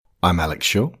I'm Alex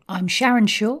Shaw. I'm Sharon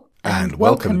Shaw. And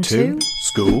welcome to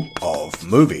School of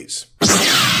Movies.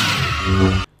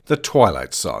 The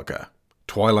Twilight Saga.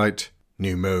 Twilight,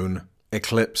 New Moon,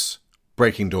 Eclipse,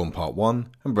 Breaking Dawn Part 1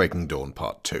 and Breaking Dawn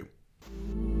Part 2.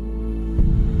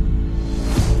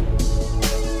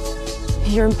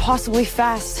 You're impossibly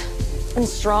fast and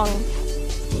strong.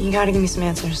 You gotta give me some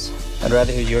answers. I'd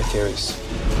rather hear your theories.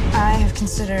 I have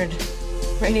considered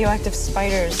radioactive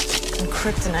spiders and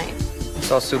kryptonite. It's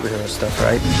all superhero stuff,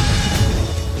 right?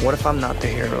 What if I'm not the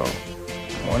hero?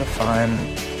 What if I'm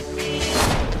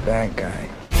the bad guy?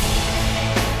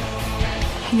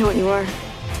 I know what you are.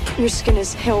 Your skin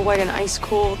is pale white and ice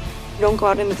cold. You don't go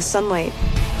out into the sunlight.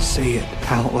 Say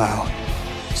it out loud.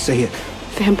 Say it.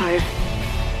 Vampire.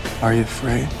 Are you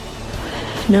afraid?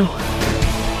 No.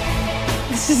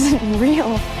 This isn't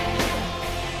real.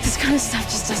 This kind of stuff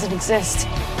just doesn't exist.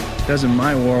 It does in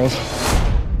my world.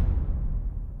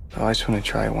 I just want to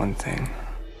try one thing.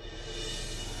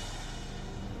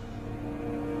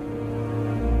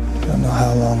 I don't know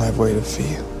how long I've waited for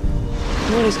you.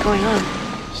 What is going on?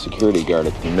 Security guard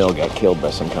at the mill got killed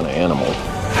by some kind of animal.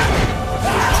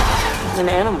 It's an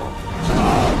animal.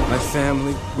 My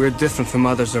family, we're different from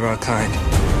others of our kind.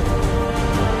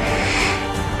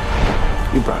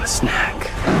 You brought a snack.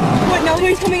 What, now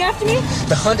he's coming after me?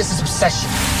 The hunt is his obsession.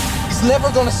 He's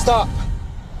never gonna stop.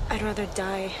 I'd rather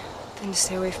die than to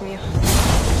stay away from you.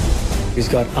 He's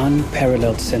got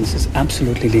unparalleled senses,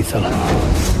 absolutely lethal.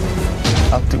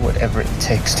 I'll do whatever it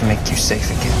takes to make you safe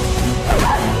again.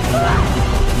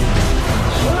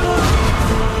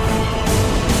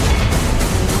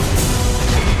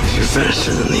 You're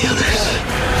faster than the others.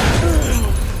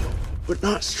 But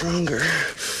not stronger.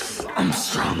 I'm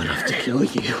strong enough to kill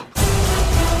you.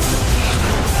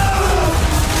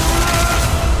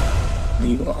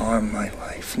 You are my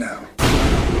life now.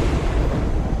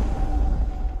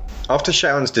 After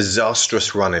Sharon's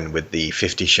disastrous run-in with the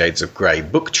 50 Shades of Grey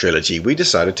book trilogy, we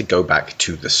decided to go back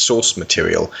to the source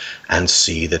material and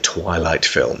see the Twilight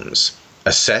films,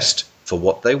 assessed for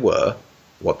what they were,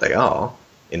 what they are,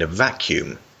 in a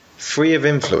vacuum, free of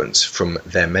influence from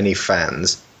their many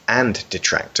fans and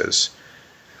detractors.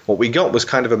 What we got was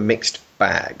kind of a mixed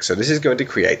bag, so this is going to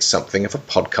create something of a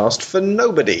podcast for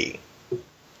nobody.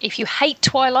 If you hate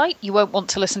Twilight, you won't want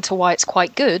to listen to why it's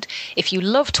quite good. If you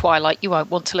love Twilight, you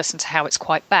won't want to listen to how it's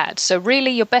quite bad. So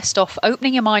really, you're best off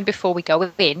opening your mind before we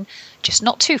go in, just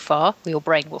not too far, or your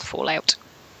brain will fall out.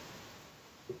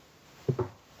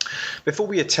 Before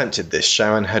we attempted this,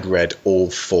 Sharon had read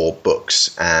all 4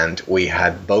 books, and we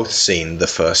had both seen the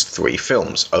first 3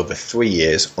 films over 3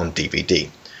 years on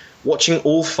DVD. Watching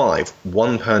all 5,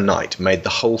 one per night, made the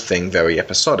whole thing very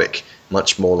episodic,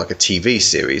 much more like a TV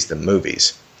series than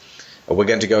movies. We're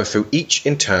going to go through each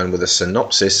in turn with a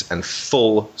synopsis and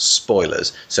full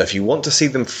spoilers. So if you want to see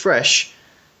them fresh,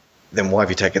 then why have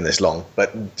you taken this long?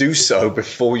 But do so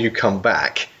before you come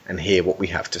back and hear what we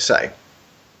have to say.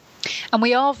 And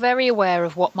we are very aware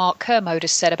of what Mark Kermode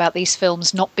has said about these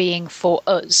films not being for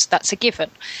us. That's a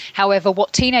given. However,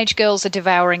 what teenage girls are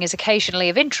devouring is occasionally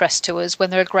of interest to us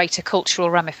when there are greater cultural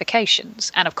ramifications.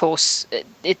 And of course,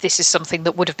 this is something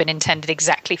that would have been intended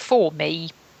exactly for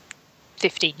me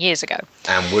 15 years ago.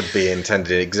 And would be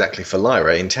intended exactly for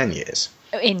Lyra in 10 years.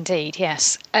 Indeed,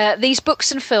 yes. These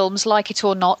books and films, like it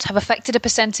or not, have affected a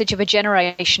percentage of a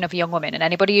generation of young women, and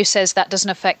anybody who says that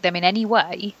doesn't affect them in any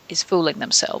way is fooling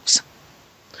themselves.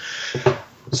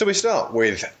 So we start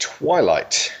with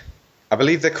Twilight. I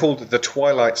believe they're called the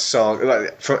Twilight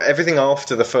Saga. From everything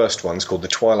after the first one's called the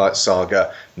Twilight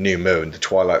Saga New Moon, the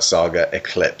Twilight Saga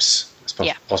Eclipse.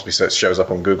 Possibly so it shows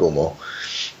up on Google more.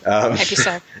 Maybe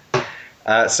so.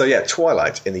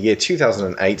 Twilight in the year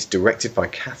 2008, directed by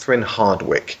Catherine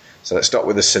Hardwicke. So let's start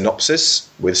with a synopsis,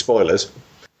 with spoilers.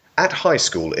 At high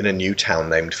school in a new town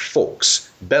named Forks,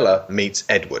 Bella meets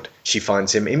Edward. She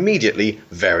finds him immediately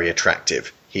very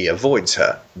attractive. He avoids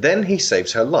her. Then he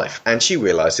saves her life, and she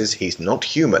realizes he's not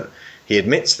human. He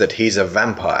admits that he's a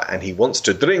vampire, and he wants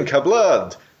to drink her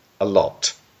blood. A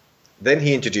lot. Then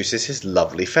he introduces his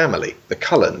lovely family, the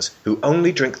Cullens, who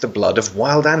only drink the blood of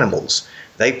wild animals.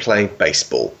 They play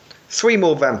baseball. 3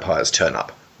 more vampires turn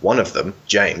up. One of them,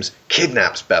 James,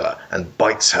 kidnaps Bella and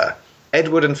bites her.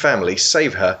 Edward and family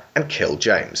save her and kill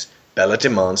James. Bella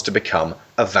demands to become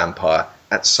a vampire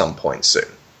at some point soon.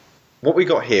 What we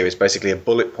got here is basically a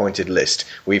bullet-pointed list.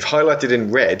 We've highlighted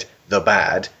in red, the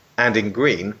bad, and in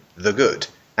green, the good.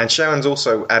 And Sharon's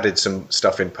also added some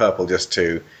stuff in purple just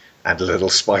to add a little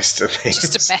spice to things.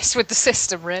 Just to mess with the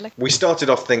system, really. We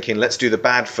started off thinking, let's do the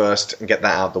bad first and get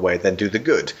that out of the way, then do the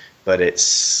good. but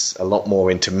it's a lot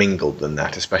more intermingled than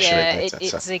that, especially. Yeah,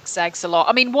 it zigzags a lot.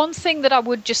 I mean, one thing that I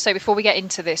would just say before we get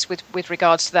into this with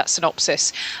regards to that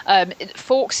synopsis,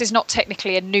 Forks is not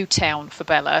technically a new town for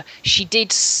Bella. She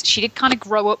did kind of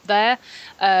grow up there.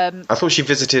 I thought she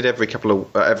visited every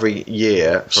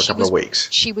year for a couple of weeks.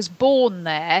 She was born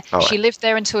there. Oh, she right. lived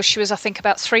there until she was, I think,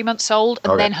 about 3 months old,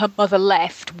 and then her mother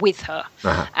left with her.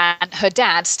 And her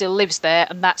dad still lives there,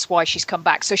 and that's why she's come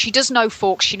back. So she does know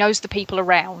Forks. She knows the people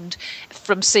around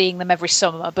from seeing them every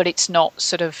summer, but it's not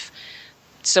sort of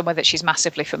somewhere that she's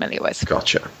massively familiar with.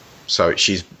 Gotcha. So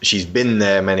she's been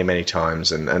there many, many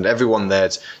times, and everyone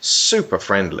there's super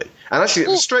friendly. And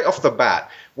actually, straight off the bat,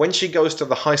 when she goes to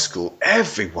the high school,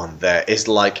 everyone there is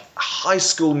like High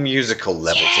School Musical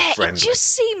levels of friendly. It just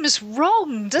seems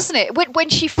wrong, doesn't it? When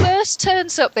she first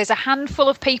turns up, there's a handful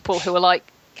of people who are like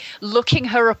looking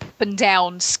her up and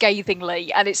down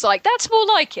scathingly, and it's like, that's more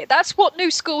like it. That's what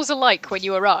new schools are like when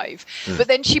you arrive. But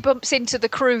then she bumps into the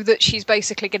crew that she's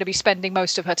basically going to be spending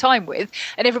most of her time with,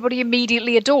 and everybody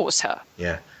immediately adores her.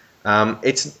 Yeah.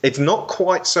 It's not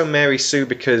quite so Mary Sue,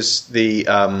 because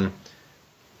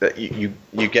that you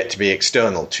get to be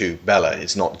external to Bella.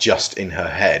 It's not just in her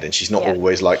head, and she's not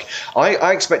always like...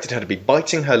 I expected her to be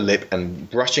biting her lip and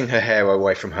brushing her hair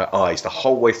away from her eyes the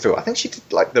whole way through. I think she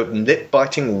did like the lip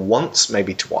biting once,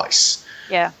 maybe twice.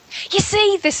 Yeah. You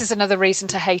see, this is another reason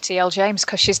to hate E.L. James,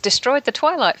 because she's destroyed the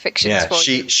Twilight fictions for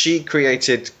you. She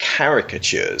created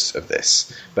caricatures of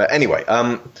this. But anyway,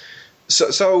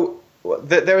 so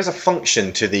there is a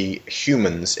function to the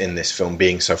humans in this film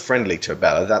being so friendly to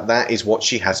Bella, that is what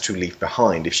she has to leave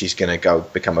behind if she's going to go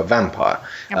become a vampire.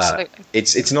 Absolutely.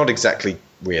 It's not exactly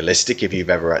realistic if you've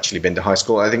ever actually been to high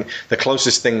school. I think the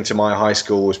closest thing to my high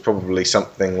school was probably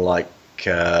something like,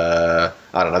 I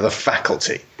don't know, the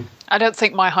Faculty. I don't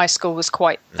think my high school was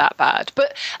quite that bad.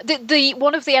 But the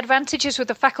one of the advantages with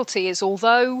the Faculty is,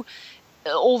 although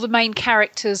all the main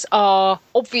characters are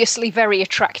obviously very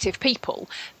attractive people,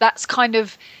 that's kind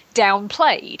of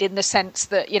downplayed in the sense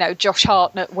that, you know, Josh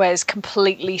Hartnett wears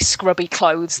completely scrubby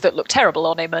clothes that look terrible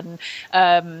on him, and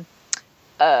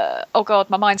oh god,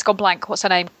 my mind's gone blank. What's her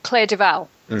name? Claire Duval.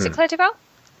 Is it Claire Duval?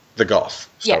 The goth.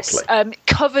 Yes,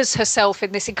 covers herself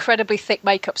in this incredibly thick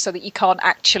makeup so that you can't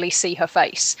actually see her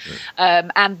face.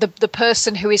 And the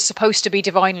person who is supposed to be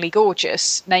divinely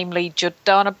gorgeous, namely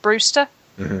Jordana Brewster,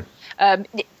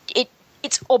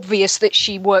 it's obvious that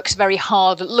she works very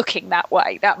hard at looking that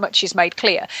way. That much is made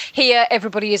clear. Here,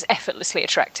 everybody is effortlessly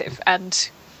attractive, and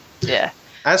yeah.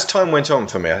 As time went on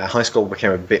for me, high school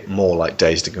became a bit more like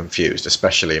Dazed and Confused,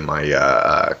 especially in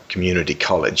my community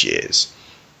college years.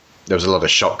 There was a lot of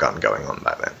shotgun going on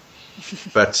back then.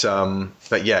 But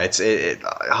yeah,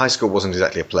 high school wasn't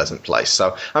exactly a pleasant place.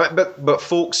 So, I mean, but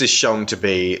Forks is shown to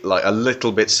be like a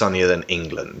little bit sunnier than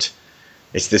England.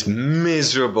 It's this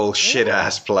miserable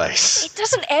shit-ass place. It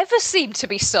doesn't ever seem to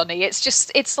be sunny.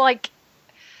 It's like...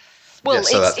 Well, yeah,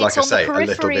 so it's like on I say, the a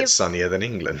little periphery bit of... sunnier than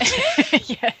England.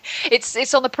 Yeah,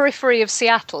 it's on the periphery of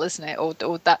Seattle, isn't it?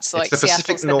 Or that's like... It's the Seattle's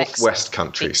Pacific Northwest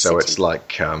country, so it's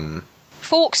like...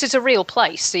 Forks is a real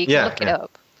place, so you can look it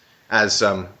up. As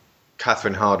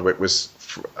Catherine Hardwicke was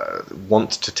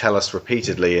want to tell us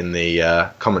repeatedly in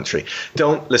the commentary,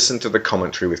 don't listen to the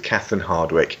commentary with Catherine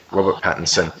Hardwicke, Robert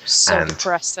Pattinson, and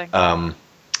depressing.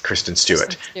 Kristen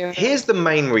Stewart. Here's the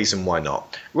main reason why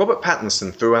not. Robert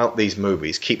Pattinson, throughout these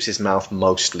movies, keeps his mouth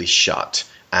mostly shut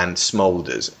and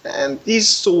smoulders, and he's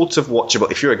sort of watchable.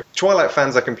 If you're a Twilight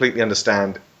fans, I completely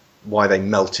understand why they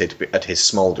melted at his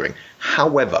smouldering.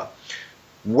 However,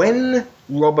 when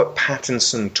Robert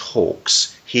Pattinson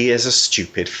talks, he is a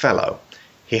stupid fellow.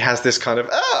 He has this kind of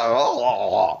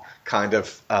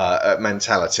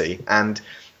mentality, and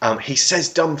he says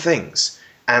dumb things.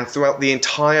 And throughout the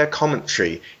entire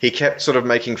commentary, he kept sort of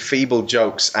making feeble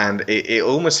jokes, and it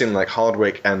almost seemed like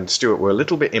Hardwicke and Stewart were a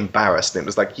little bit embarrassed. And it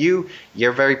was like, you're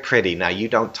very pretty, now you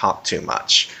don't talk too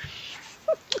much.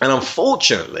 And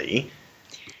unfortunately,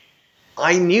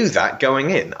 I knew that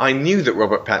going in. I knew that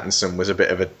Robert Pattinson was a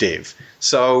bit of a div.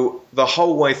 So the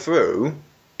whole way through,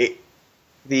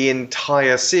 the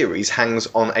entire series hangs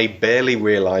on a barely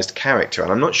realised character.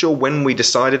 And I'm not sure when we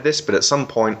decided this, but at some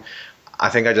point, I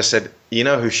think I just said, you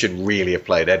know who should really have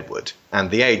played Edward?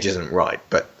 And the age isn't right,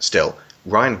 but still,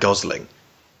 Ryan Gosling.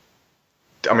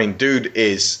 I mean, dude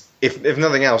is, if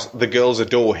nothing else, the girls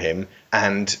adore him,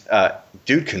 and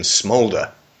dude can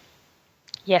smoulder.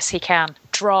 Yes, he can.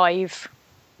 Drive.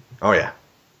 Oh, yeah.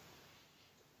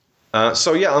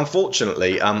 So, yeah,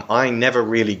 unfortunately, I never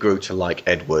really grew to like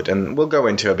Edward, and we'll go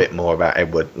into a bit more about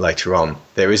Edward later on.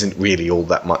 There isn't really all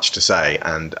that much to say,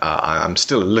 and I'm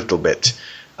still a little bit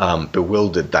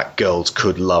bewildered that girls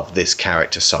could love this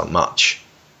character so much.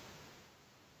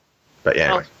 But yeah,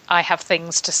 anyway. I have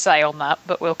things to say on that,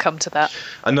 but we'll come to that.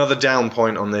 Another down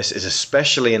point on this is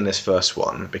especially in this first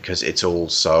one, because it's all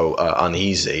so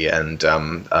uneasy and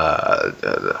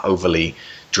overly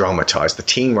dramatized. The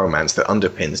teen romance that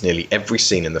underpins nearly every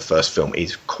scene in the first film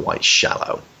is quite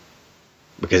shallow.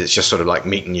 Because it's just sort of like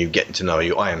meeting you, getting to know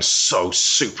you. I am so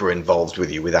super involved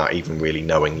with you without even really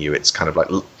knowing you. It's kind of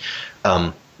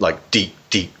like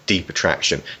deep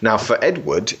attraction. Now, for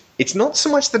Edward, it's not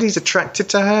so much that he's attracted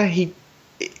to her. He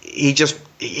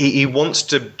wants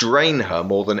to drain her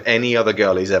more than any other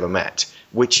girl he's ever met,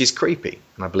 which is creepy,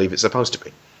 and I believe it's supposed to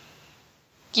be.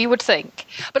 You would think,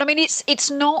 but I mean, it's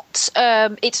not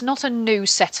a new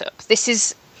setup. This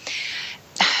is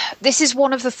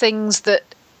one of the things that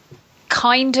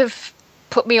kind of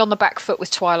put me on the back foot with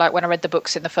Twilight when I read the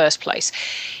books in the first place.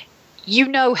 You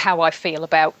know how I feel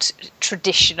about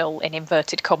traditional, in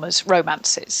inverted commas,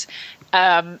 romances.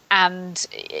 And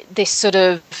this sort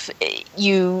of,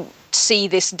 you see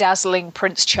this dazzling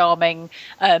Prince Charming,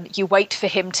 you wait for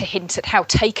him to hint at how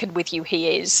taken with you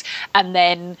he is, and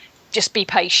then just be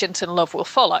patient and love will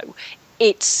follow.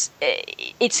 It's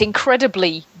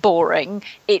incredibly boring.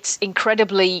 It's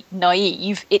incredibly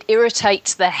naive. It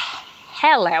irritates the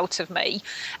hell out of me.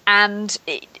 And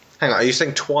hang on, are you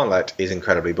saying Twilight is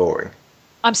incredibly boring?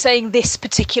 I'm saying this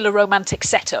particular romantic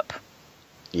setup.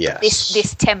 Yes.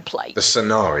 This template. The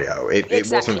scenario.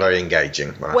 It wasn't very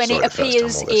engaging. When it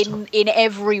appears in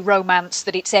every romance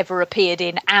that it's ever appeared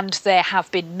in, and there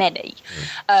have been many.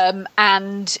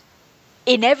 And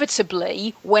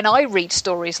inevitably, when I read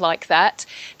stories like that,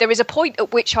 there is a point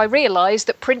at which I realise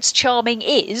that Prince Charming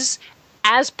is,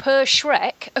 as per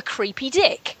Shrek, a creepy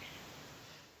dick.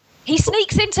 He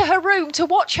sneaks into her room to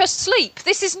watch her sleep.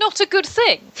 This is not a good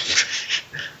thing.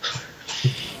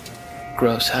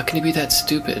 Gross. How can you be that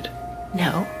stupid?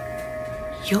 No.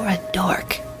 You're a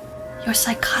dork. You're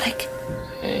psychotic.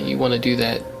 Hey, you want to do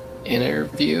that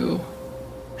interview?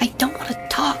 I don't want to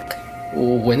talk.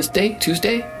 Wednesday?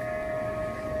 Tuesday?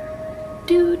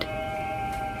 Dude.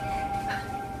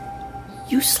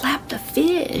 You slapped a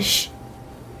fish.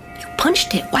 You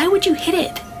punched it. Why would you hit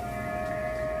it?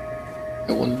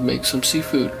 I wanted to make some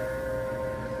seafood.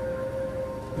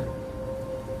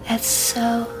 That's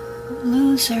so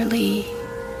loserly.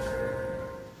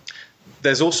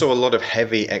 There's also a lot of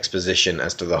heavy exposition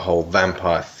as to the whole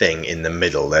vampire thing in the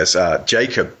middle. There's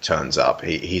Jacob turns up.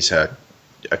 He's her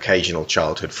occasional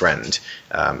childhood friend.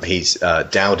 He's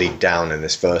dowdied down in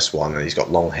this first one, and he's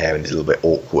got long hair and he's a little bit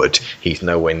awkward. He's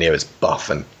nowhere near as buff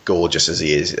and gorgeous as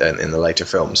he is in the later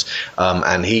films.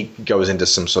 And he goes into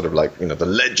some sort of like, the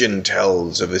legend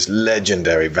tells of this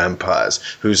legendary vampires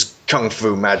whose kung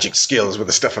fu magic skills were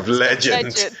the stuff of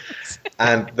legend.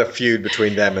 And the feud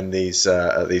between them and these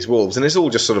wolves. And it's all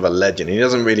just sort of a legend. He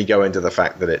doesn't really go into the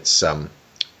fact that it's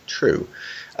true.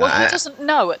 Well, he doesn't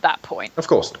know at that point. Of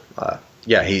course.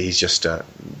 He's just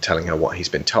telling her what he's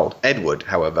been told. Edward,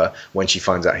 however, when she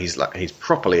finds out he's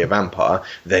properly a vampire,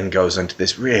 then goes into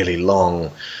this really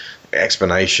long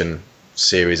explanation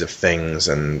series of things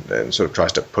and sort of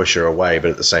tries to push her away,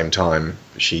 but at the same time,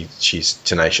 she's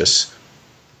tenacious.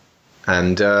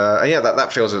 And that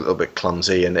feels a little bit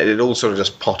clumsy, and it all sort of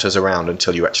just potters around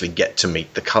until you actually get to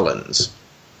meet the Cullens.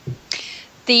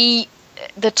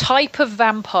 The type of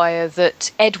vampire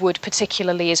that Edward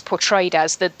particularly is portrayed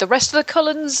as, the rest of the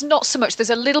Cullens, not so much.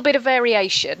 There's a little bit of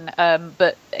variation,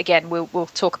 but again, we'll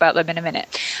talk about them in a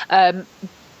minute.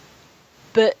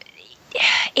 But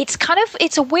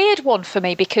it's a weird one for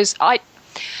me because I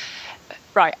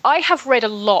have read a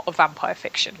lot of vampire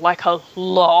fiction, like a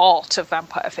lot of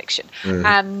vampire fiction,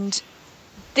 and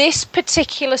this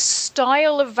particular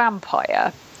style of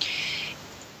vampire,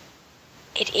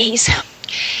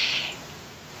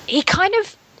 he kind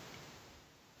of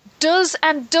does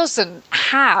and doesn't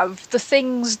have the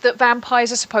things that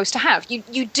vampires are supposed to have.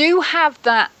 You do have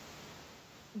that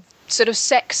sort of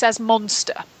sex as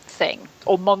monster thing,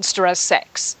 or monster as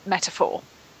sex metaphor,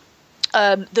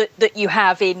 that you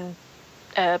have in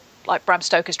like Bram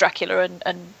Stoker's Dracula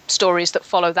and stories that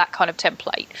follow that kind of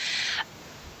template.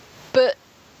 But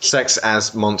sex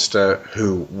as monster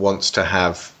who wants to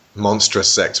have monstrous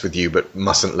sex with you but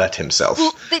mustn't let himself.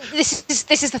 Well, this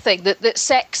is the thing, that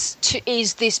sex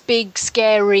is this big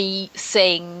scary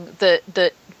thing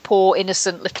that poor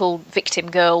innocent little victim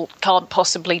girl can't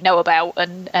possibly know about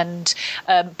and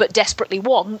but desperately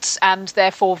wants, and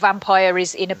therefore Vampire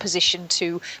is in a position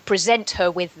to present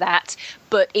her with that,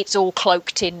 but it's all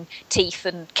cloaked in teeth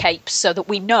and capes, so that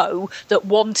we know that,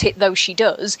 want it though she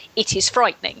does, it is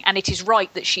frightening, and it is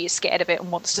right that she is scared of it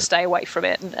and wants to stay away from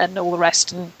it, and all the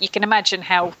rest. And you can imagine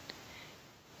how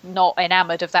not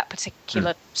enamoured of that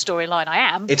particular storyline I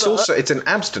am. It's an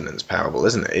abstinence parable,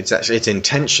 isn't it? It's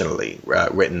intentionally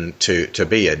written to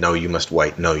be a no, you must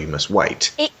wait, no, you must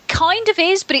wait. It kind of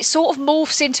is, but it sort of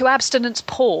morphs into abstinence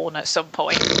porn at some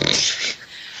point.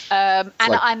 And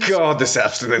God, this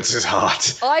abstinence is hard.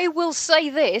 I will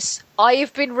say this: I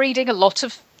have been reading a lot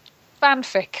of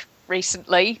fanfic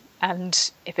recently,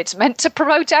 and if it's meant to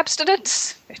promote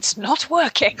abstinence, it's not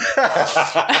working.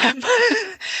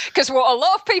 Because what a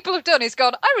lot of people have done is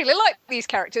gone, I really like these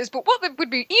characters, but what would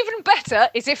be even better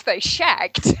is if they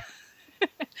shagged.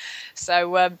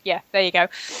 So, there you go.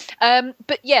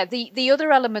 But yeah, the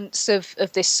other elements of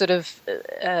this sort of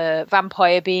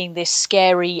vampire being this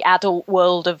scary adult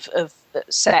world of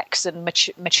sex and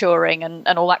maturing and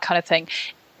all that kind of thing,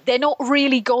 they're not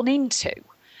really gone into.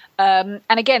 And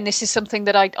again, this is something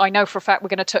that I know for a fact we're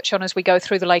going to touch on as we go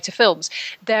through the later films.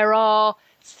 There are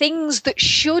things that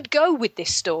should go with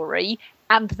this story,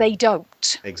 and they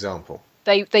don't. Example.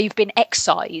 They've been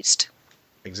excised.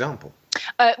 Example.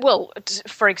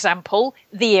 For example,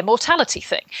 the immortality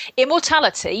thing.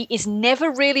 Immortality is never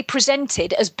really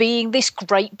presented as being this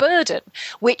great burden,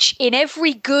 which in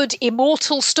every good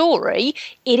immortal story,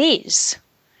 it is.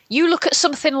 You look at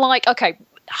something like,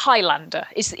 Highlander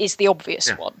is the obvious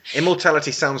one.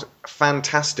 Immortality sounds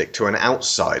fantastic to an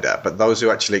outsider, but those who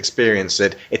actually experience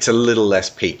it, it's a little less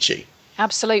peachy.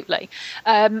 Absolutely.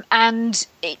 And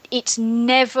it's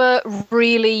never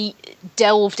really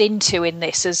delved into in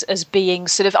this as being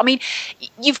sort of... I mean,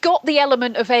 you've got the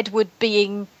element of Edward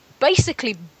being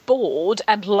basically bored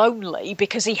and lonely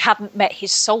because he hadn't met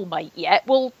his soulmate yet.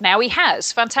 Well, now he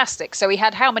has. Fantastic. So he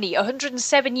had how many?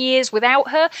 107 years without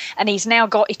her, and he's now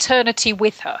got eternity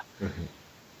with her.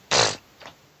 Mm-hmm.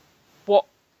 What?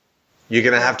 You're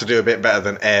going to have to do a bit better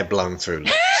than air blown through.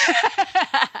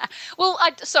 Well,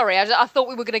 I thought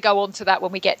we were going to go on to that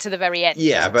when we get to the very end.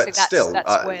 Yeah, but still,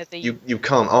 that's where you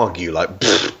can't argue like...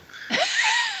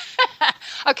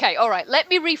 Okay, all right. Let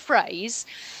me rephrase.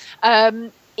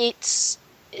 It's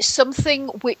something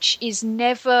which is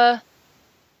never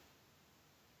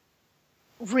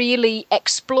really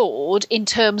explored in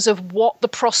terms of what the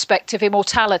prospect of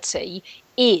immortality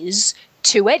is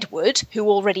to Edward, who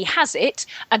already has it,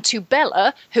 and to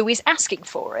Bella, who is asking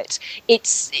for it.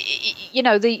 It's,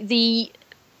 the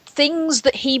things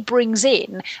that he brings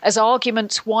in as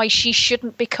arguments why she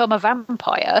shouldn't become a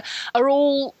vampire are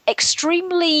all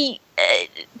extremely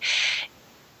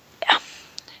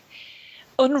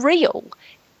unreal.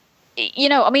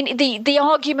 The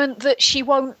argument that she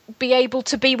won't be able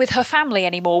to be with her family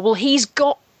anymore. Well, he's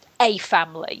got a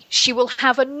family. She will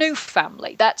have a new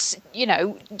family. That's,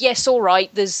 yes, all right.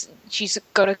 She's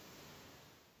got a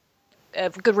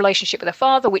good relationship with her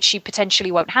father, which she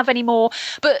potentially won't have anymore.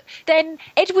 But then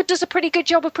Edward does a pretty good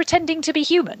job of pretending to be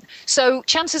human. So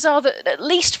chances are that at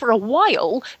least for a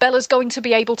while, Bella's going to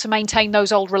be able to maintain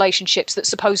those old relationships that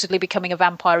supposedly becoming a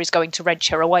vampire is going to wrench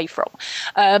her away from.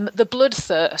 The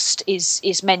bloodthirst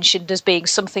is mentioned as being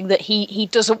something that he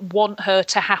doesn't want her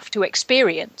to have to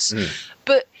experience.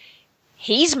 But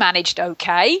he's managed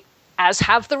okay, as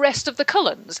have the rest of the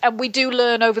Cullens. And we do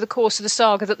learn over the course of the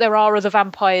saga that there are other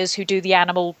vampires who do the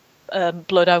animal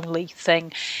blood-only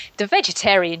thing. The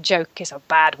vegetarian joke is a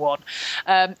bad one.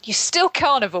 You're still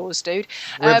carnivores, dude.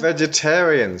 We're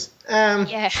vegetarians.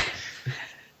 Yeah.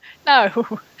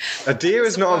 No. A deer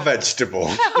is not a vegetable.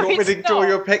 No, you want me to draw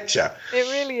your picture?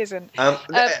 It really isn't.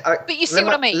 But you see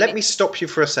what I mean. Let me stop you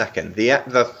for a second.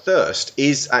 The thirst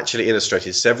is actually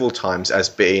illustrated several times as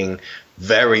being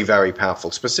very, very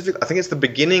powerful. Specifically, I think it's the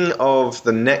beginning of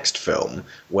the next film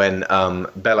when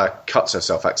Bella cuts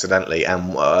herself accidentally,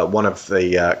 and one of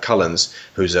the Cullens,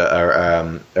 who's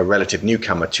a relative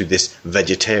newcomer to this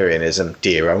vegetarianism,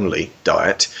 deer-only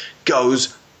diet,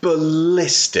 goes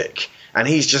ballistic. And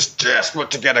he's just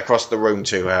desperate to get across the room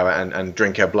to her and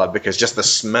drink her blood because just the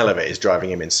smell of it is driving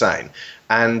him insane.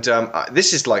 And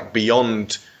this is like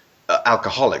beyond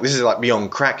alcoholic. This is like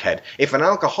beyond crackhead. If an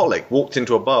alcoholic walked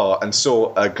into a bar and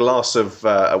saw a glass of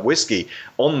whiskey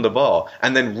on the bar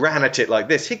and then ran at it like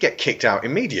this, he'd get kicked out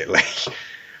immediately.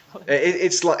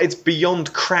 It's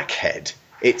beyond crackhead.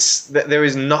 There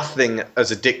is nothing as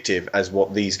addictive as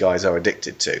what these guys are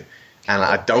addicted to. And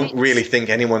I don't really think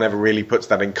anyone ever really puts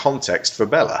that in context for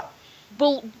Bella.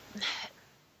 Well,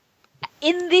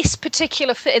 in this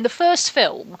particular in the first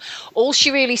film, all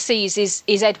she really sees is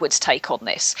Edward's take on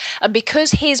this, and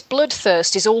because his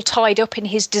bloodthirst is all tied up in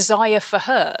his desire for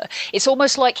her, it's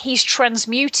almost like he's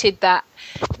transmuted that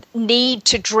need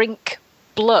to drink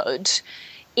blood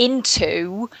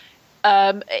into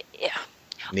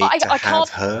I can't have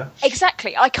her.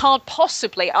 Exactly. I can't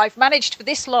possibly. I've managed for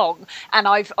this long, and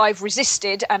I've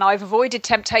resisted, and I've avoided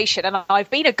temptation, and I've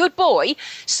been a good boy.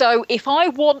 So if I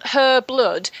want her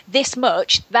blood this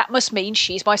much, that must mean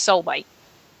she's my soulmate.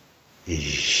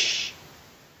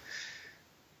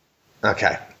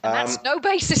 Okay. And that's no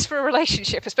basis for a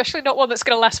relationship, especially not one that's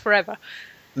going to last forever.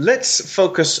 Let's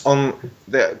focus on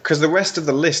because the rest of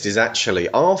the list is actually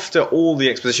after all the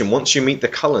exposition. Once you meet the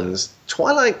Cullens,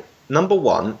 Twilight number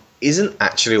 1 isn't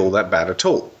actually all that bad at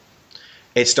all.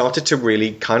 It started to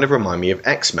really kind of remind me of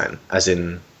X-Men, as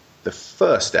in the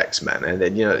first X-Men, and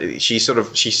then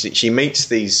she meets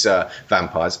these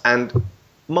vampires, and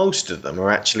most of them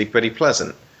are actually pretty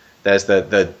pleasant. There's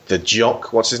the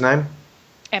jock, what's his name?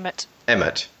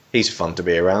 Emmett. He's fun to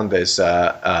be around. There's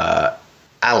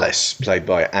Alice, played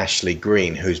by Ashley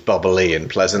Greene, who's bubbly and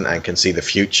pleasant and can see the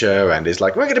future and is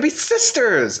like, we're going to be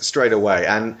sisters straight away.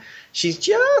 And she's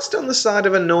just on the side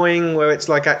of annoying, where it's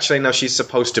like, actually, no, she's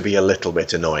supposed to be a little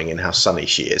bit annoying in how sunny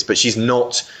she is, but she's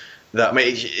not that. I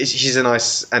mean, she's a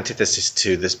nice antithesis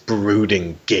to this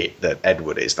brooding git that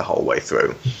Edward is the whole way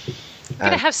through. We're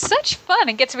going to have such fun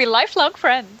and get to be lifelong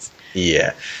friends.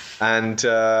 Yeah. And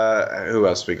who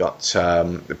else we got?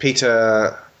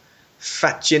 Peter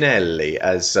Facinelli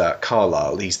as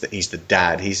Carlisle. He's the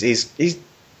dad. He's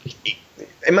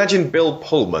imagine Bill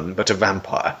Pullman, but a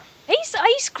vampire.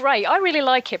 He's great. I really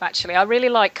like him, actually. I really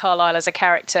like Carlisle as a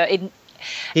character.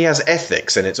 He has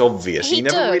ethics, and it's obvious. He You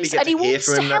never does, really get and to he hear wants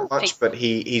from to him that help much, people. but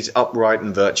he's upright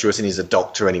and virtuous, and he's a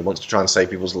doctor, and he wants to try and save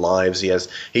people's lives.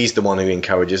 He's the one who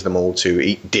encourages them all to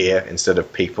eat deer instead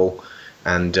of people,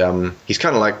 and he's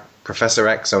kind of like Professor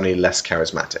X, only less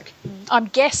charismatic. I'm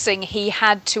guessing he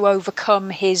had to overcome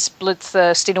his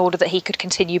bloodthirst in order that he could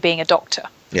continue being a doctor.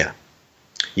 Yeah.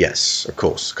 Yes, of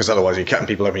course, because otherwise you're cutting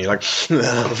people over and you're like...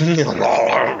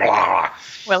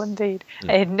 Well, indeed.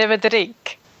 Never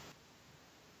drink.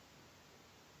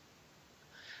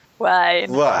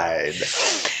 Wine.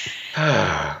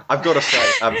 I've got to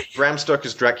say, Bram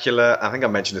Stoker's Dracula, I think I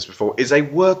mentioned this before, is a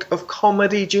work of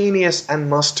comedy genius and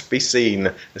must be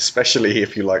seen, especially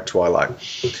if you like Twilight.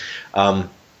 Or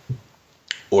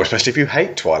especially if you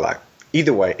hate Twilight.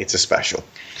 Either way, it's a special.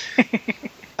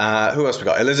 Who else we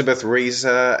got? Elizabeth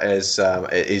Reeser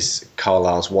is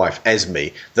Carlisle's wife, Esme,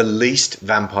 the least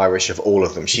vampirish of all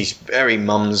of them. She's very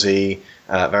mumsy,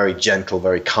 very gentle,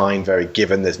 very kind, very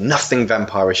given. There's nothing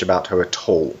vampirish about her at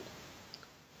all.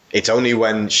 It's only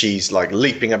when she's like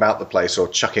leaping about the place or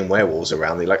chucking werewolves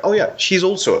around, they're like, oh yeah, she's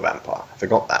also a vampire. I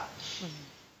forgot that.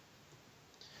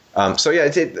 So yeah,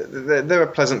 they're a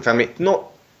pleasant family. Not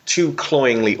too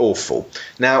cloyingly awful.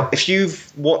 Now, if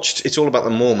you've watched It's All About the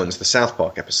Mormons, the South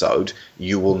Park episode,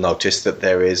 you will notice that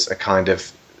there is a kind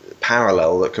of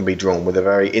parallel that can be drawn with a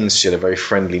very insular, very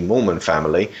friendly Mormon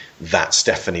family that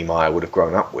Stephenie Meyer would have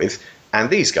grown up with, and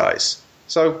these guys.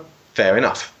 So, fair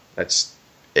enough.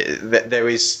 There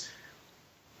is,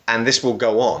 and this will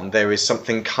go on, there is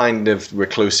something kind of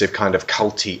reclusive, kind of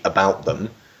culty about them,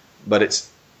 but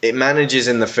it manages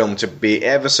in the film to be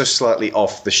ever so slightly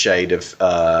off the shade of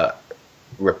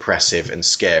repressive and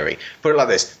scary. Put it like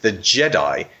this, the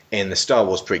Jedi in the Star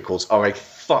Wars prequels are a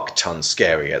fuck ton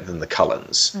scarier than the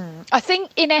Cullens. I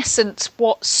think, in essence,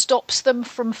 what stops them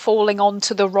from falling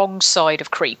onto the wrong side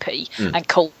of creepy and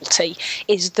culty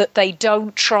is that they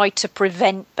don't try to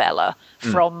prevent Bella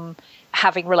from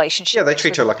having relationships. Yeah, they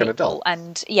treat her like people. an adult.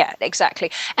 And yeah,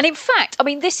 exactly. And in fact, I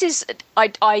mean, this is,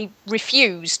 I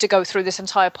refuse to go through this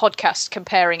entire podcast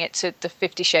comparing it to the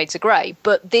 50 Shades of Grey,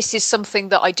 but this is something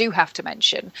that I do have to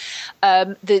mention.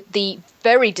 The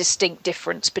very distinct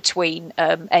difference between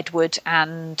Edward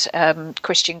and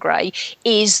Christian Grey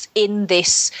is in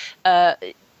this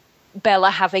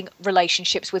Bella having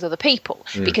relationships with other people,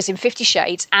 because in 50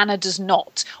 Shades Anna does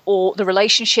not, or the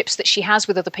relationships that she has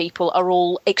with other people are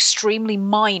all extremely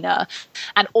minor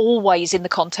and always in the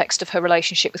context of her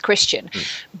relationship with Christian.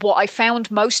 What I found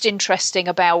most interesting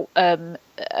about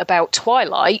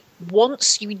Twilight,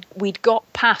 once we'd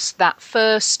got past that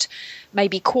first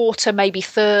maybe quarter, maybe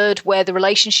third, where the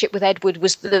relationship with Edward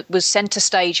was centre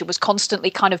stage and was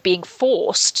constantly kind of being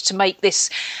forced to make this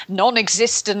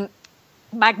non-existent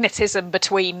magnetism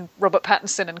between Robert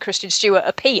Pattinson and Kristen Stewart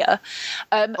appear.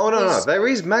 No, there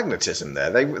is magnetism there.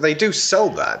 They do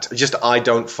sell that. Just I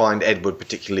don't find Edward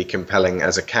particularly compelling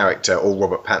as a character, or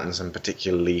Robert Pattinson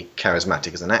particularly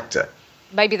charismatic as an actor.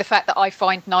 maybe the fact that I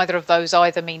find neither of those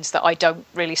either means that I don't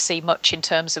really see much in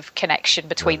terms of connection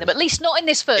between them, at least not in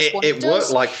this first one. It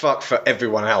worked like fuck for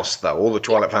everyone else, though. All the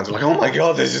Twilight fans were like, oh my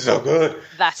God, this is so good.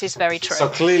 That is very true. So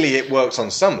clearly it works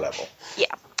on some level.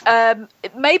 Yeah.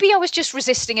 Maybe I was just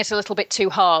resisting it a little bit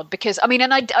too hard because, I mean,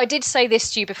 and I did say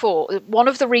this to you before, one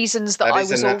of the reasons that I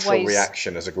was always... That is a natural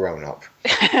reaction as a grown-up.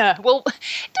 Well,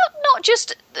 not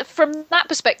just from that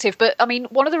perspective, but, I mean,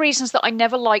 one of the reasons that I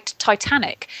never liked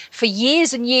Titanic for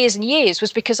years and years and years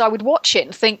was because I would watch it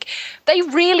and think, they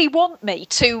really want me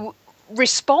to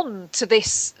respond to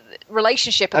this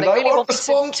relationship and they really want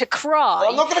me to cry.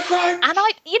 I'm not going to cry. And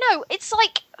it's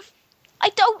like... I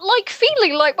don't like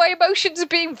feeling like my emotions are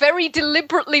being very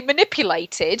deliberately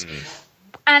manipulated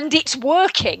and it's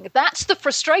working. That's the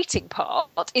frustrating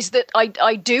part, is that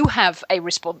I do have a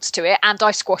response to it and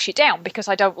I squash it down because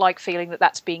I don't like feeling that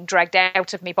that's being dragged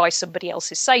out of me by somebody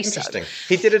else's say-so. Interesting.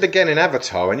 He did it again in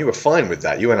Avatar and you were fine with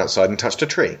that. You went outside and touched a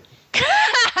tree.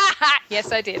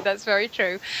 Yes, I did. That's very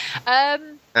true.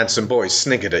 And some boys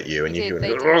sniggered at you and you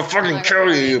went, I'll fucking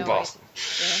kill you, you bastard.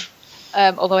 Yeah.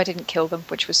 Although I didn't kill them,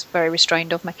 which was very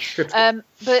restrained of me.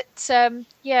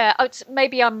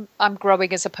 Maybe I'm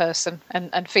growing as a person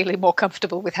and feeling more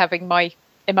comfortable with having my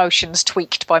emotions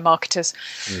tweaked by marketers.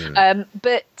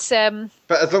 But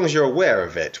as long as you're aware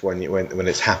of it when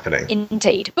it's happening.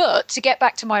 Indeed. But to get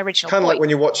back to my original kind of point, like when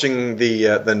you're watching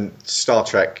the Star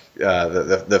Trek,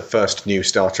 the first new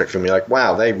Star Trek film, you're like,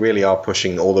 wow, they really are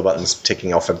pushing all the buttons,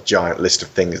 ticking off a giant list of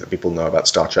things that people know about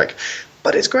Star Trek.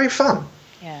 But it's great fun.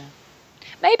 Yeah.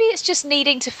 Maybe it's just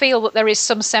needing to feel that there is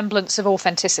some semblance of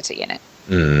authenticity in it.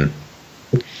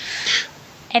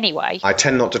 Anyway. I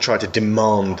tend not to try to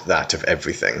demand that of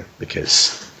everything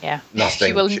because nothing...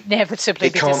 You will inevitably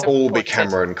be disappointed. It can't all be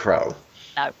Cameron Crowe.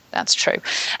 No, that's true.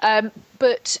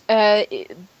 But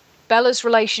Bella's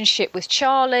relationship with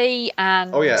Charlie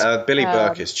and... Oh, yeah, Billy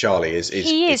Burke is Charlie.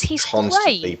 He's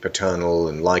constantly great. Paternal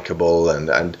and likeable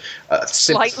and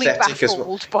slightly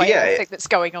baffled by everything that's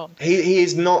going on. He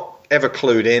is not ever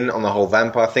clued in on the whole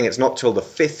vampire thing. It's not till the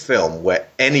 5th film where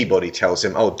anybody tells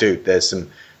him, oh, dude, there's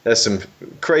some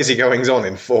crazy goings on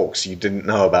in Forks you didn't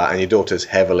know about and your daughter's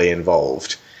heavily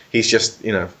involved. He's just,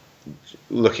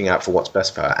 looking out for what's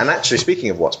best for her. And actually, speaking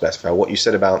of what's best for her, what you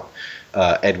said about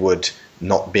Edward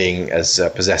not being as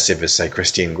possessive as, say,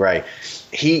 Christian Grey,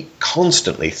 he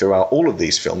constantly, throughout all of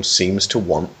these films, seems to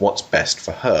want what's best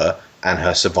for her and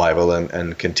her survival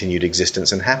and continued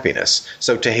existence and happiness.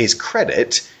 So to his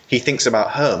credit, he thinks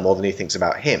about her more than he thinks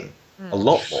about him. A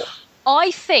lot more.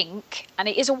 I think, and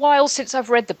it is a while since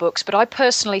I've read the books, but I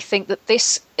personally think that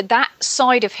that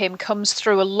side of him comes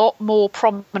through a lot more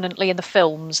prominently in the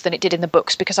films than it did in the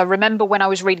books, because I remember when I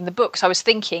was reading the books, I was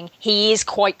thinking he is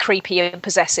quite creepy and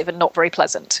possessive and not very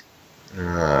pleasant.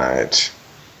 Right.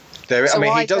 He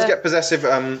does get possessive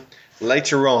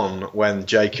later on when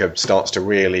Jacob starts to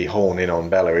really horn in on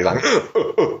Bella. He's like,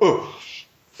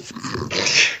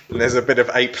 and there's a bit of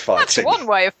ape fighting. That's one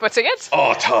way of putting it.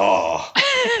 Otter.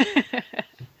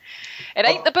 It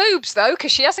ain't the boobs, though,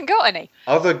 because she hasn't got any.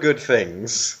 Other good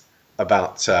things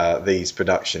about these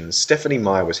productions. Stephenie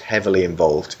Meyer was heavily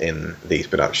involved in these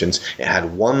productions. It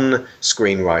had one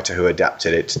screenwriter who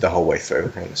adapted it the whole way through.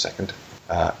 Hang on a second.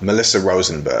 Melissa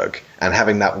Rosenberg. And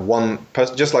having that one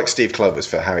person, just like Steve Kloves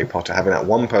for Harry Potter, having that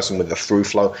one person with the through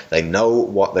flow, they know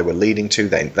what they were leading to.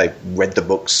 They read the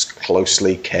books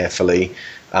closely, carefully.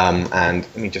 And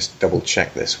let me just double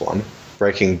check this one.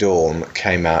 Breaking Dawn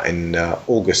came out in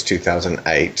August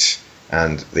 2008,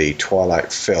 and the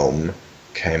Twilight film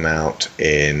came out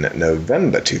in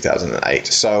November 2008.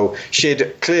 So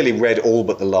she'd clearly read all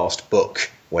but the last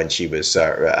book when she was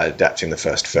adapting the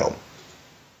first film.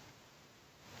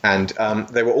 And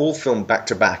they were all filmed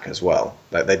back-to-back as well.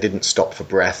 They didn't stop for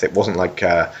breath. It wasn't like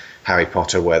Harry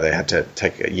Potter where they had to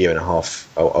take a year and a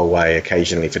half away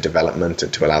occasionally for development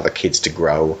and to allow the kids to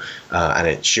grow. And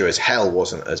it sure as hell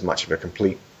wasn't as much of a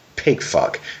complete pig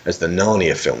fuck as the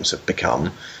Narnia films have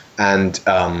become. And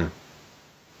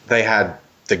they had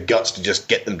the guts to just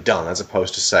get them done, as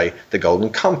opposed to, say, The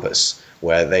Golden Compass,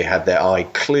 where they had their eye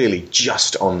clearly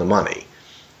just on the money.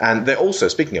 And they're also,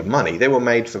 speaking of money, they were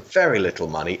made for very little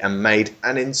money and made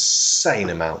an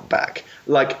insane amount back.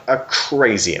 Like a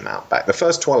crazy amount back. The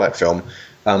first Twilight film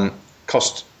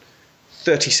cost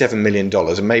 $37 million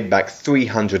and made back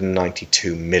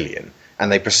 $392 million.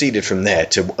 And they proceeded from there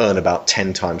to earn about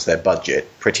 10 times their budget,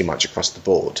 pretty much across the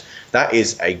board. That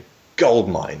is a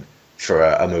goldmine for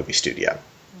a movie studio.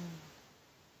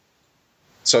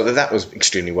 So that was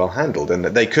extremely well handled, and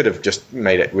they could have just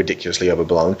made it ridiculously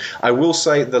overblown. I will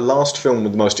say the last film,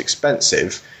 the most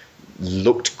expensive,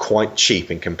 looked quite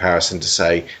cheap in comparison to,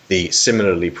 say, the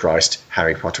similarly priced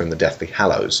Harry Potter and the Deathly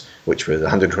Hallows, which was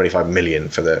 125 million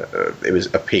for it was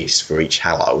a piece for each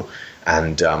Hallow,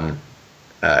 and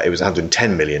it was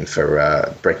 110 million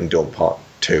for Breaking Dawn Part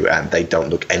 2, and they don't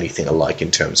look anything alike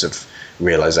in terms of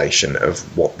realization of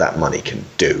what that money can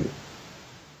do.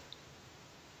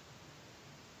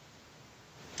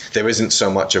 There isn't so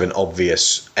much of an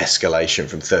obvious escalation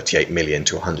from 38 million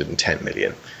to 110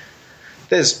 million.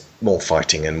 There's more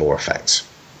fighting and more effects.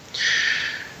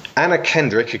 Anna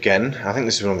Kendrick, again, I think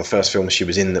this is one of the first films she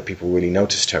was in that people really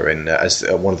noticed her in, as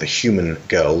one of the human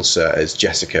girls, as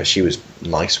Jessica. She was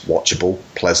nice, watchable,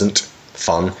 pleasant,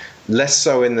 fun. Less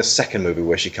so in the second movie,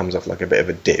 where she comes off like a bit of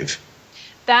a div.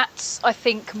 That's, I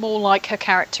think, more like her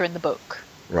character in the book.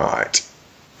 Right.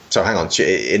 So hang on,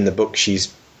 in the book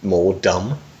she's more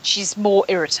dumb? She's more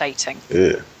irritating.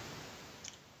 Ugh.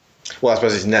 Well, I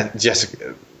suppose it's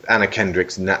Anna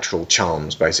Kendrick's natural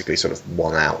charms basically sort of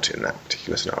won out in that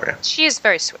particular scenario. She is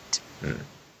very sweet.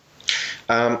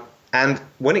 And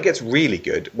when it gets really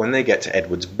good, when they get to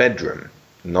Edward's bedroom,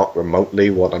 not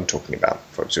remotely what I'm talking about,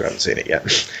 folks who haven't seen it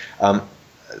yet,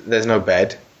 there's no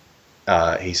bed.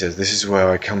 He says, "This is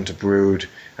where I come to brood."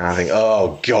 And I think,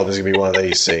 oh, God, there's going to be one of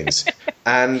these scenes.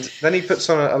 And then he puts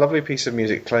on a lovely piece of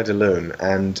music, Clair de Lune,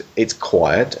 and it's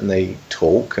quiet, and they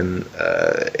talk, and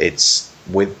it's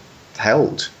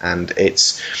withheld. And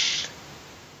it's...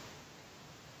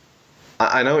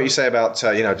 I know what you say about,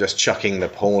 just chucking the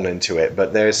porn into it,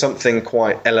 but there is something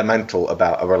quite elemental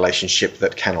about a relationship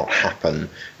that cannot happen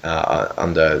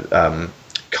under...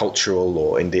 cultural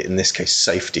or in this case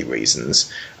safety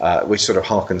reasons, which sort of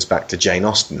harkens back to Jane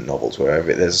Austen novels, where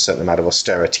there's a certain amount of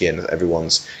austerity and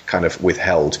everyone's kind of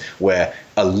withheld, where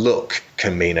a look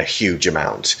can mean a huge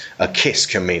amount, a kiss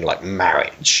can mean like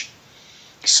marriage.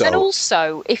 So, and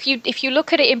also, if you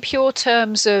look at it in pure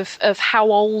terms of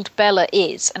how old Bella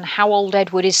is and how old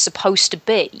Edward is supposed to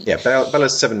be,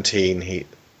 Bella's 17.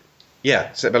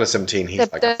 Bella's 17. He's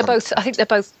they're both. I think they're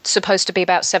both supposed to be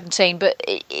about 17, but.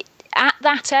 At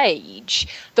that age,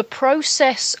 the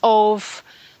process of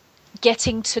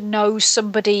getting to know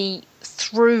somebody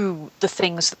through the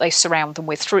things that they surround them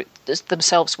with, through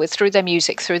themselves with, through their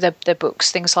music, through their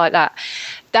books, things like that,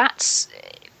 that's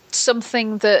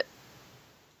something that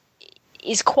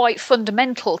is quite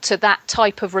fundamental to that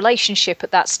type of relationship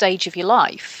at that stage of your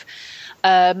life.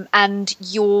 And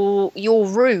your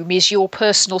room is your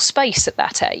personal space at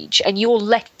that age, and you're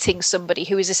letting somebody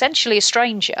who is essentially a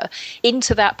stranger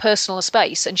into that personal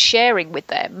space and sharing with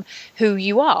them who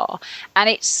you are. And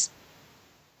it's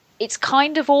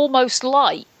kind of almost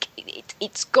like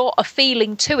it's got a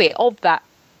feeling to it of that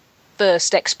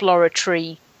first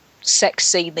exploratory sex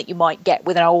scene that you might get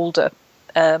with an older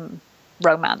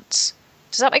romance.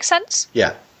 Does that make sense?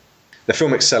 Yeah. The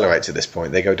film accelerates at this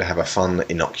point. They go to have a fun,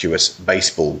 innocuous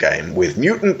baseball game with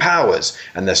mutant powers,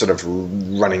 and they're sort of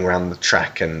running around the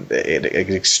track and at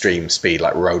extreme speed,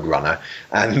 like Roadrunner.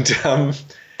 And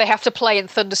they have to play in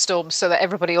thunderstorms so that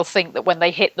everybody will think that when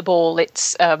they hit the ball,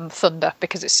 it's thunder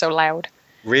because it's so loud.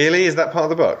 Really? Is that part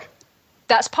of the book?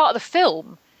 That's part of the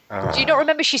film. Do you not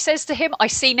remember? She says to him, "I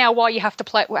see now why you have to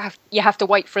play. You have to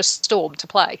wait for a storm to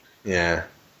play." Yeah.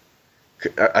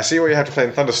 I see why you have to play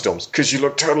in thunderstorms, because you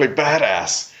look totally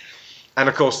badass. And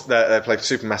of course, they played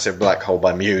Supermassive Black Hole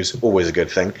by Muse, always a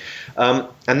good thing. And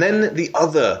then the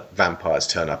other vampires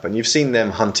turn up, and you've seen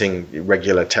them hunting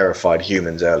regular terrified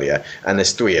humans earlier, and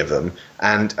there's 3 of them.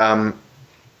 And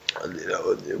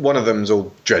one of them's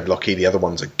all dreadlocky, the other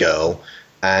one's a girl.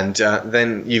 And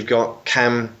then you've got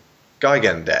Cam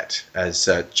Gigandet as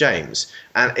James.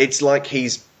 And it's like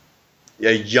he's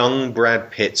a young Brad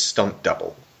Pitt stunt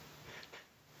double.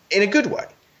 In a good way.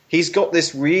 He's got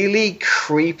this really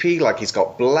creepy, like he's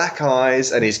got black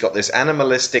eyes and he's got this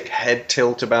animalistic head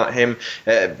tilt about him.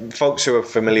 Folks who are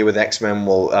familiar with X-Men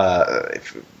will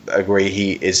agree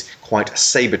he is quite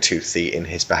saber-toothy in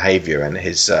his behaviour and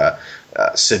his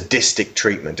sadistic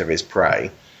treatment of his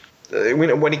prey.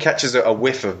 When he catches a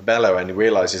whiff of Bella and he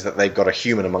realises that they've got a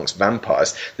human amongst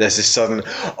vampires, there's this sudden,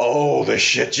 oh, this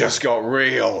shit just got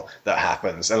real that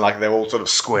happens. And like they're all sort of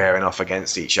squaring off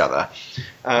against each other.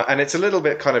 And it's a little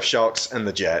bit kind of Sharks and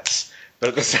the Jets. But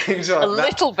at the same time... A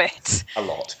little bit. A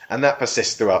lot. And that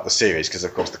persists throughout the series because,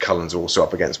 of course, the Cullens are also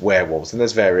up against werewolves and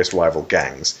there's various rival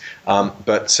gangs.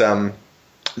 But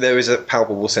there is a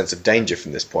palpable sense of danger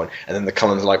from this point, and then the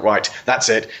Cullens are like, right, that's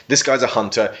it, this guy's a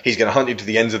hunter, he's going to hunt you to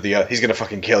the ends of the earth, he's going to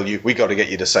fucking kill you, we got to get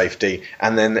you to safety.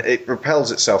 And then it propels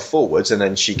itself forwards, and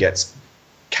then she gets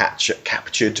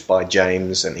captured by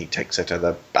James, and he takes her to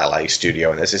the ballet studio,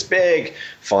 and there's this big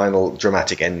final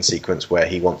dramatic end sequence where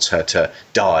he wants her to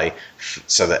die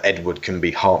so that Edward can be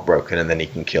heartbroken, and then he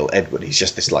can kill Edward. He's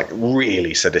just this like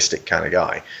really sadistic kind of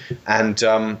guy. And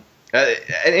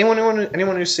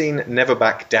anyone who's seen Never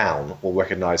Back Down will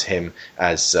recognize him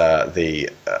as the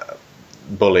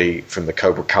bully from the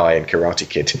Cobra Kai and Karate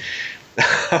Kid.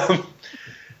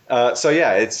 So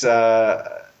yeah, it's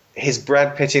his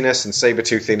Brad Pittiness and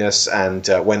saber-toothiness, and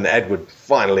when Edward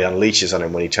finally unleashes on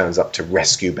him when he turns up to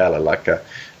rescue Bella like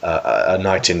a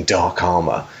knight in dark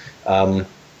armor,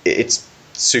 it's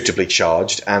suitably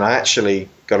charged. And I actually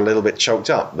got a little bit choked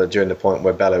up during the point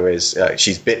where Bella is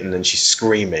she's bitten and she's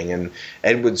screaming, and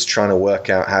Edward's trying to work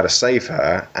out how to save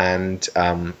her, and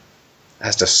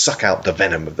has to suck out the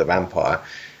venom of the vampire,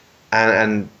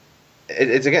 and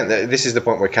it's again, this is the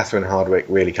point where Catherine Hardwicke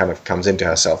really kind of comes into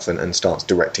herself and starts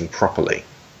directing properly.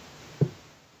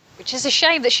 Which is a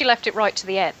shame that she left it right to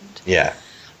the end. Yeah.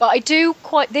 But I do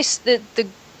quite the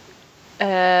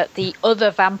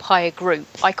other vampire group.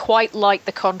 I quite like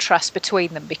the contrast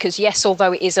between them because yes,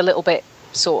 although it is a little bit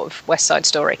sort of West Side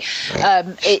Story,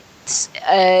 it's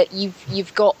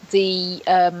you've got the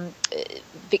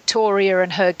Victoria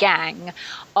and her gang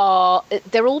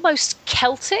they're almost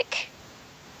Celtic,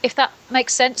 if that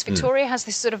makes sense. Victoria has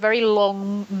this sort of very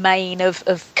long mane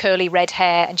of curly red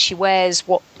hair, and she wears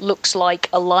what looks like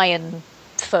a lion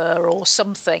fur or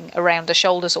something around her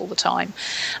shoulders all the time.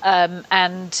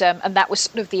 And that was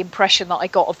sort of the impression that I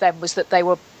got of them, was that they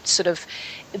were sort of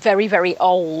very, very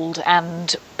old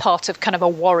and part of kind of a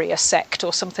warrior sect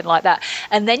or something like that.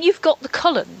 And then you've got the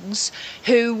Cullens,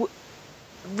 who,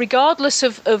 regardless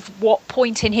of what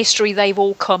point in history they've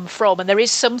all come from, and there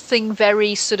is something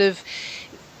very sort of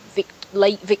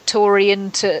late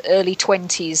Victorian to early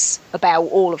 20s about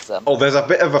all of them. Oh, there's a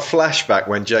bit of a flashback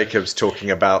when Jacob's talking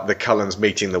about the Cullens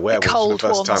meeting the werewolves for the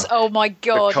first time. Oh my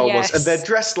God, yes. And they're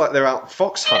dressed like they're out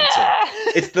fox hunting. Yeah.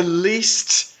 It's the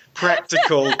least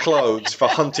practical clothes for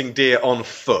hunting deer on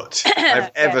foot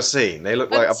I've ever seen. They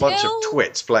look like a bunch of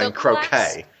twits playing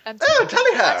croquet. Until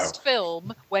the last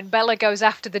film, when Bella goes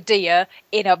after the deer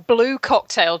in a blue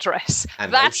cocktail dress.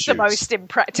 And that's the most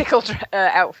impractical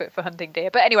outfit for hunting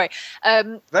deer. But anyway,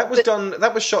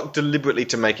 that was shot deliberately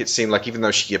to make it seem like even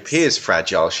though she appears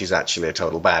fragile, she's actually a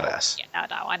total badass. Yeah,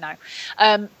 no, I know.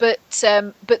 But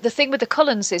the thing with the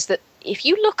Cullens is that if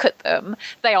you look at them,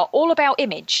 they are all about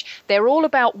image. They're all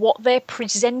about what they're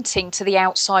presenting to the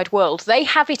outside world. They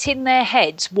have it in their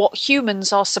heads what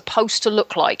humans are supposed to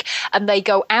look like, and they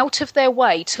go out of their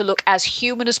way to look as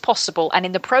human as possible. And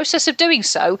in the process of doing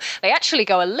so, they actually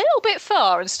go a little bit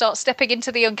far and start stepping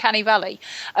into the uncanny valley.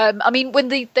 I mean, when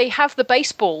they have the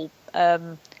baseball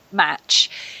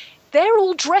match, they're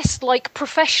all dressed like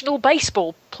professional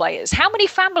baseball players. How many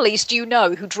families do you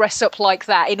know who dress up like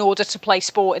that in order to play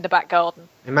sport in the back garden?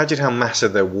 Imagine how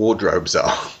massive their wardrobes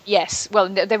are. Yes, well,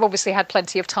 they've obviously had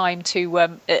plenty of time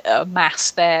to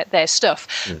amass their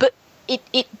stuff. But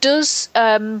it does...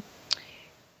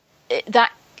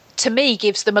 that, to me,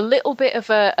 gives them a little bit of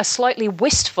a slightly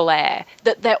wistful air,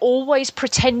 that they're always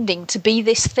pretending to be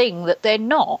this thing that they're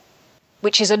not,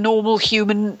 which is a normal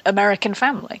human American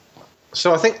family.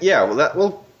 So I think,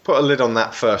 we'll put a lid on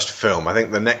that first film. I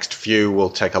think the next few will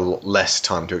take a lot less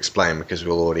time to explain because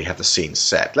we'll already have the scene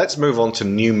set. Let's move on to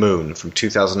New Moon from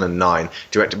 2009,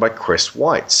 directed by Chris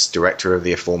Weitz, director of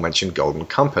the aforementioned Golden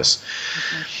Compass.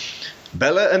 Mm-hmm.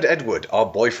 Bella and Edward are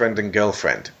boyfriend and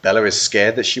girlfriend. Bella is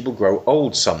scared that she will grow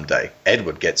old someday.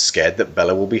 Edward gets scared that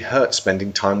Bella will be hurt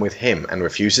spending time with him and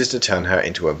refuses to turn her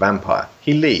into a vampire.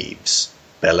 He leaves.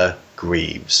 Bella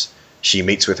grieves. She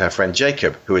meets with her friend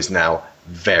Jacob, who is now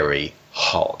very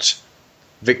hot.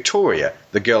 Victoria,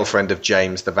 the girlfriend of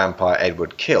James the vampire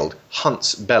Edward killed,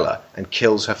 hunts Bella and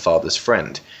kills her father's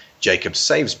friend. Jacob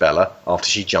saves Bella after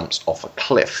she jumps off a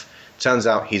cliff. Turns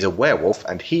out he's a werewolf,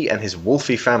 and he and his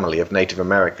wolfy family of Native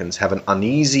Americans have an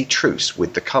uneasy truce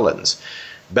with the Cullens.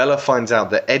 Bella finds out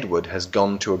that Edward has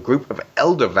gone to a group of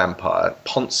elder vampire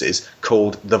ponces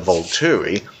called the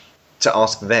Volturi to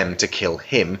ask them to kill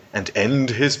him and end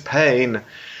his pain.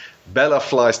 Bella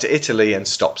flies to Italy and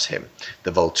stops him.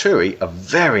 The Volturi are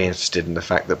very interested in the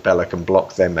fact that Bella can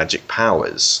block their magic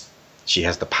powers. She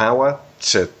has the power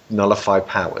to nullify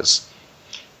powers.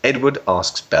 Edward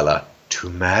asks Bella to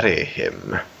marry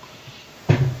him.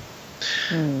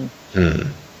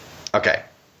 Okay.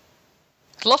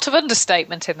 A lot of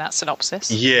understatement in that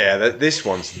synopsis. Yeah, this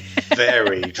one's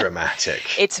very dramatic.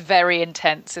 It's very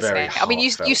intense, isn't Very it? I mean, you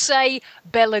heartfelt. say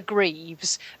Bella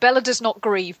grieves. Bella does not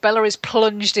grieve. Bella is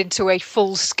plunged into a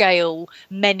full-scale,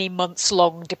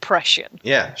 many-months-long depression.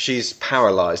 Yeah, she's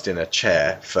paralysed in a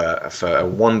chair for a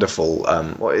wonderful.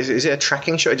 What is it? A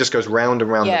tracking shot? It just goes round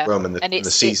and round the room, and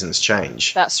the seasons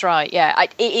change. That's right. Yeah,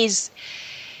 it is.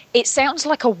 It sounds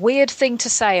like a weird thing to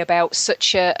say about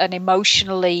such an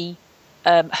emotionally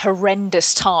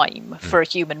horrendous time for a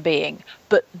human being,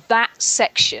 but that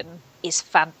section is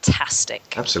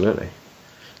fantastic. Absolutely.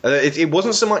 It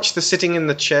wasn't so much the sitting in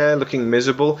the chair looking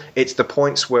miserable, it's the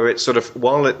points where it sort of,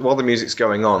 while the music's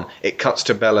going on, it cuts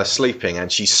to Bella sleeping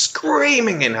and she's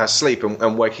screaming in her sleep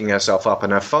and waking herself up,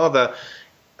 and her father,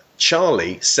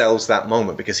 Charlie, sells that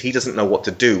moment because he doesn't know what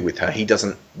to do with her. He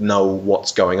doesn't know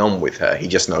what's going on with her. He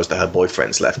just knows that her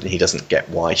boyfriend's left, and he doesn't get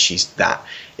why she's that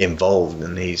involved.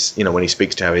 And he's, when he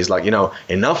speaks to her, he's like,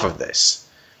 enough of this.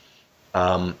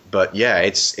 But yeah,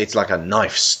 it's like a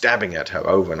knife stabbing at her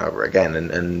over and over again.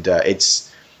 And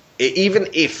even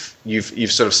if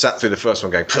you've sort of sat through the first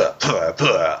one going, puh, puh,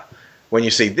 puh, when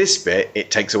you see this bit, it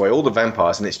takes away all the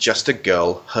vampires, and it's just a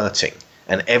girl hurting.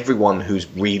 And everyone who's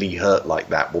really hurt like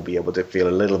that will be able to feel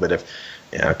a little bit of,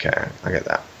 okay, I get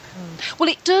that. Well,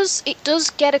 it does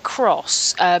get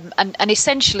across, and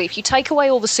essentially, if you take away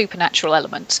all the supernatural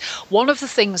elements, one of the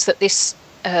things that this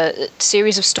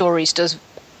series of stories does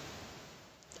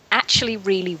actually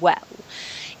really well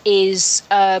is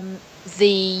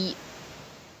the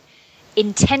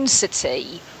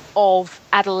intensity of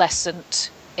adolescent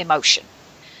emotion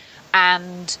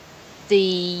and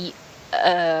the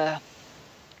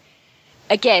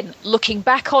again, looking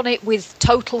back on it with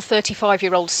total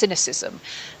 35-year-old cynicism,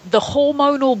 the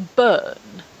hormonal burn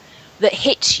that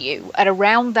hits you at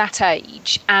around that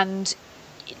age and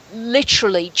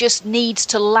literally just needs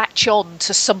to latch on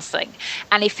to something.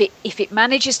 And if it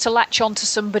manages to latch on to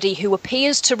somebody who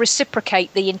appears to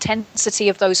reciprocate the intensity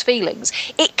of those feelings,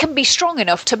 it can be strong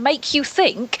enough to make you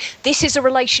think this is a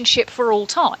relationship for all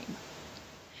time.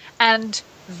 And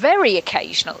very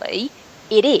occasionally,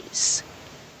 it is.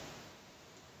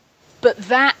 But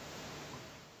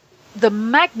the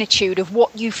magnitude of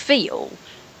what you feel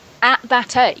at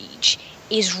that age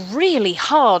is really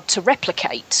hard to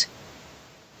replicate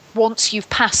once you've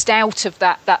passed out of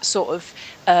that sort of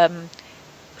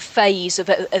phase of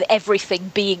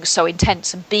everything being so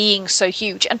intense and being so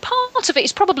huge. And part of it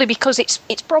is probably because it's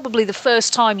probably the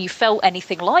first time you felt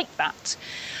anything like that.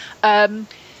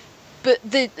 But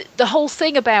the whole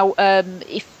thing about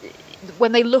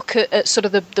when they look at sort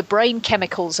of the brain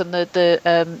chemicals and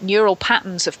the neural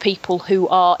patterns of people who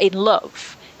are in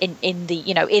love,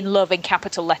 in love in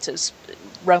capital letters,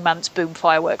 romance, boom,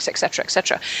 fireworks,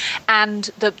 etc., and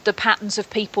the patterns of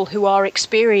people who are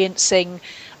experiencing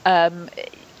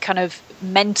kind of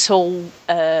mental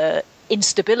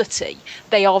instability,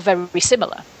 they are very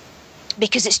similar.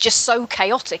 Because it's just so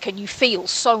chaotic and you feel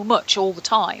so much all the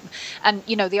time. And,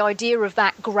 the idea of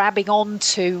that grabbing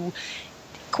onto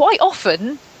quite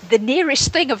often the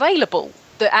nearest thing available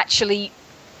that actually,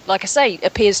 like I say,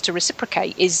 appears to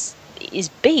reciprocate is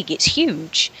big, it's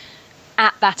huge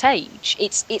at that age.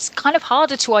 It's kind of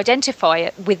harder to identify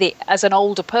it with it as an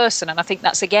older person, and I think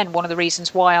that's again one of the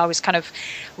reasons why I was kind of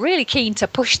really keen to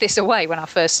push this away when I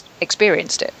first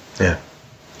experienced it. Yeah.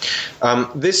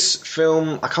 This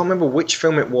film, I can't remember which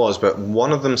film it was, but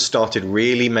one of them started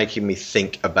really making me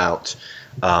think about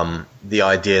the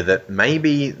idea that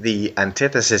maybe the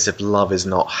antithesis of love is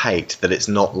not hate, that it's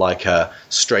not like a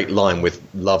straight line with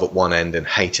love at one end and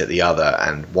hate at the other,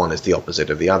 and one is the opposite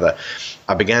of the other.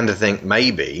 I began to think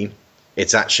maybe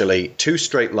it's actually two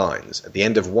straight lines. At the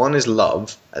end of one is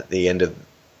love, at the end of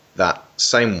that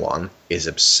same one is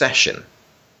obsession.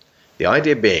 The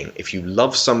idea being, if you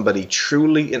love somebody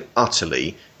truly and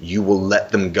utterly, you will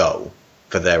let them go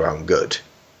for their own good.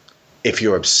 If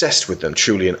you're obsessed with them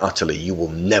truly and utterly, you will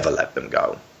never let them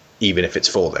go, even if it's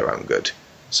for their own good.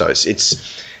 So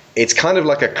it's kind of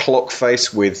like a clock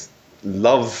face with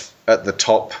love at the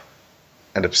top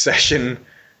and obsession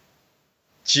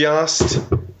just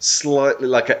slightly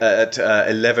like at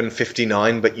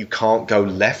 11:59, but you can't go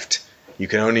left. You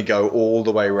can only go all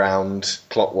the way around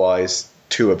clockwise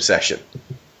to obsession.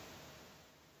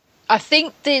 I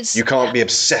think there's... You can't be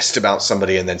obsessed about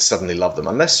somebody and then suddenly love them,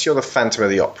 unless you're the Phantom of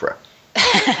the Opera.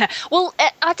 Well,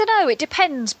 I don't know. It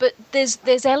depends, but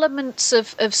there's elements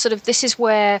of sort of this is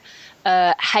where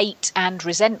hate and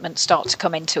resentment start to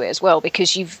come into it as well,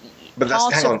 because you've. But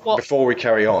hang on. Before we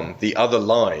carry on, the other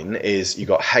line is you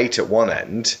got hate at one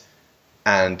end,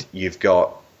 and you've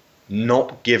got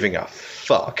not giving a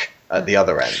fuck at the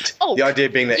other end. Oh, the idea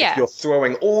being that yeah. if you're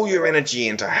throwing all your energy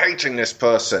into hating this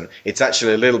person, it's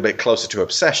actually a little bit closer to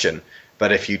obsession.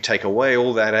 But if you take away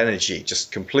all that energy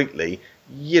just completely,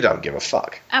 you don't give a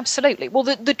fuck. Absolutely. Well,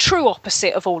 the true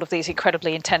opposite of all of these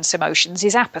incredibly intense emotions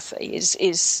is apathy.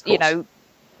 Is you know,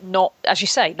 not, as you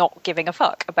say, not giving a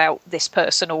fuck about this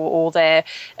person or their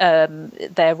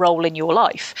role in your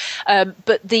life.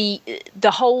 But the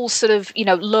whole sort of, you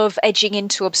know, love edging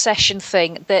into obsession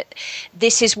thing, that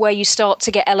this is where you start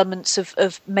to get elements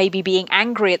of maybe being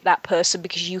angry at that person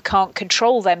because you can't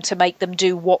control them to make them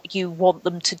do what you want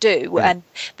them to do, and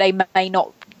they may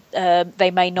not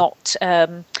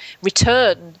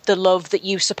return the love that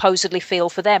you supposedly feel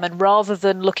for them. And rather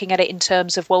than looking at it in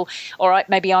terms of, well, all right,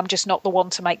 maybe I'm just not the one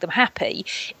to make them happy,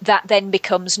 that then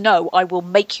becomes, no, I will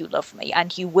make you love me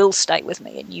and you will stay with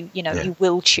me and you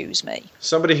will choose me.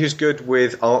 Somebody who's good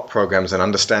with art programs and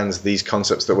understands these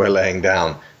concepts that we're laying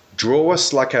down, draw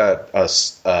us like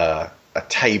a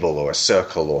table or a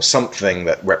circle or something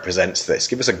that represents this.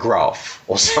 Give us a graph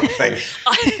or something.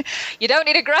 You don't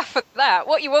need a graph for that.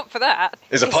 What you want for that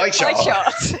is a pie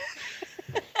chart.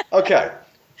 Okay.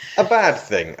 A bad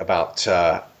thing about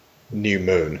New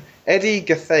Moon. Eddie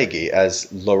Gathegi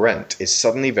as Laurent is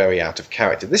suddenly very out of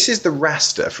character. This is the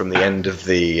Rasta from the end of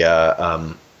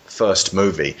the first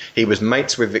movie. He was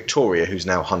mates with Victoria, who's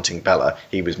now hunting Bella.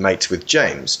 He was mates with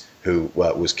James, who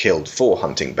was killed for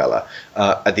hunting Bella.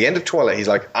 At the end of Twilight, he's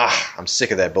like, I'm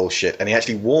sick of their bullshit. And he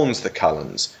actually warns the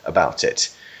Cullens about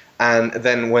it. And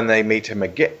then when they meet him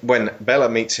again, when Bella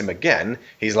meets him again,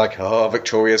 he's like,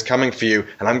 Victoria's coming for you,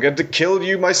 and I'm going to kill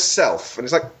you myself. And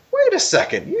it's like, wait a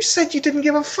second, you said you didn't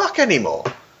give a fuck anymore.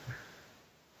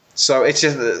 So it's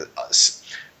just...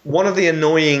 one of the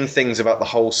annoying things about the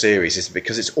whole series is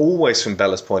because it's always from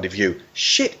Bella's point of view,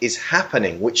 shit is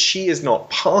happening which she is not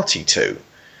party to.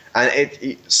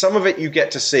 And some of it you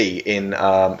get to see in,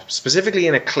 specifically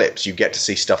in Eclipse, you get to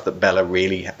see stuff that Bella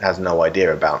really has no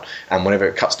idea about. And whenever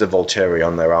it cuts to Volturi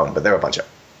on their own, but they're a bunch of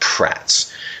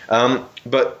prats.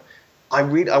 But I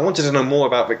wanted to know more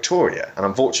about Victoria. And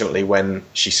unfortunately, when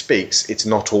she speaks, it's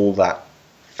not all that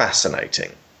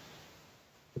fascinating.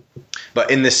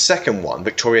 But in this second one,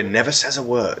 Victoria never says a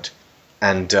word.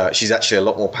 And she's actually a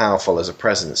lot more powerful as a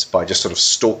presence by just sort of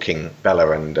stalking Bella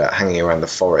and hanging around the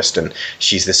forest. And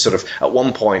she's this sort of... At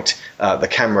one point, the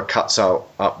camera cuts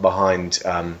up behind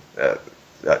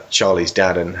Charlie's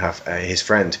dad and his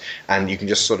friend. And you can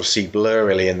just sort of see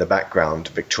blurrily in the background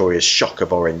Victoria's shock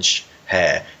of orange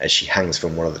hair as she hangs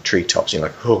from one of the treetops. You're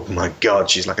like, oh my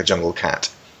God, she's like a jungle cat.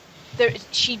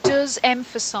 She does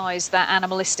emphasise that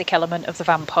animalistic element of the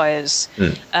vampires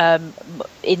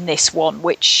in this one,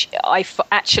 which I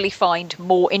actually find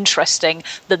more interesting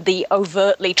than the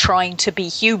overtly trying to be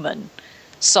human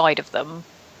side of them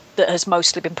that has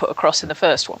mostly been put across in the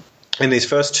first one. In these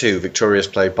first two, Victoria's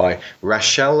played by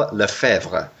Rachel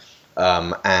Lefebvre.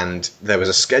 And there was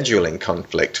a scheduling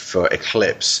conflict for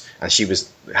Eclipse, and she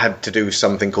had to do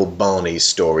something called Barney's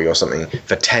Story or something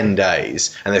for 10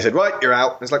 days. And they said, right, you're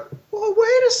out. And it's like, well,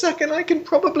 wait a second, I can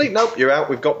probably... Nope, you're out.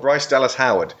 We've got Bryce Dallas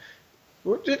Howard.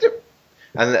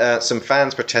 And some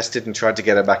fans protested and tried to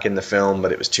get her back in the film,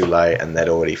 but it was too late, and they'd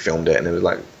already filmed it. And it was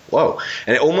like, whoa.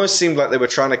 And it almost seemed like they were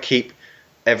trying to keep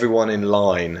everyone in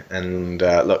line. And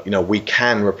look, we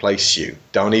can replace you.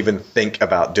 Don't even think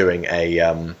about doing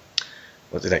a...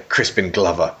 Crispin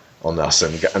Glover on us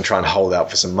and try and hold out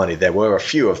for some money. There were a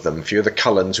few of the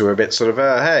Cullens who were a bit sort of,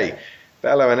 hey,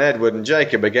 Bella and Edward and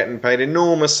Jacob are getting paid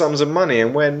enormous sums of money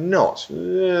and we're not.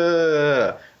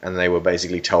 And they were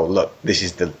basically told, look, this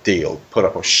is the deal. Put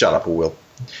up or shut up, or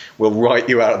we'll write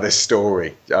you out of this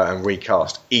story and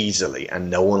recast easily, and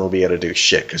no one will be able to do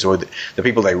shit, because the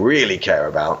people they really care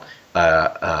about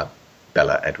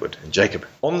Bella, Edward and Jacob.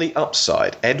 On the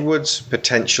upside, Edward's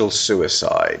potential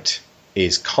suicide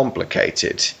is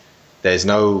complicated. There's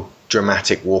no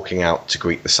dramatic walking out to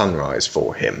greet the sunrise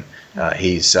for him.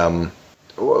 He's how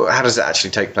does that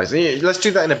actually take place? Let's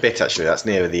do that in a bit. Actually, that's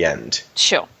near the end.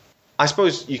 Sure. I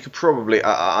suppose you could probably.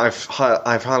 I've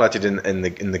highlighted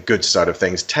in the good side of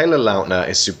things. Taylor Lautner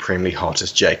is supremely hot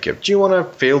as Jacob. Do you want to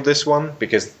field this one,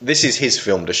 because this is his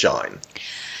film to shine?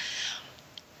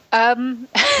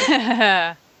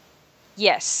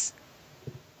 Yes,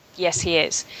 he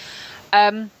is.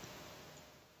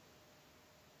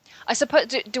 I suppose,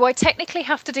 do I technically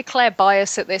have to declare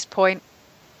bias at this point?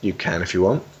 You can if you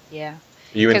want. Yeah.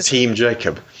 Are you in Team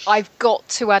Jacob? I've got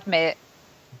to admit,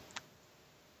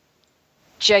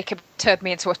 Jacob turned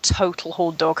me into a total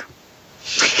horn dog.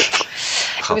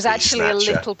 It was actually a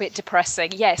little bit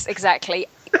depressing. Yes, exactly.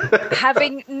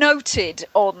 Having noted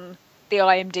on the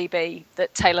IMDb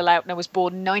that Taylor Lautner was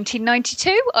born in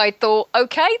 1992. I thought,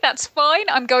 okay, that's fine.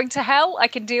 I'm going to hell. I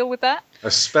can deal with that.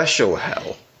 A special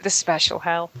hell. The special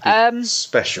hell.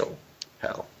 Special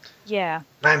hell. Yeah.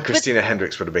 Man, Christina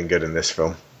Hendricks would have been good in this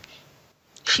film.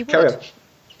 She Carry would. on.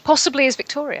 Possibly as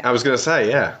Victoria. I was going to say,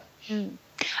 yeah.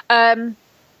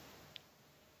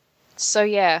 So,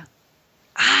 yeah.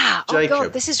 Oh Jacob.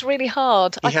 God, this is really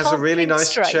hard. He has a really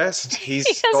nice chest. He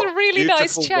has got a really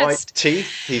nice beautiful chest. white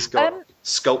teeth. He's got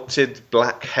sculpted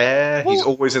black hair. Well, he's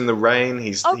always in the rain.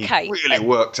 He's really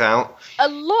worked out. A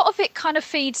lot of it kind of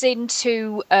feeds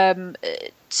into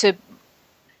to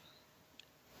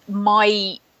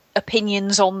my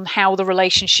opinions on how the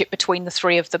relationship between the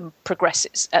three of them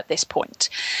progresses at this point,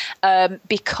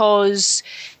 because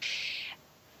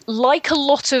like a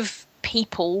lot of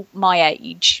people my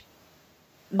age,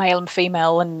 male and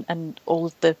female and all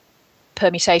of the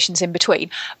permutations in between,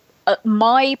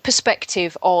 my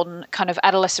perspective on kind of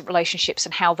adolescent relationships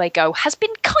and how they go has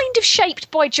been kind of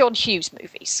shaped by John Hughes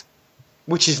movies.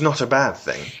 Which is not a bad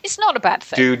thing. It's not a bad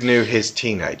thing. Dude knew his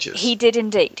teenagers. He did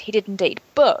indeed.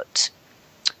 But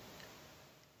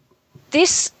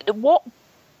what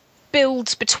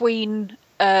builds between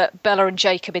Bella and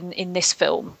Jacob in this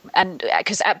film, and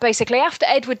because basically after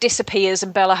Edward disappears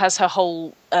and Bella has her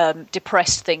whole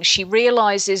depressed thing, she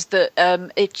realizes that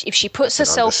if she puts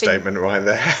herself understatement right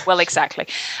there. Well, exactly.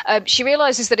 She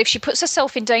realizes that if she puts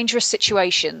herself in dangerous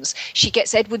situations, she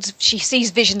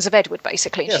sees visions of Edward,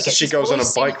 basically. Yeah, so she goes on a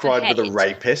bike ride with a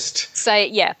rapist.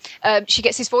 She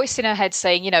gets his voice in her head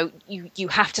saying, you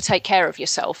have to take care of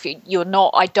yourself. You're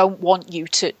not, I don't want you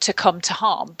to come to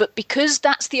harm. But because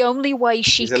that's the only way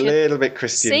she can see him. There's a little bit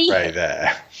Christian Grey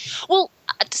there. Well,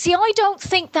 see, I don't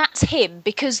think that's him,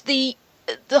 because the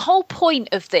whole point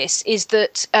of this is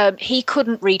that he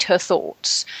couldn't read her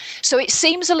thoughts. So it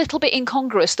seems a little bit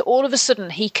incongruous that all of a sudden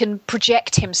he can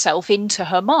project himself into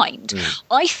her mind.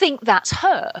 I think that's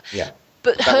her. Yeah.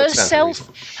 But her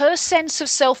sense of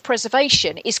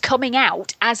self-preservation is coming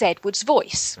out as Edward's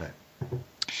voice. Right.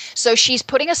 So she's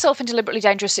putting herself in deliberately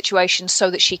dangerous situations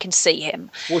so that she can see him.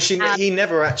 Well, he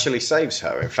never actually saves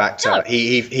her. In fact, no.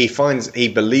 He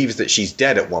believes that she's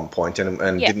dead at one point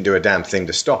and didn't do a damn thing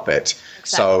to stop it. Exactly.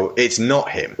 So it's not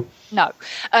him. No,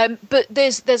 but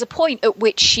there's a point at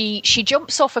which she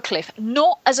jumps off a cliff,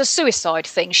 not as a suicide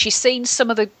thing. She's seen some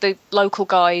of the local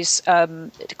guys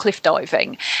cliff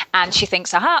diving, and she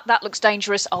thinks, aha, that looks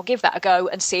dangerous, I'll give that a go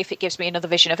and see if it gives me another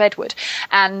vision of Edward.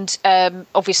 And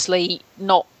obviously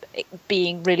not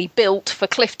being really built for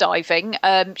cliff diving,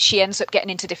 she ends up getting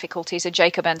into difficulties and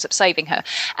Jacob ends up saving her.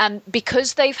 And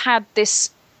because they've had this,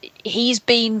 he's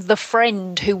been the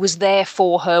friend who was there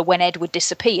for her when Edward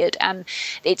disappeared, and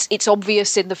it's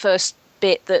obvious in the first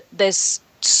bit that there's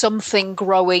something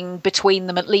growing between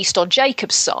them, at least on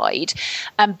Jacob's side,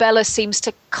 and Bella seems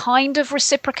to kind of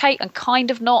reciprocate and kind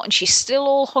of not, and she's still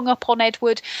all hung up on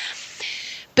Edward.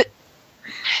 But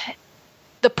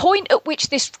the point at which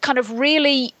this kind of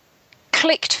really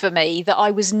clicked for me, that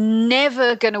I was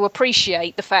never going to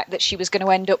appreciate the fact that she was going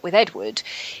to end up with Edward,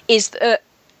 is that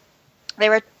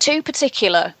there are two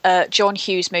particular John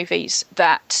Hughes movies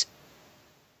that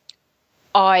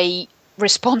I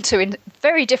respond to in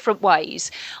very different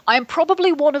ways. I am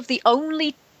probably one of the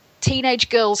only teenage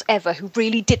girls ever who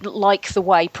really didn't like the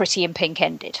way Pretty in Pink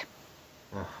ended.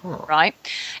 Uh-huh. Right?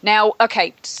 Now,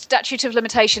 okay, statute of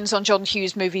limitations on John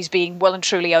Hughes movies being well and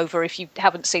truly over. If you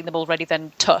haven't seen them already,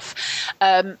 then tough.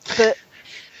 But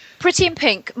Pretty in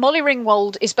Pink, Molly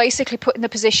Ringwald is basically put in the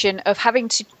position of having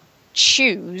to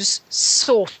choose,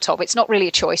 sort of, it's not really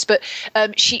a choice, but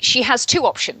she has two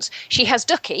options. She has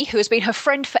Ducky, who has been her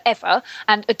friend forever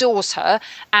and adores her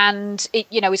and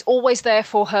is always there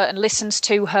for her and listens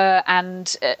to her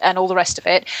and all the rest of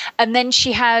it. And then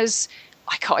she has,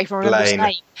 I can't even remember his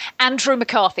name, Andrew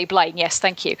McCarthy, Blaine, yes,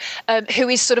 thank you, who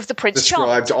is sort of the Prince Charles.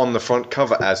 Described on the front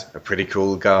cover as a pretty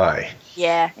cool guy.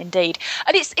 Yeah, indeed.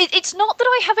 And it's not that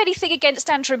I have anything against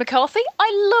Andrew McCarthy.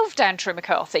 I loved Andrew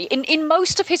McCarthy. In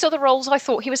most of his other roles, I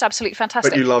thought he was absolutely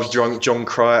fantastic. But you loved John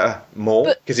Cryer more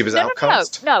because he was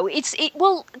outcast? No.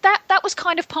 Well, that was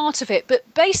kind of part of it.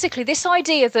 But basically, this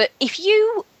idea that if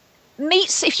you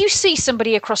see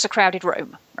somebody across a crowded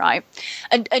room, right,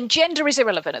 and gender is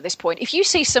irrelevant at this point. If you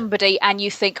see somebody and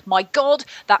you think, my God,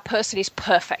 that person is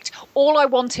perfect. All I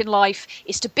want in life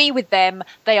is to be with them.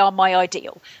 They are my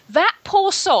ideal. That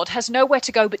poor sod has nowhere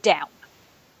to go but down.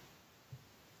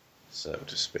 So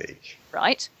to speak.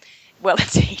 Right? Well,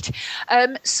 indeed.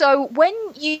 So when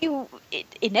you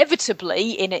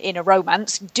inevitably, in a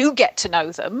romance, do get to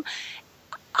know them,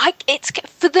 it's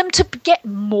for them to get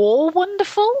more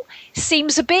wonderful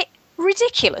seems a bit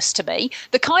ridiculous to me.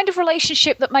 The kind of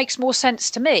relationship that makes more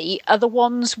sense to me are the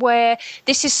ones where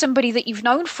this is somebody that you've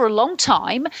known for a long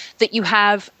time, that you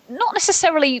have not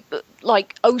necessarily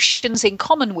like oceans in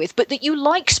common with, but that you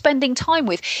like spending time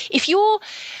with. If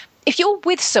you're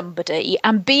with somebody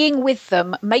and being with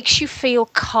them makes you feel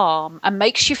calm and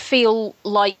makes you feel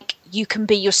like you can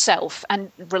be yourself and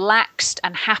relaxed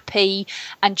and happy,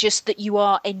 and just that you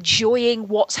are enjoying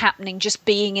what's happening, just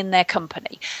being in their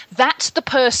company, that's the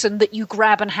person that you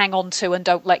grab and hang on to and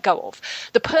don't let go of.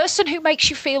 The person who makes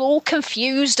you feel all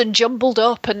confused and jumbled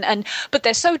up and but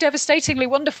they're so devastatingly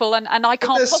wonderful and I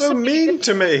can't They're so mean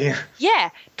to me.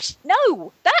 Yeah.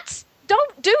 No,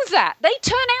 don't do that. They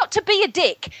turn out to be a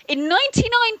dick. In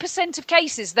 99% of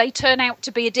cases, they turn out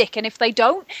to be a dick. And if they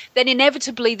don't, then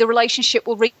inevitably the relationship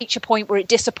will reach a point where it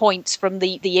disappoints from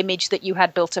the image that you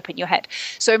had built up in your head.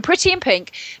 So in Pretty in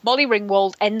Pink, Molly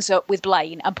Ringwald ends up with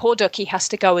Blaine, and poor Ducky has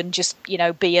to go and just, be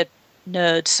a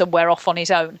nerd somewhere off on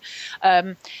his own.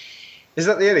 Is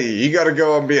that the end of you? You got to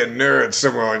go and be a nerd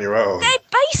somewhere on your own.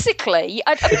 Basically,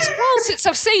 I mean, it's a while since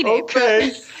I've seen it.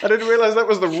 Okay, I didn't realise that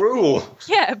was the rule.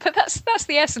 Yeah, but that's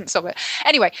the essence of it.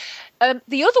 Anyway,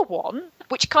 the other one,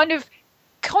 which kind of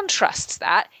contrasts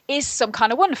that, is Some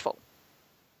Kind of Wonderful,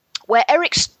 where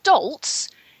Eric Stoltz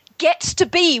gets to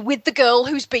be with the girl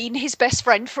who's been his best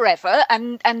friend forever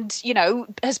and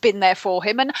has been there for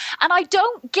him. And I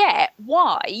don't get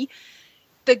why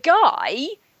the guy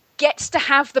gets to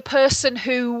have the person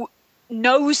who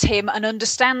knows him and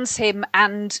understands him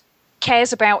and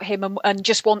cares about him and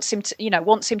just wants him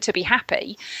to be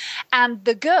happy, and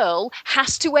the girl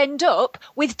has to end up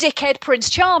with dickhead Prince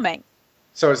Charming.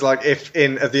 So it's like if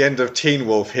at the end of Teen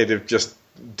Wolf he'd have just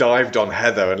dived on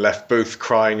Heather and left Booth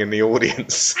crying in the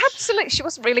audience. Absolutely. She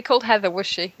wasn't really called Heather, was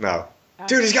she? No.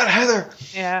 Dude, he's got Heather.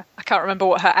 Yeah, I can't remember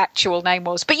what her actual name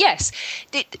was. But yes,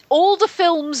 all the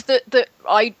films that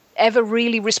I ever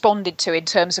really responded to in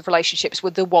terms of relationships were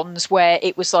the ones where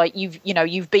it was like,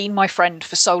 you've been my friend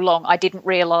for so long, I didn't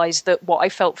realise that what I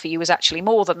felt for you was actually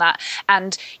more than that.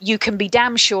 And you can be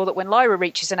damn sure that when Lyra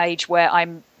reaches an age where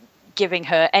I'm giving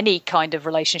her any kind of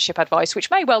relationship advice,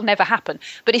 which may well never happen,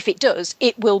 but if it does,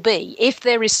 it will be, if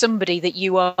there is somebody that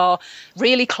you are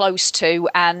really close to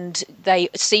and they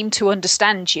seem to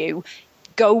understand you,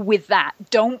 go with that.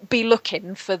 Don't be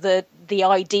looking for the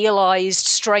idealised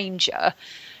stranger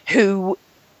who,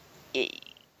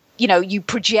 you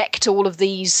project all of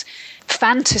these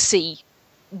fantasy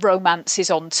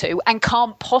romances onto and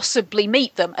can't possibly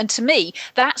meet them. And to me,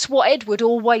 that's what Edward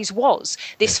always was,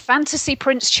 this fantasy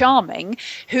Prince Charming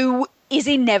who is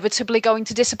inevitably going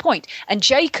to disappoint. And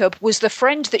Jacob was the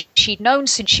friend that she'd known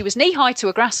since she was knee-high to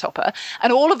a grasshopper,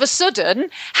 and all of a sudden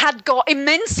had got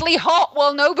immensely hot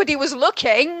while nobody was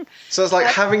looking. So it's like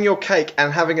having your cake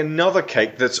and having another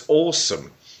cake that's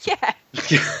awesome. Yeah,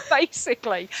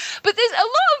 basically. But there's a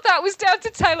lot of that was down to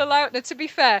Taylor Lautner, to be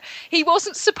fair. He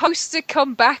wasn't supposed to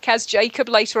come back as Jacob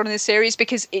later on in the series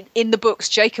because in the books,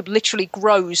 Jacob literally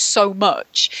grows so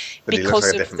much but he looks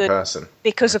like a different person.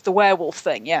 Because of the werewolf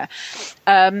thing, yeah.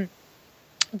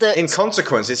 In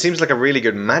consequence, it seems like a really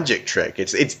good magic trick.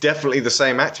 It's definitely the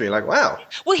same actor. You're like, wow.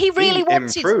 Well, he really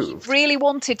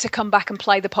wanted to come back and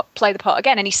play the part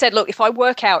again. And he said, "Look, if I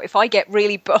work out, if I get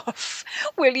really buff,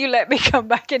 will you let me come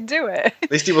back and do it?" At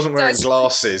least he wasn't wearing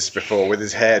glasses before with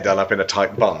his hair done up in a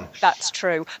tight bun. That's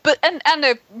true. But and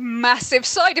a massive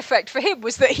side effect for him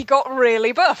was that he got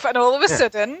really buff, and all of a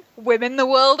sudden, women the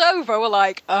world over were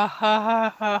like,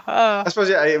 I suppose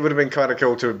it would have been kind of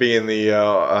cool to be in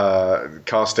the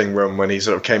casting room when he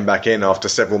sort of came back in after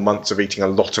several months of eating a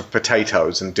lot of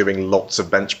potatoes and doing lots of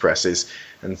bench presses.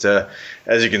 And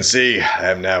as you can see,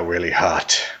 I am now really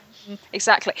hot.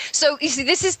 Exactly. So you see,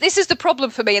 this is the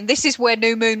problem for me, and this is where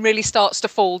New Moon really starts to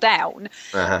fall down.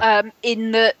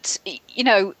 In that,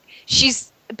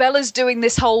 Bella's doing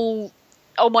this whole,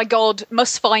 oh my God,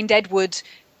 must find Edward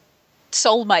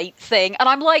soulmate thing, and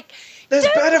I'm like, there's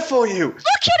better for you. Look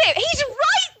at it, he's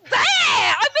right there.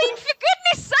 I mean, for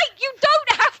goodness sake, you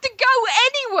don't have to go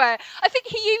anywhere. I think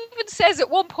he even says at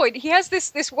one point, he has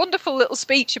this wonderful little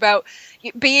speech about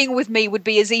being with me would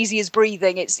be as easy as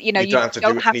breathing. It's you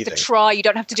don't have to try, you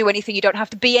don't have to do anything, you don't have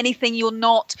to be anything you're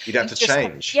not. You don't have to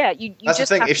change. You That's just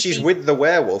the thing. have If to she's be... with the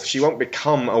werewolf, she won't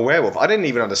become a werewolf. I didn't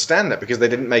even understand that because they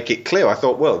didn't make it clear. I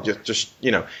thought, well, just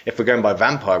if we're going by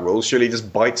vampire rules, surely he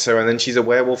just bites her and then she's a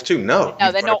werewolf too. No,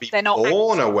 they're not. They're not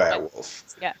born a werewolf.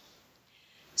 Yeah.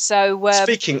 So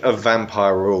speaking of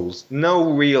vampire rules,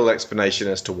 no real explanation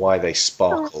as to why they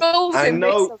sparkle. I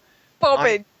know.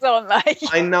 bobbins, aren't they?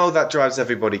 I know that drives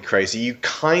everybody crazy. You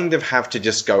kind of have to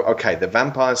just go, okay, the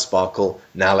vampires sparkle,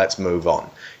 now let's move on.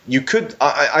 You could,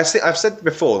 I've said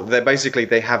before,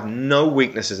 they have no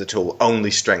weaknesses at all,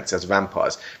 only strengths as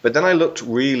vampires. But then I looked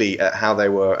really at how they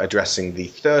were addressing the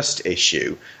thirst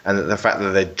issue and the fact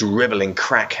that they're dribbling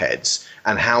crackheads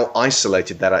and how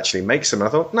isolated that actually makes them. And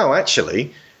I thought, no,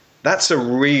 actually, that's a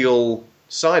real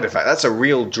side effect. That's a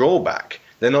real drawback.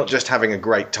 They're not just having a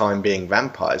great time being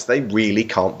vampires. They really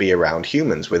can't be around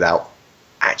humans without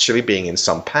actually being in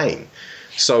some pain.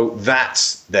 So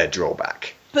that's their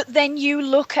drawback. But then you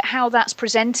look at how that's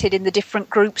presented in the different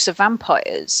groups of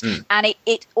vampires, and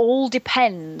it all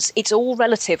depends. It's all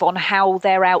relative on how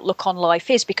their outlook on life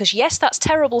is. Because, yes, that's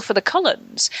terrible for the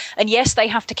Cullens. And, yes, they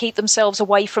have to keep themselves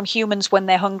away from humans when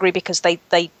they're hungry because they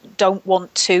don't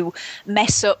want to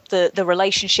mess up the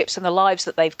relationships and the lives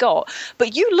that they've got.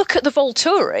 But you look at the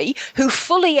Volturi, who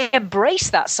fully embrace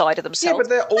that side of themselves.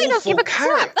 Yeah, but they're they don't awful give a crap.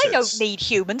 characters. They don't need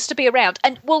humans to be around.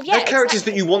 And, well, yeah, They're characters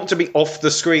that you want to be off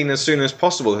the screen as soon as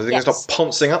possible. So they can stop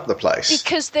poncing up the place.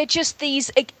 Because they're just these,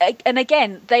 and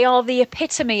again, they are the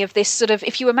epitome of this sort of,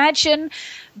 if you imagine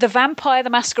the Vampire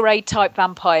the Masquerade type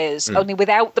vampires, only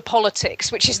without the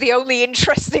politics, which is the only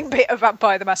interesting bit of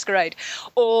Vampire the Masquerade,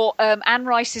 or Anne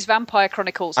Rice's Vampire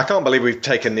Chronicles. I can't believe we've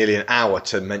taken nearly an hour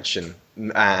to mention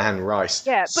Anne Rice.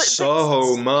 Yeah, but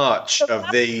so much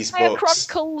of these Vampire books.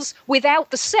 Chronicles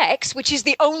without the sex, which is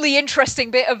the only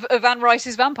interesting bit of Anne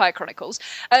Rice's Vampire Chronicles,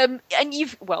 and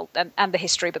the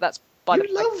history, but that's by the way.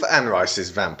 You love Anne Rice's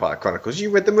Vampire Chronicles.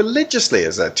 You read them religiously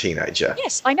as a teenager.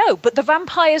 Yes, I know, but the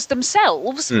vampires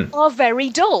themselves are very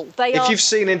dull. If you've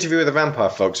seen Interview with the Vampire,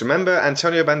 folks, remember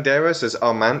Antonio Banderas as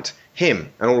Armand?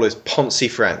 Him and all his poncy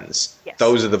friends. Yes.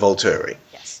 Those are the Volturi.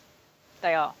 Yes,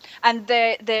 they are. And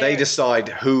they decide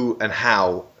who and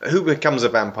how, who becomes a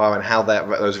vampire and how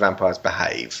those vampires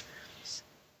behave.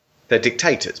 They're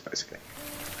dictators, basically.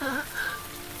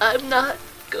 I'm not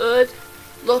good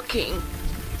looking.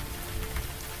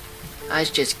 I was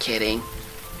just kidding.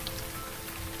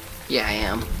 Yeah, I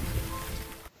am.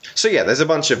 So yeah, there's a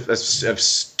bunch of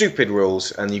stupid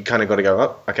rules, and you kind of got to go,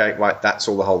 oh, okay, right, that's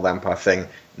all the whole vampire thing.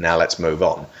 Now let's move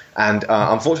on. And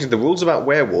unfortunately, the rules about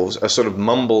werewolves are sort of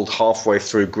mumbled halfway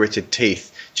through Gritted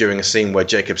Teeth during a scene where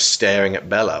Jacob's staring at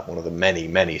Bella, one of the many,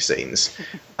 many scenes.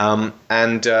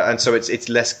 And so it's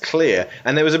less clear.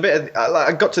 And there was a bit of,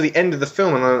 I got to the end of the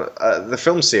film, and the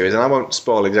film series, and I won't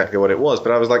spoil exactly what it was,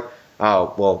 but I was like,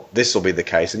 oh, well, this will be the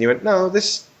case. And you went, no,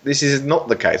 this is not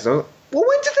the case. And I was like, well,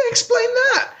 when did they explain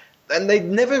that? And they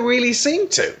never really seem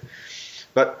to.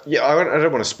 But yeah, I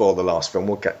don't want to spoil the last film.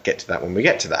 We'll get to that when we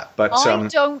get to that. But I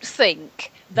don't think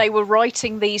they were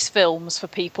writing these films for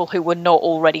people who were not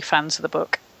already fans of the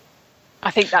book.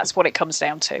 I think that's what it comes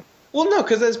down to. Well, no,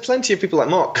 because there's plenty of people like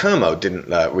Mark Kermode didn't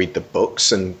read the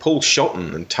books, and Paul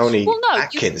Shotton and Tony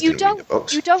Atkins didn't read the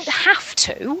books. You don't have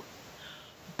to,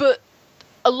 but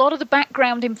a lot of the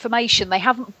background information, they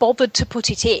haven't bothered to put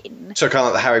it in. So kind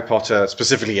of like the Harry Potter,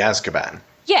 specifically Azkaban.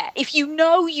 Yeah, if you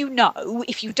know, you know.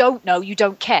 If you don't know, you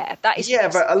don't care. That is. Yeah,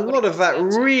 but a lot of that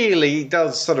really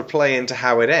does sort of play into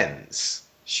how it ends.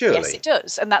 Surely. Yes, it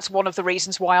does. And that's one of the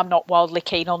reasons why I'm not wildly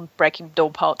keen on Breaking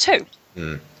Dawn Part 2.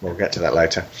 We'll get to that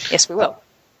later. Yes, we will.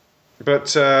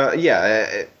 But,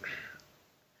 right,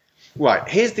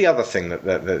 here's the other thing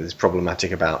that is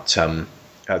problematic about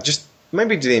just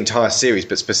maybe the entire series,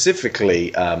 but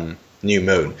specifically New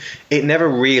Moon. It never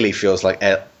really feels like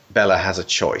Bella has a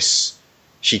choice.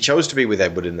 She chose to be with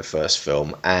Edward in the first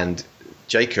film, and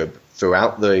Jacob,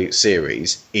 throughout the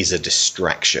series, is a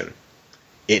distraction.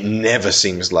 It never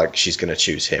seems like she's going to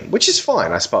choose him, which is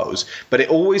fine, I suppose. But it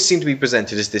always seemed to be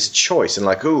presented as this choice, and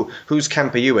like, whose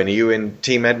camp are you in? Are you in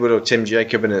Team Edward or Team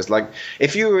Jacob? And it's like,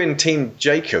 if you were in Team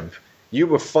Jacob, you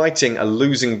were fighting a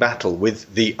losing battle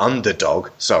with the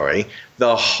underdog,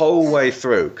 the whole way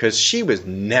through, because she was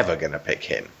never going to pick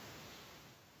him.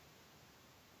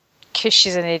 Because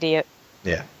she's an idiot.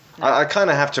 Yeah. I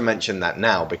kind of have to mention that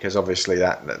now, because obviously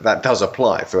that does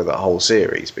apply through the whole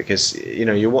series, because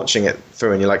you're watching it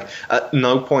through and you're like, at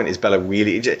no point is Bella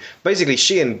really... Basically,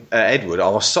 she and Edward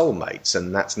are soulmates,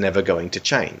 and that's never going to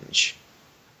change.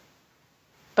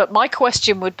 But my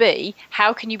question would be,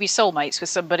 how can you be soulmates with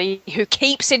somebody who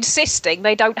keeps insisting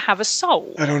they don't have a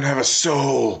soul? I don't have a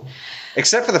soul.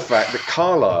 Except for the fact that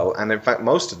Carlisle, and in fact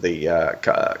most of the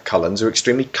Cullens, are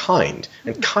extremely kind.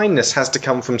 And kindness has to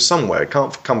come from somewhere. It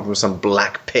can't come from some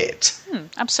black pit.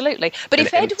 Absolutely. But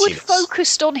if Edward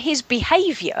focused on his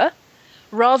behaviour,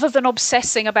 rather than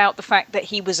obsessing about the fact that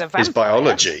he was a vampire... His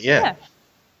biology, yeah.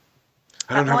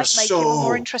 That might make him a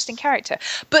more interesting character.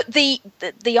 But the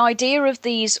idea of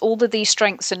all of these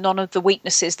strengths and none of the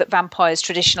weaknesses that vampires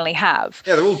traditionally have.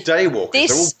 Yeah, they're all daywalkers.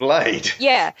 They're all Blade.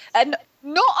 Yeah, and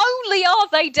not only are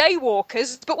they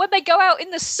daywalkers, but when they go out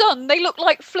in the sun, they look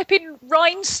like flipping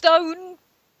rhinestone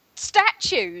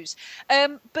statues.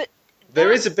 But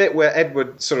there is a bit where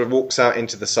Edward sort of walks out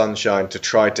into the sunshine to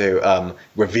try to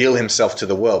reveal himself to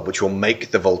the world, which will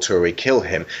make the Volturi kill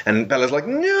him. And Bella's like,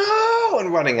 no,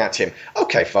 and running at him.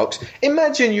 Okay, folks,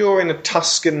 imagine you're in a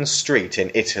Tuscan street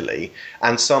in Italy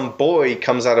and some boy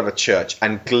comes out of a church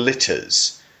and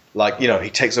glitters. Like, he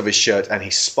takes off his shirt and he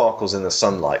sparkles in the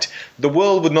sunlight. The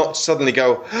world would not suddenly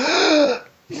go,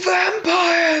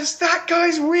 vampires! That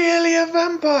guy's really a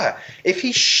vampire! If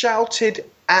he shouted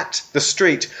at the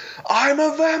street, I'm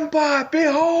a vampire,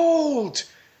 behold!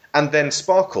 And then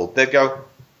sparkled, they'd go,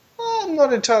 I'm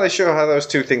not entirely sure how those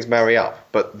two things marry up,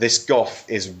 but this goth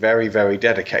is very, very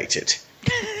dedicated.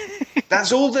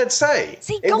 That's all they'd say.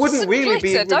 See, it wouldn't really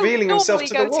be revealing himself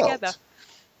to the world. Together.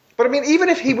 But I mean, even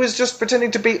if he was just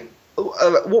pretending to be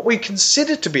what we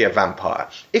consider to be a vampire,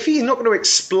 if he's not going to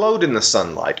explode in the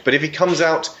sunlight, but if he comes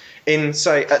out in,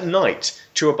 say, at night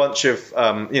to a bunch of,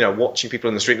 watching people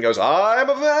in the street and goes, I'm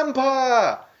a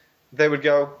vampire, they would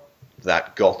go,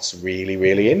 that goth's really,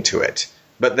 really into it.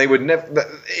 But they would never...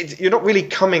 You're not really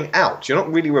coming out. You're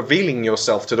not really revealing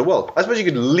yourself to the world. I suppose you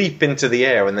could leap into the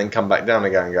air and then come back down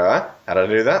again and go, how did I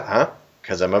do that? Huh?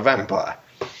 Because I'm a vampire.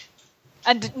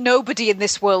 And nobody in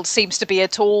this world seems to be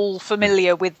at all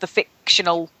familiar with the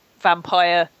fictional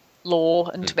vampire lore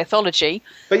and mythology.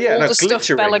 But yeah, all the stuff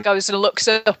Bella goes and looks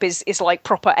up is like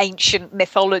proper ancient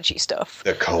mythology stuff.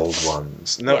 The cold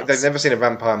ones. No, yes. They've never seen a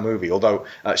vampire movie, although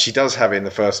she does have in the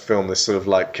first film this sort of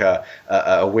like a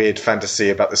weird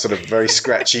fantasy about this sort of very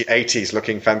scratchy 80s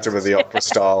looking Phantom of the Opera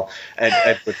style, and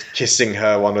Edward kissing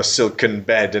her on a silken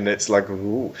bed, and it's like,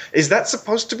 ooh. Is that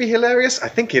supposed to be hilarious? I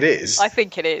think it is. I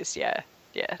think it is, yeah.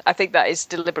 Yeah, I think that is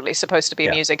deliberately supposed to be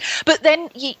amusing. But then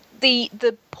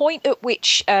the point at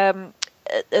which at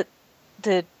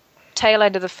the tail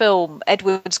end of the film,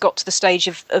 Edward's got to the stage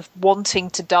of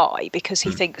wanting to die because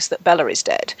he thinks that Bella is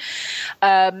dead.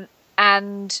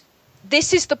 And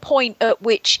this is the point at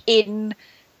which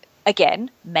again,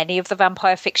 many of the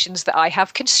vampire fictions that I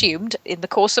have consumed in the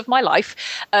course of my life,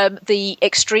 the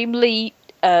extremely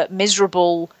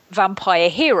miserable vampire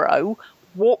hero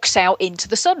walks out into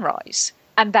the sunrise.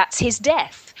 And that's his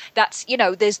death. That's,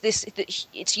 there's this,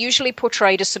 it's usually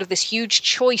portrayed as sort of this huge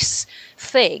choice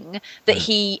thing that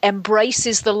he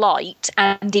embraces the light,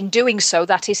 and in doing so,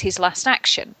 that is his last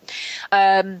action.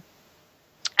 Edward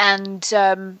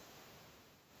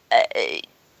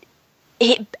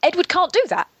can't do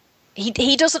that.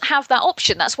 He doesn't have that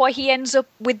option. That's why he ends up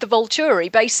with the Volturi,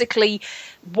 basically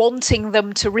wanting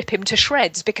them to rip him to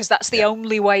shreds, because that's the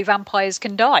only way vampires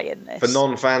can die in this. For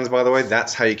non-fans, by the way,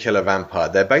 that's how you kill a vampire.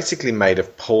 They're basically made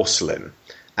of porcelain,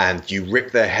 and you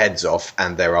rip their heads off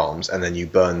and their arms, and then you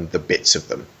burn the bits of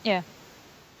them. Yeah.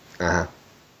 I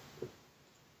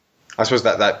suppose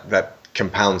that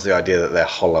compounds the idea that they're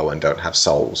hollow and don't have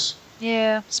souls.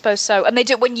 Yeah, I suppose so. And they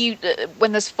do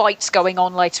when there's fights going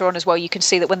on later on as well. You can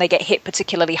see that when they get hit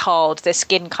particularly hard, their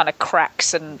skin kind of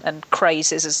cracks and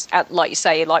crazes, as like you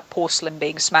say, like porcelain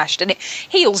being smashed, and it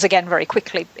heals again very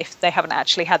quickly if they haven't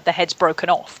actually had their heads broken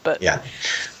off. But yeah.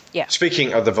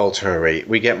 Speaking of the Volturi,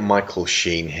 we get Michael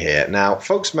Sheen here. Now,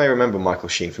 folks may remember Michael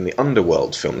Sheen from the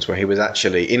Underworld films, where he was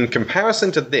actually, in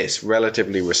comparison to this,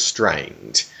 relatively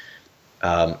restrained.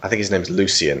 I think his name's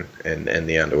Lucian in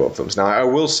the Underworld films. Now, I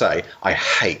will say, I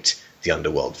hate the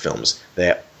Underworld films.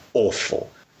 They're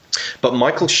awful. But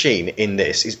Michael Sheen in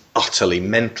this is utterly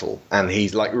mental, and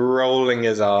he's like rolling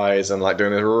his eyes and like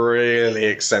doing a really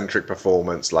eccentric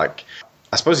performance. Like,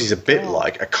 I suppose he's a bit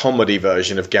like a comedy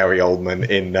version of Gary Oldman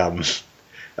in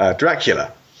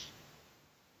Dracula.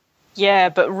 Yeah,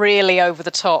 but really over the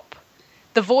top.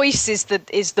 The voice is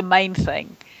the main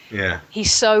thing. Yeah.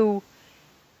 He's so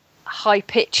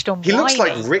high-pitched and He whiny. looks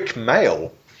like Rick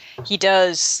Mayall. He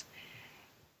does.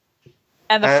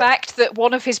 And the fact that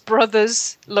one of his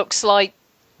brothers looks like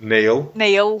Neil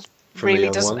really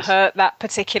doesn't hurt that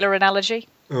particular analogy.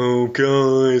 Oh,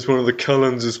 guys, one of the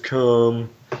Cullens has come.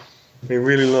 They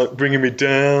really like bringing me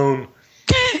down.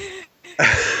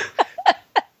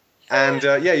 And,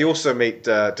 you also meet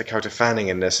Dakota Fanning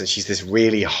in this, and she's this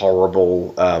really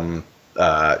horrible...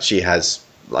 she has,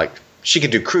 she can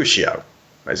do Crucio,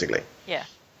 basically. Yeah.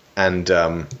 And,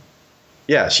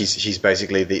 she's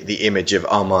basically the image of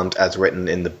Armand as written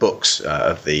in the books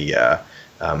of the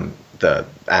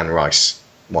Anne Rice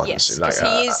ones. Yes, like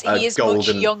 'cause he is much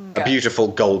younger. A beautiful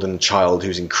golden child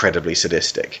who's incredibly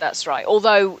sadistic. That's right.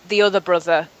 Although the other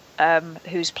brother,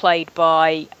 who's played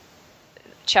by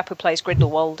chap who plays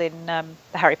Grindelwald in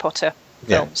the Harry Potter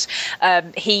films,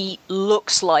 he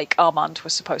looks like Armand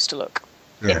was supposed to look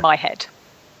in my head.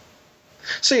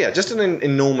 So yeah, just an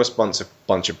enormous bunch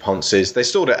of ponces. They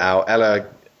sort it out.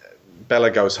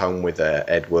 Bella goes home with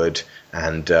Edward,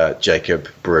 and Jacob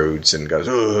broods and goes,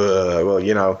 well,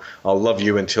 you know, I'll love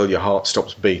you until your heart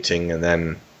stops beating, and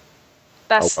then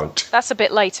I won't. That's a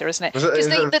bit later, isn't it?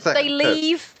 Because they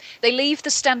leave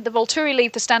the Volturi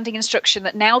leave the standing instruction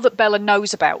that now that Bella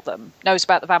knows about the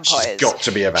vampires, she's got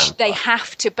to be a vampire. They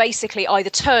have to basically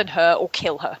either turn her or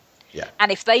kill her. Yeah.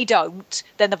 And if they don't,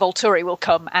 then the Volturi will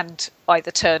come and either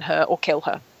turn her or kill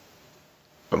her.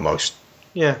 But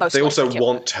they also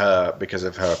want her because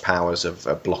of her powers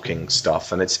of blocking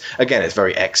stuff, and it's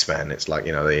very X-Men. It's like,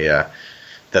 you know,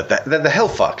 the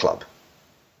Hellfire Club,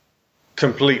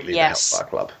 completely the Hellfire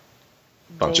Club,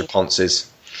 bunch of ponces.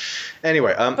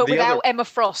 Anyway, but without Emma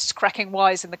Frost cracking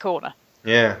wires in the corner.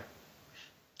 Yeah,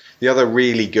 the other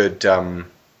really good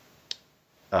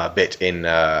bit in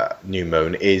New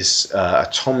Moon is a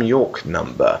Tom York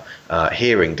number,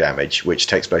 Hearing Damage, which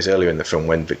takes place earlier in the film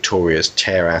when Victoria's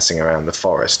tear-assing around the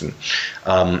forest, and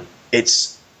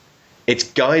it's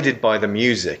guided by the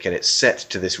music, and it's set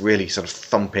to this really sort of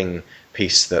thumping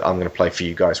piece that I'm going to play for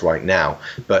you guys right now,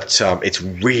 but it's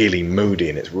really moody,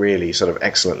 and it's really sort of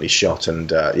excellently shot, and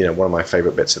one of my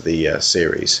favourite bits of the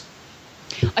series.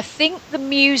 I think the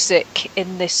music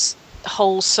in this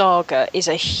whole saga is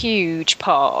a huge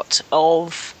part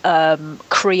of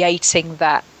creating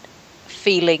that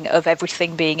feeling of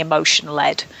everything being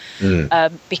emotion-led,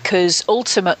 because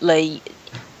ultimately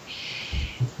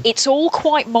it's all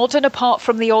quite modern apart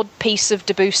from the odd piece of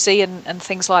Debussy and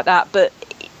things like that, but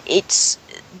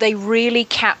they really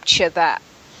capture that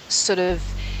sort of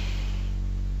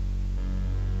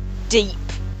deep,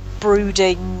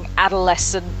 brooding,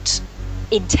 adolescent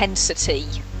intensity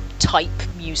type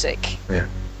music. Yeah.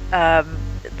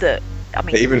 That, I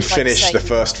mean, they even finished the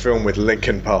first film with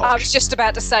Linkin Park. I was just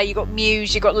about to say, you got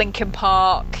Muse, you got Linkin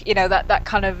Park, you know, that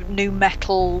kind of new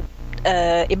metal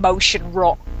emotion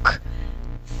rock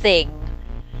thing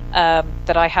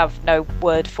that I have no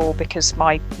word for because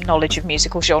my knowledge of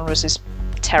musical genres is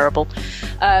terrible.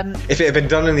 If it had been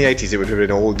done in the 80s, it would have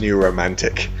been all new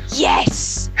romantic.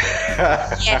 Yes!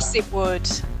 Yes, it would.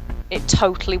 It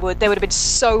totally would. There would have been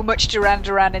so much Duran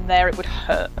Duran in there, it would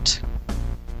hurt.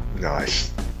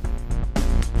 Nice.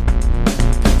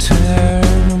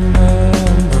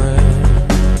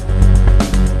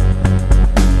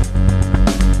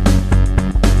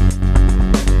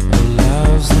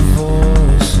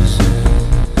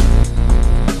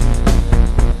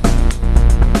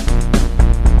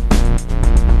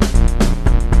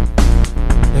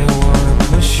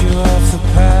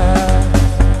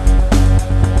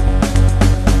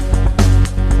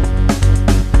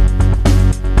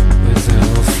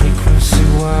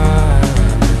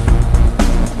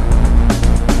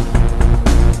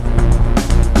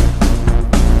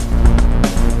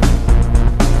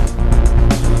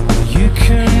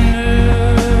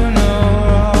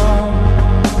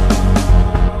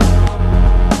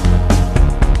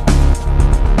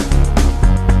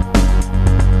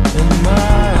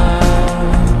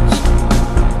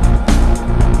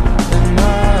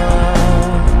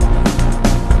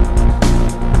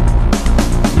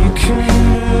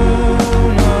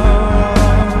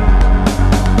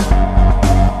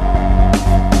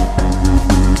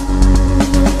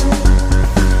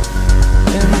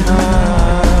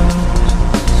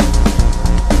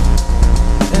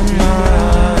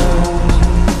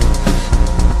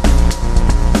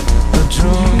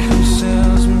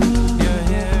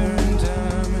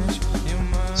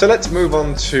 So let's move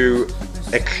on to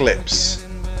Eclipse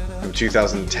from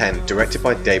 2010, directed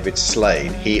by David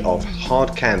Slade, he of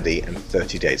Hard Candy and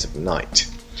 30 Days of Night.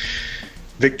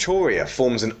 Victoria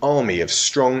forms an army of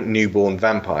strong newborn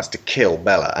vampires to kill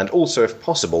Bella, and also, if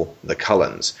possible, the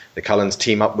Cullens. The Cullens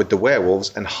team up with the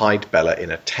werewolves and hide Bella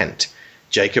in a tent.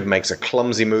 Jacob makes a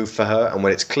clumsy move for her, and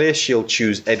when it's clear she'll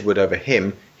choose Edward over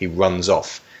him, he runs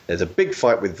off. There's a big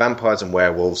fight with vampires and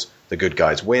werewolves. The good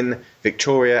guys win.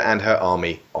 Victoria and her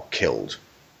army are killed.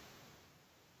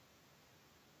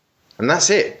 And that's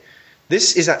it.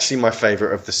 This is actually my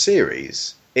favourite of the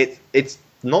series. It's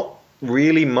not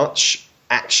really much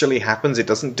actually happens. It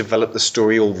doesn't develop the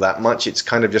story all that much. It's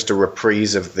kind of just a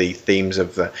reprise of the themes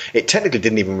of the... It technically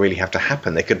didn't even really have to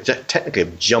happen. They could technically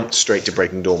have jumped straight to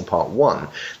Breaking Dawn Part 1.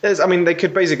 They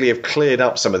could basically have cleared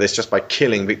up some of this just by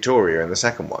killing Victoria in the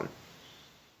second one.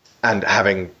 and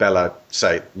having Bella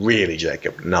say, "Really,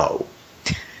 Jacob, no."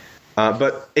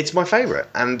 But it's my favourite,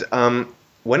 and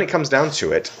when it comes down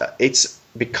to it, it's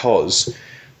because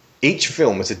each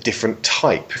film is a different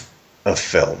type of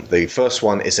film. The first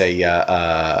one is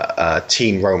a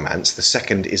teen romance. The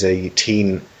second is a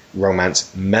teen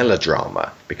romance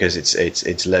melodrama, because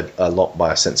it's led a lot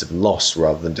by a sense of loss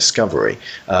rather than discovery.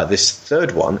 This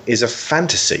third one is a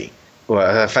fantasy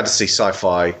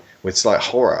sci-fi with slight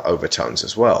horror overtones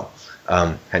as well.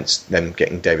 Hence them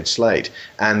getting David Slade.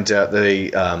 And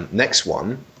the next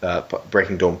one,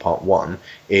 Breaking Dawn Part 1,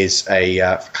 is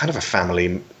a kind of a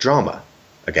family drama.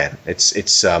 Again,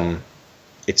 it's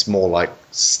more like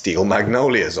Steel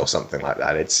Magnolias or something like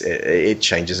that. It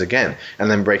changes again. And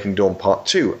then Breaking Dawn Part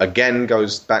 2 again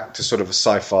goes back to sort of a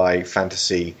sci-fi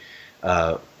fantasy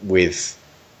with,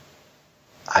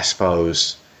 I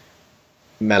suppose,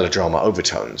 melodrama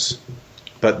overtones.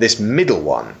 But this middle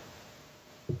one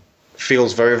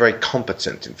feels very, very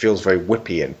competent and feels very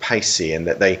whippy and pacey, and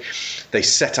that they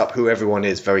set up who everyone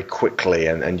is very quickly,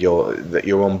 and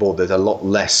you're on board. There's a lot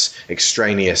less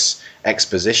extraneous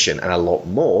exposition and a lot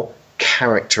more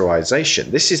characterization.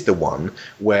 This is the one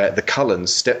where the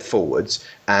Cullens step forwards,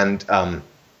 and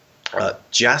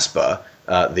Jasper,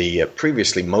 the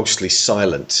previously mostly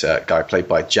silent guy played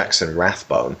by Jackson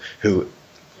Rathbone, who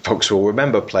folks will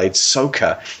remember played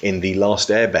Sokka in The Last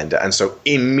Airbender, and so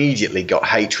immediately got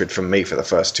hatred from me for the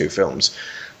first two films,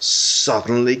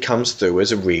 suddenly comes through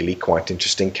as a really quite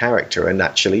interesting character, and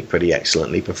actually pretty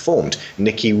excellently performed.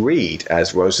 Nikki Reed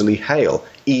as Rosalie Hale,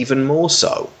 even more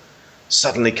so,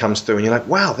 suddenly comes through, and you're like,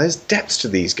 wow, there's depth to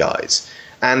these guys.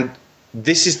 And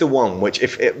this is the one which,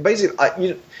 if I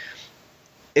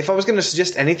was going to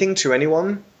suggest anything to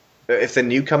anyone, if they're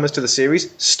newcomers to the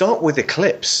series, start with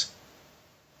Eclipse.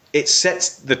 It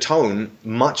sets the tone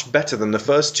much better than the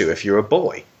first two if you're a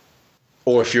boy,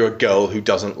 or if you're a girl who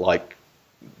doesn't like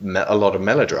a lot of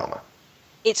melodrama.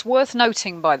 It's worth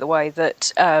noting, by the way,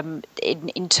 that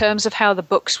in terms of how the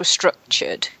books were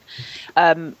structured,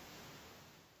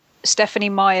 Stephenie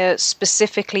Meyer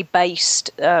specifically based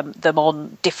them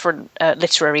on different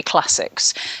literary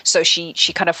classics. So she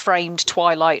kind of framed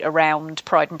Twilight around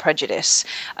Pride and Prejudice,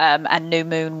 and New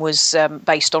Moon was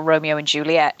based on Romeo and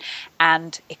Juliet,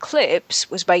 and Eclipse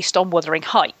was based on Wuthering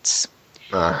Heights.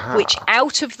 Uh-huh. Which,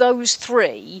 out of those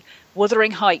three,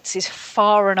 Wuthering Heights is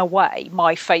far and away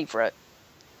my favourite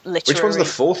literary. Which one's the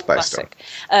fourth based classic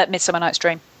on? Midsummer Night's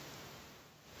Dream.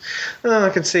 Oh,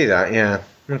 I can see that. Yeah.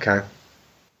 Okay.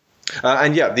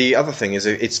 And yeah, the other thing is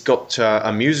it's got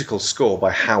a musical score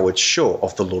by Howard Shore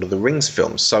of the Lord of the Rings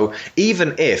films. So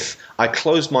even if I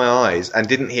closed my eyes and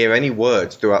didn't hear any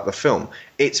words throughout the film,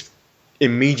 it's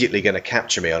immediately going to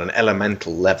capture me on an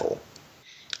elemental level.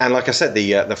 And like I said,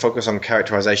 the focus on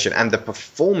characterization and the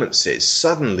performances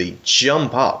suddenly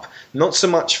jump up. Not so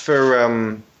much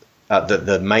for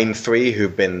the main three who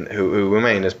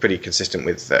remain as pretty consistent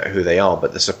with who they are,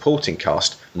 but the supporting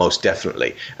cast most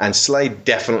definitely. And Slade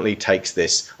definitely takes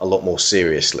this a lot more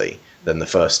seriously than the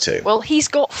first two. Well, he's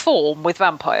got form with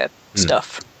vampire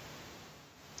stuff.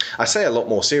 I say a lot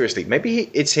more seriously. Maybe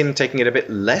it's him taking it a bit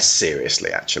less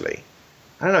seriously, actually.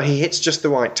 I don't know, he hits just the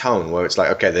right tone where it's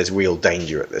like, okay, there's real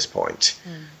danger at this point.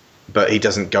 But he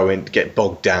doesn't get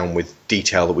bogged down with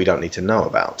detail that we don't need to know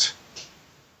about.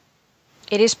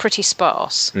 It is pretty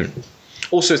sparse.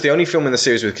 Also, it's the only film in the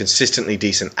series with consistently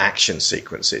decent action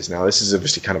sequences. Now, this is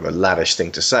obviously kind of a laddish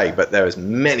thing to say, but there is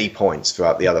many points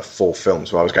throughout the other four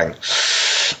films where I was going,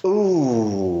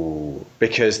 ooh,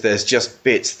 because there's just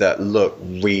bits that look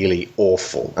really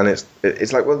awful. And it's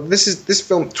like, well, this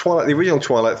film, Twilight, the original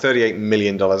Twilight, $38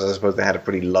 million. I suppose they had a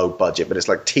pretty low budget, but it's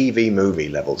like TV movie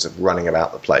levels of running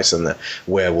about the place, and the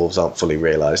werewolves aren't fully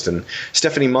realised. And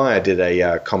Stephenie Meyer did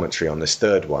a commentary on this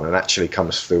third one, and actually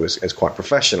comes through as quite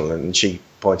professional, and she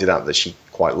pointed out that she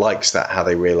quite likes that, how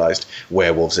they realised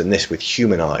werewolves in this with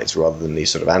human eyes rather than these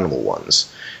sort of animal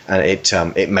ones, and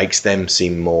it makes them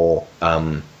seem more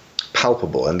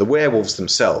palpable. And the werewolves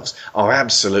themselves are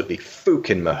absolutely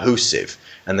fucking mahoosive,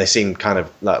 and they seem kind of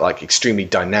like extremely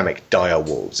dynamic dire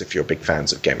wolves if you're big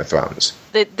fans of Game of Thrones.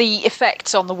 The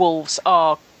effects on the wolves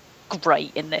are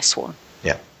great in this one.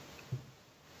 Yeah.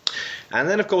 And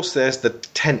then, of course, there's the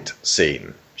tent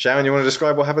scene. Sharon, you want to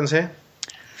describe what happens here?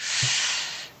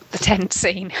 The tent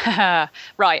scene.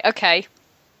 Right, okay.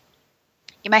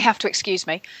 You may have to excuse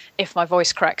me if my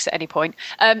voice cracks at any point.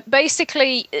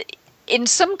 Basically, in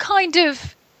some kind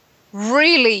of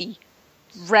really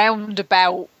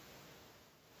roundabout,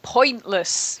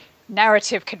 pointless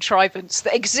narrative contrivance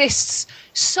that exists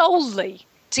solely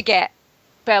to get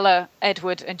Bella,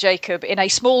 Edward and Jacob in a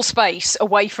small space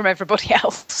away from everybody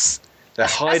else. They're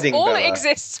hiding That's all Bella. it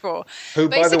exists for. Who,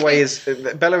 by the Basically- way,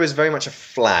 is Bella is very much a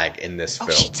flag in this film.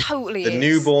 Oh, she totally the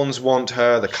is. newborns want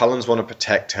her, the Cullens want to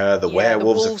protect her, the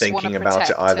werewolves are thinking about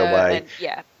it either way.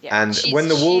 And when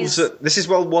the wolves, this is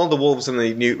while the wolves and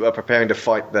the new are preparing to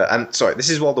fight this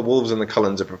is while the wolves and the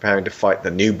Cullens are preparing to fight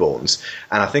the newborns.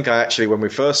 And I think I actually, when we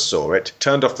first saw it,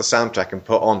 turned off the soundtrack and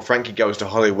put on Frankie Goes to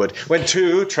Hollywood, When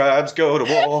Two Tribes Go to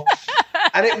War.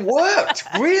 And it worked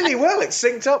really well. It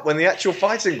synced up when the actual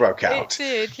fighting broke out. It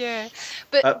did, yeah.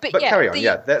 But yeah, carry on.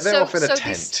 They're off in a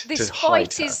tent. This to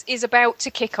fight hide her. is about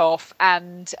to kick off,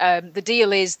 and the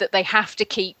deal is that they have to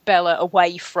keep Bella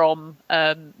away from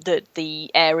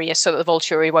the area so that the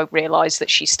Volturi won't realise that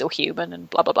she's still human and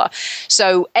blah blah blah.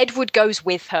 So Edward goes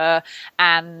with her,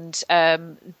 and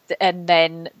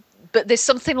then. But there's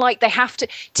something like they have to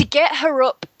get her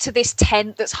up to this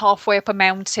tent that's halfway up a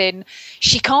mountain.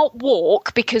 She can't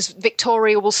walk because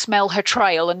Victoria will smell her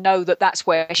trail and know that that's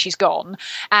where she's gone.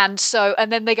 And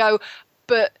then they go,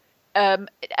 but and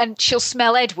she'll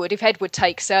smell Edward if Edward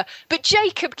takes her. But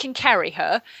Jacob can carry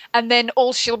her, and then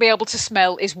all she'll be able to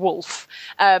smell is Wolf.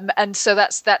 And so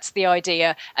that's the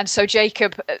idea. And so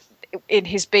Jacob, in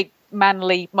his big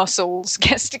manly muscles,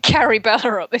 gets to carry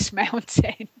Bella up this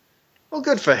mountain. Well,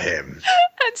 good for him.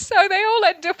 And so they all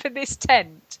end up in this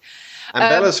tent. And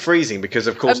Bella's freezing because,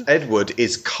 of course, Edward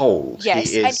is cold.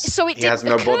 Yes, and so it didn't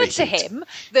occur to him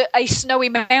that a snowy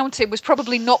mountain was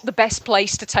probably not the best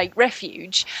place to take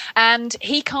refuge, and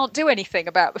he can't do anything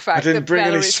about the fact that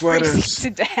Bella is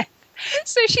freezing to death.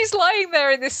 So she's lying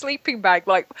there in this sleeping bag,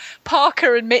 like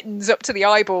parka and mittens up to the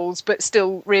eyeballs, but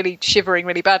still really shivering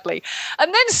really badly.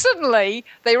 And then suddenly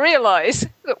they realise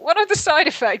that one of the side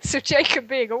effects of Jacob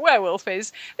being a werewolf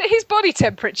is that his body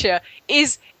temperature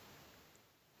is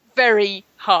very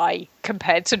high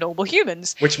compared to normal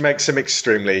humans. Which makes him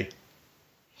extremely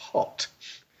hot.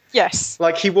 Yes.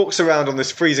 Like, he walks around on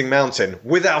this freezing mountain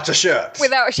without a shirt.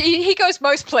 He goes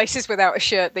most places without a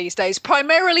shirt these days,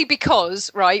 primarily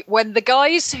because, right, when the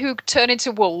guys who turn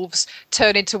into wolves,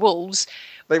 all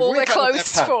their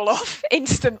clothes fall off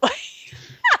instantly.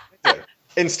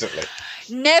 Instantly.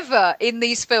 Never in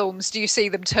these films do you see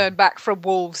them turn back from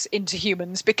wolves into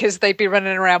humans because they'd be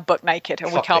running around buck naked,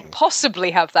 and we can't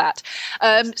possibly have that.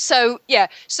 So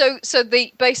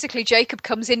basically Jacob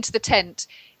comes into the tent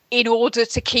in order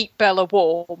to keep Bella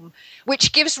warm,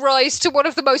 which gives rise to one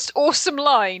of the most awesome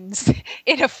lines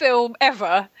in a film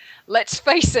ever. Let's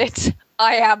face it,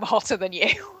 I am hotter than you.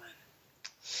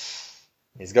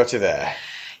 He's got you there.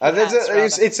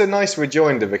 It's a nice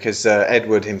rejoinder because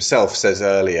Edward himself says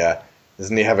earlier,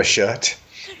 doesn't he have a shirt?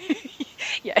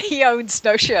 Yeah, he owns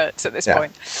no shirts at this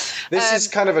point. This is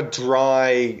kind of a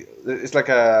dry... It's like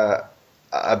a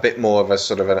bit more of a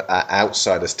sort of an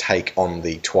outsider's take on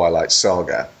the Twilight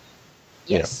Saga.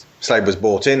 Yes. Slade was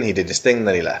brought in, he did his thing,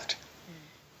 then he left.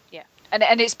 Yeah.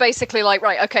 And it's basically like,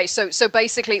 right, okay, so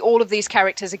basically all of these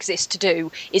characters exist to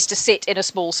do is to sit in a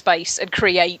small space and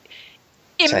create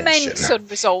immense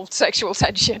unresolved sexual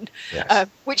tension, yes.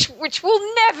 which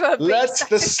will never be Let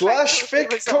the slash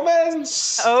fic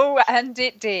commence! Oh, and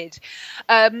it did.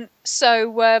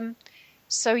 So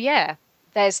yeah.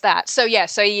 There's that. So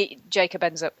Jacob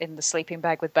ends up in the sleeping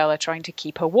bag with Bella trying to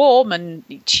keep her warm, and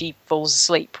she falls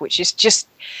asleep, which is just...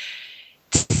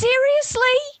 Seriously?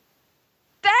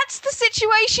 That's the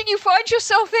situation you find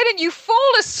yourself in and you fall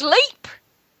asleep?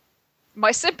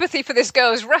 My sympathy for this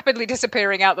girl is rapidly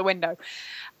disappearing out the window.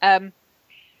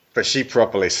 But she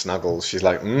properly snuggles. She's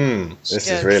like, this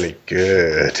is really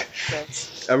good.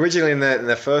 Originally, in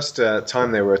the first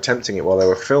time they were attempting it while they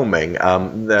were filming,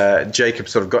 Jacob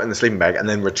sort of got in the sleeping bag and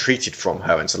then retreated from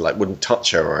her and sort of like wouldn't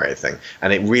touch her or anything.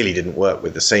 And it really didn't work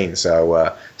with the scene.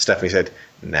 So Stephanie said,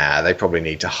 nah, they probably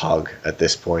need to hug at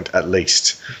this point, at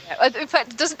least. Yeah. In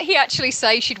fact, doesn't he actually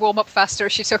say she'd warm up faster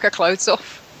if she took her clothes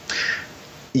off?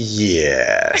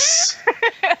 Yes.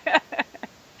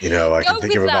 I can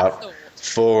think of about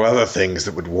 4 other things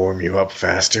that would warm you up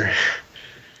faster.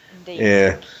 Indeed.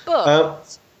 Yeah.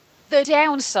 But the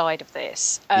downside of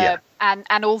this,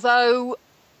 and although,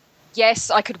 yes,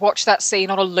 I could watch that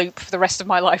scene on a loop for the rest of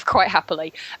my life quite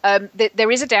happily,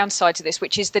 there is a downside to this,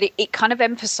 which is that it kind of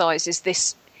emphasises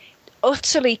this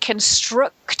utterly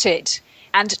constructed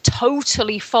and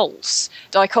totally false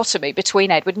dichotomy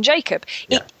between Edward and Jacob.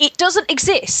 It doesn't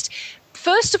exist.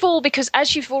 First of all, because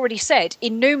as you've already said,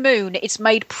 in New Moon, it's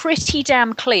made pretty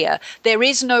damn clear there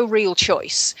is no real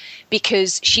choice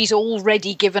because she's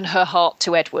already given her heart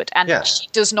to Edward and she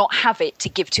does not have it to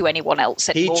give to anyone else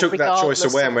anymore. He took that choice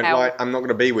away and went, right, I'm not going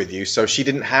to be with you. So she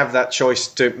didn't have that choice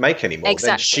to make anymore.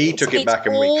 Exactly. Then she took it back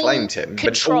and reclaimed him. But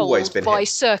it's always been by him.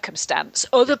 Circumstance.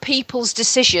 Other people's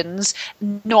decisions,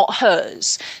 not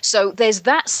hers. So there's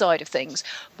that side of things.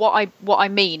 What I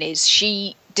mean is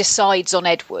she decides on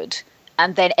Edward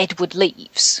and then Edward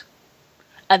leaves.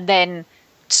 And then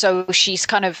so she's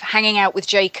kind of hanging out with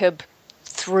Jacob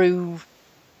through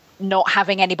not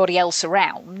having anybody else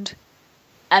around.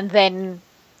 And then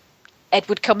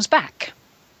Edward comes back.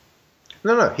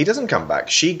 No, he doesn't come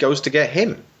back. She goes to get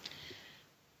him.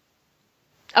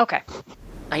 Okay.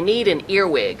 I need an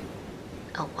earwig.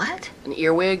 A what? An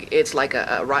earwig? It's like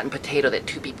a rotten potato that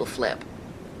two people flip.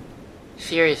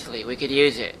 Seriously, we could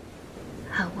use it.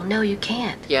 Oh, well, no, you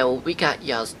can't. Yeah, well, we got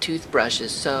y'all's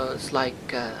toothbrushes, so it's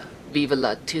like, Viva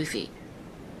la Toothy.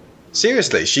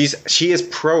 Seriously, she is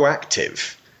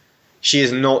proactive. She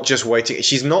is not just waiting.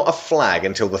 She's not a flag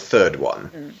until the third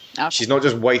one. Okay. She's not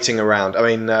just waiting around.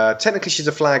 I mean, technically she's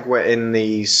a flag in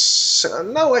the...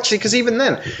 No, actually, because even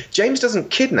then, James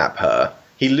doesn't kidnap her.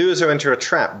 He lures her into a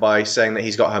trap by saying that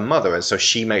he's got her mother, and so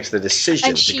she makes the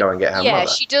decision to go and get her mother. Yeah,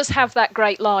 she does have that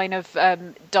great line of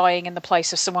dying in the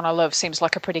place of someone I love seems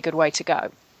like a pretty good way to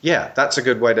go. Yeah, that's a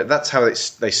good way to... That's how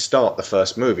they start the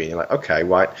first movie. You're like, okay,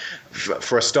 right.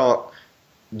 For a start,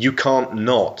 you can't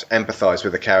not empathise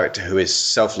with a character who is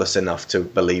selfless enough to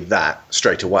believe that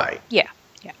straight away. Yeah.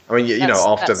 I mean, you know,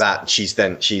 after that,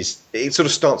 it sort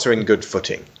of starts her in good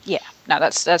footing. Yeah, no,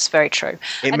 that's very true.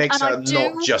 It makes her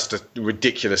not just a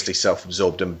ridiculously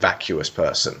self-absorbed and vacuous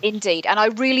person. Indeed, and I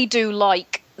really do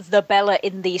like the Bella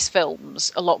in these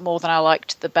films a lot more than I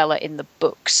liked the Bella in the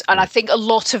books. And I think a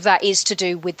lot of that is to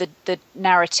do with the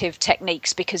narrative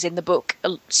techniques, because in the book,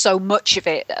 so much of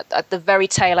it, at the very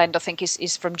tail end, I think,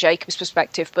 is from Jacob's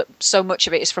perspective, but so much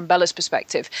of it is from Bella's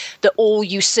perspective, that all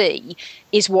you see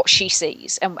is what she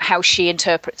sees and how she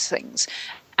interprets things.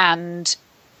 And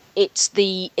it's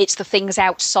the things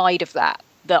outside of that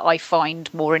I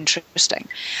find more interesting.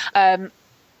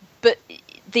 But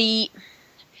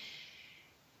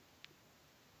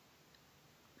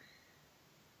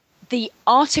the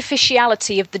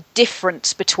artificiality of the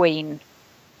difference between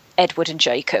Edward and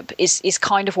Jacob is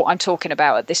kind of what I'm talking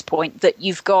about at this point, that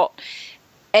you've got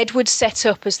Edward set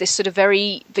up as this sort of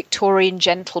very Victorian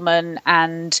gentleman,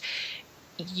 and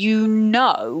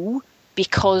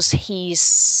because he's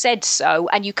said so,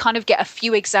 and you kind of get a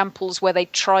few examples where they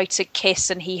try to kiss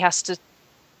and he has to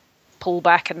pull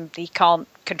back and he can't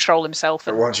control himself.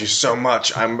 I want you so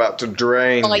much, I'm about to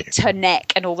drain bite her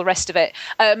neck and all the rest of it.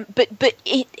 But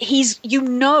he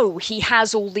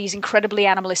has all these incredibly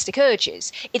animalistic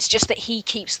urges. It's just that he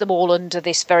keeps them all under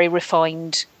this very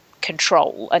refined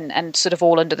control and sort of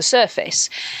all under the surface.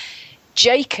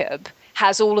 Jacob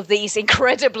has all of these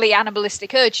incredibly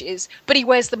animalistic urges, but he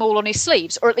wears them all on his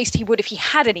sleeves, or at least he would if he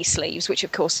had any sleeves, which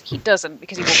of course he doesn't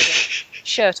because he wears a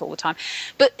shirt all the time.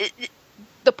 But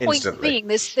the point being,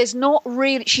 there's not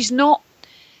really... She's not...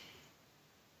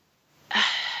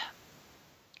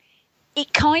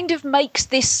 It kind of makes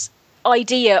this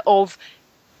idea of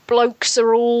blokes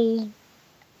are all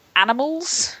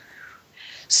animals,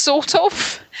 sort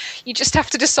of. You just have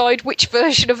to decide which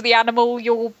version of the animal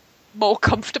you're more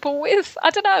comfortable with.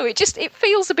 I don't know. It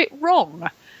feels a bit wrong.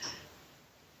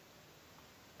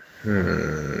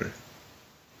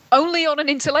 Only on an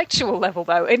intellectual level,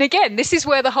 though. And again, this is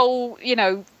where the whole,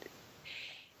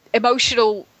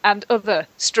 emotional and other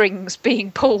strings being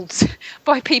pulled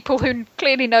by people who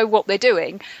clearly know what they're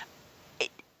doing.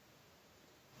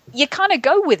 You kind of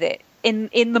go with it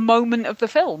in the moment of the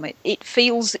film. It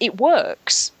feels it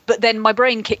works. But then my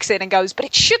brain kicks in and goes, but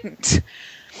it shouldn't.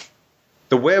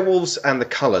 The werewolves and the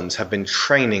Cullens have been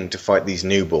training to fight these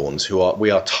newborns who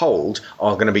we are told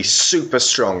are going to be super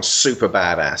strong, super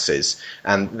badasses.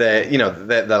 And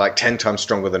they're like 10 times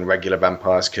stronger than regular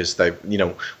vampires because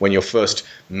when you're first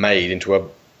made into a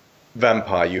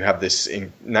vampire, you have this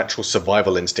natural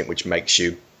survival instinct which makes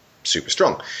you super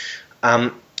strong.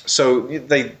 So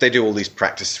they do all these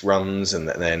practice runs, and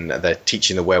then they're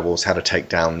teaching the werewolves how to take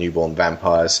down newborn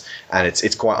vampires, and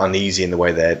it's quite uneasy in the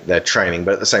way they're training,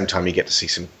 but at the same time you get to see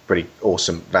some pretty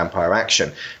awesome vampire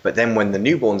action. But then when the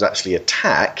newborns actually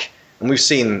attack, And we've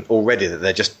seen already that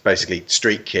they're just basically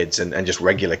street kids and just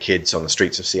regular kids on the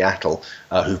streets of Seattle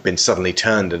who've been suddenly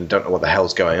turned and don't know what the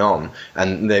hell's going on.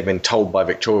 And they've been told by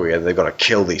Victoria they've got to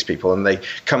kill these people. And they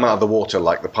come out of the water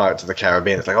like the Pirates of the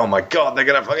Caribbean. It's like, oh my God, they're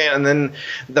going to fucking... And then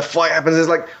the fight happens. It's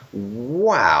like,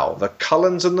 wow, the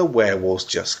Cullens and the werewolves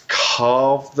just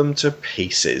carve them to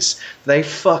pieces. They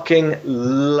fucking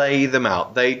lay them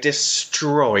out. They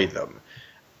destroy them.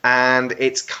 And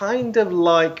it's kind of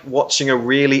like watching a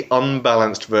really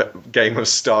unbalanced game of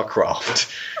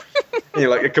StarCraft.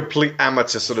 Like a complete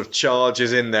amateur sort of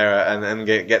charges in there and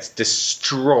gets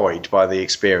destroyed by the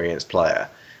experienced player.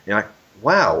 You're like,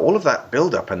 wow, all of that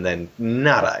build-up and then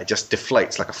nada. It just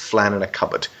deflates like a flan in a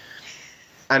cupboard.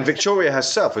 And Victoria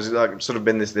herself has like sort of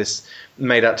been this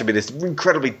made out to be this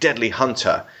incredibly deadly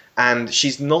hunter. And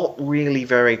she's not really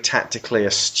very tactically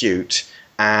astute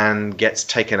and gets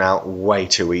taken out way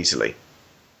too easily.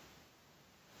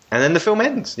 And then the film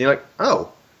ends. And you're like,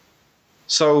 oh.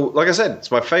 So, like I said,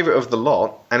 it's my favourite of the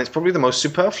lot, and it's probably the most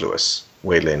superfluous,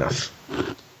 weirdly enough.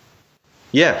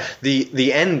 Yeah,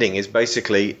 the ending is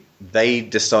basically they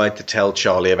decide to tell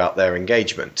Charlie about their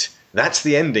engagement. That's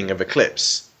the ending of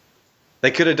Eclipse. They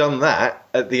could have done that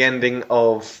at the ending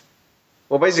of...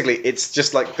 Well, basically, it's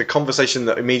just like the conversation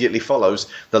that immediately follows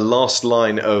the last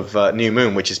line of New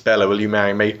Moon, which is, Bella, will you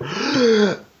marry me?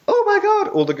 Oh my God!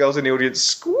 All the girls in the audience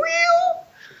squeal!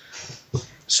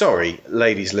 Sorry,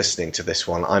 ladies listening to this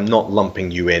one, I'm not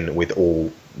lumping you in with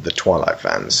all the Twilight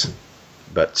fans.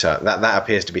 But that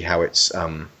appears to be how it's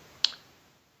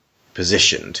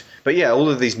positioned. But yeah, all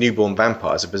of these newborn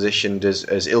vampires are positioned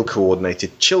as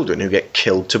ill-coordinated children who get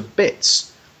killed to bits.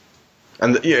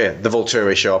 And the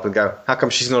Volturi show up and go, how come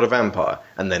she's not a vampire?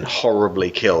 And then horribly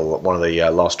kill one of the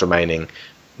last remaining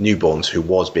newborns who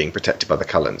was being protected by the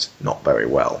Cullens. Not very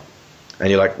well. And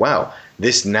you're like, wow,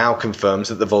 this now confirms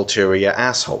that the Volturi are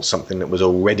assholes, something that was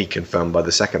already confirmed by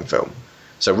the second film.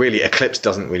 So really, Eclipse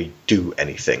doesn't really do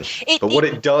anything. But what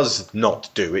it does not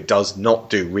do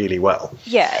really well.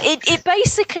 Yeah, it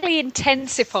basically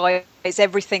intensifies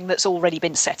everything that's already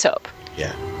been set up.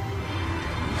 Yeah.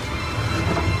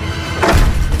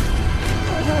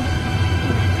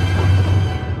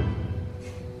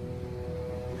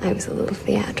 I was a little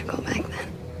theatrical back then.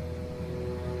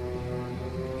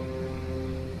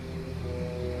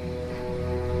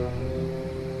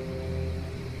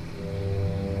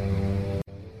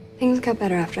 Things got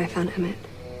better after I found Emmett.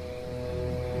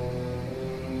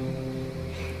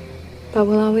 But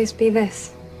we'll always be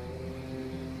this.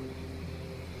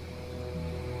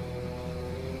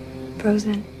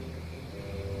 Frozen.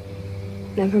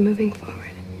 Never moving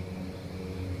forward.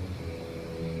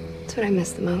 That's what I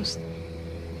miss the most.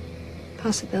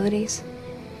 Possibilities.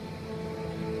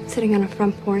 Sitting on a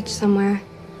front porch somewhere.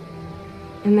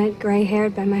 Emmett,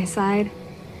 gray-haired by my side.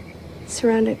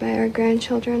 Surrounded by our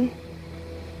grandchildren.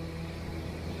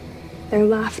 Their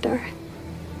laughter.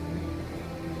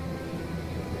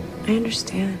 I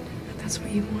understand that that's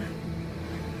what you want.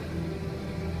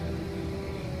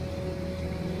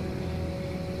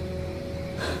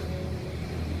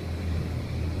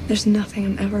 There's nothing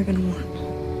I'm ever gonna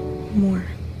want more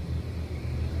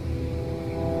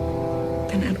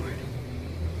than Edward.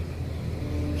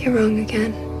 You're wrong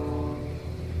again.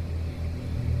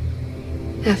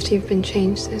 After you've been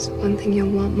changed, there's one thing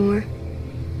you'll want more.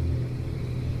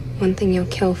 One thing you'll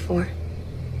kill for.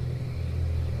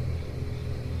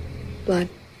 Blood.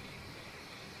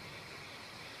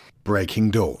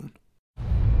 Breaking Dawn.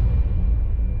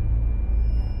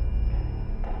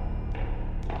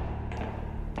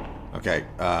 Okay,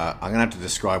 I'm going to have to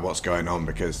describe what's going on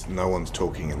because no one's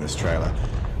talking in this trailer.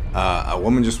 A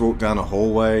woman just walked down a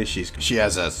hallway. She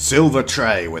has a silver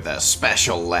tray with a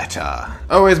special letter.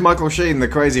 Oh, here's Michael Sheen, the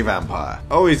crazy vampire.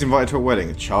 Oh, he's invited to a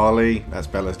wedding. Charlie, that's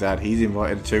Bella's dad, he's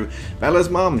invited too. Bella's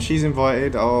mum, she's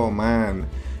invited. Oh, man.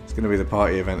 It's going to be the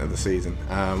party event of the season.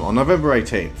 On November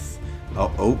 18th.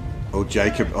 Oh,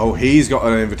 Jacob. Oh, he's got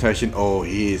an invitation. Oh,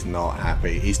 he is not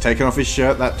happy. He's taken off his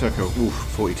shirt. That took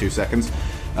 42 seconds.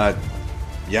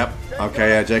 Yep.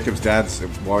 Okay, Jacob's dad's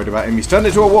worried about him. He's turned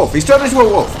into a wolf.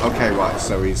 Okay, right.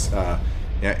 So he's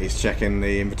checking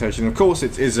the invitation. Of course,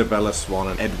 it's Isabella Swan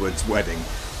and Edward's wedding.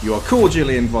 You are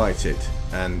cordially invited.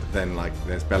 And then,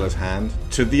 there's Bella's hand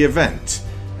to the event.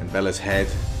 And Bella's head.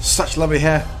 Such lovely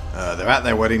hair. They're at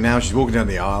their wedding now. She's walking down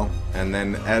the aisle. And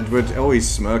then Edward, he's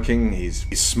smirking. He's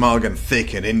smug and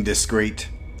thick and indiscreet.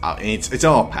 It's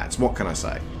our Pats, what can I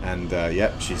say? And,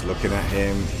 she's looking at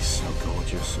him. He's so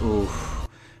gorgeous. Oof.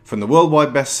 From the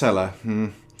worldwide bestseller.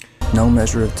 No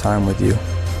measure of time with you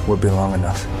will be long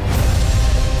enough.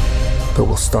 But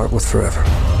we'll start with forever.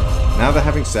 Now they're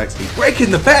having sex. He's breaking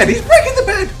the bed.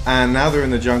 And now they're in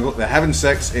the jungle. They're having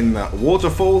sex in the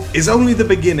waterfall. Is only the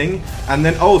beginning. And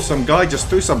then, some guy just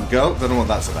threw some girl. Don't know what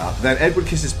that's about. Then Edward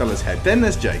kisses Bella's head. Then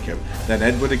there's Jacob. Then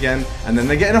Edward again. And then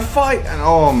they get in a fight. And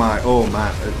oh man.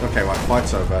 Okay, right,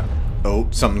 fight's over. Oh,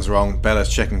 something's wrong. Bella's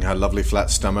checking her lovely flat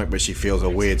stomach, but she feels a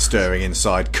weird stirring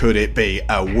inside. Could it be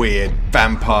a weird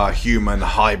vampire-human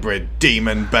hybrid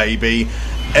demon baby?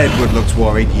 Edward looks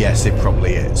worried. Yes, it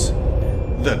probably is.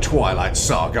 The Twilight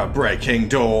Saga Breaking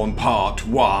Dawn Part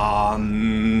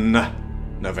 1.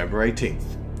 November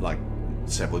 18th, like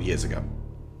several years ago.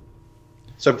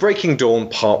 So Breaking Dawn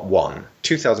Part 1,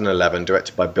 2011,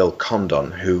 directed by Bill Condon,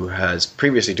 who has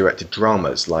previously directed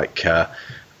dramas like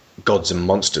Gods and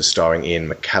Monsters starring Ian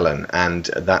McKellen, and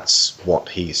that's what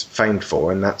he's famed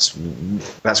for, and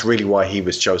that's really why he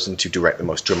was chosen to direct the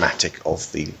most dramatic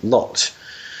of the lot.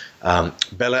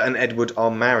 Bella and Edward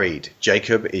are married.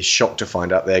 Jacob is shocked to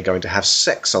find out they're going to have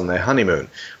sex on their honeymoon,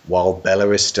 while Bella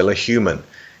is still a human.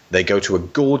 They go to a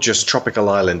gorgeous tropical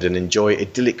island and enjoy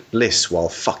idyllic bliss while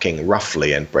fucking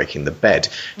roughly and breaking the bed.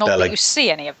 Not that you see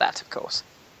any of that, of course.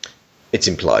 It's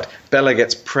implied. Bella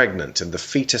gets pregnant and the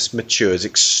fetus matures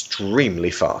extremely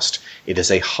fast. It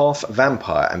is a half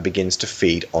vampire and begins to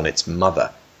feed on its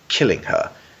mother, killing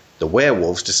her. The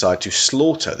werewolves decide to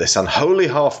slaughter this unholy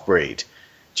half-breed.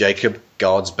 Jacob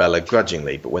guards Bella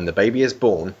grudgingly, but when the baby is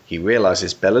born, he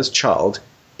realizes Bella's child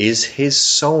is his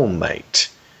soulmate.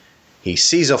 He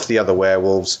sees off the other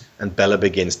werewolves, and Bella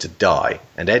begins to die,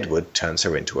 and Edward turns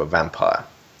her into a vampire.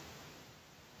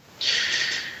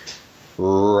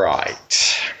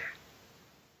 Right.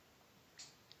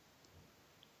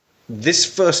 This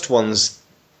first one's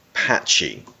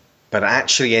patchy, but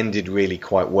actually ended really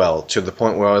quite well, to the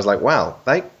point where I was like, wow,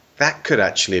 that could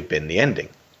actually have been the ending.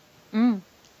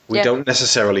 We don't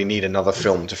necessarily need another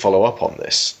film to follow up on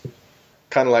this.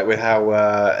 Kind of like with how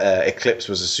Eclipse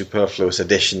was a superfluous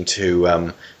addition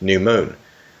to New Moon.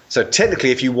 So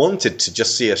technically, if you wanted to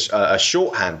just see a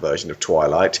shorthand version of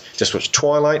Twilight, just watch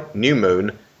Twilight, New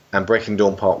Moon, and Breaking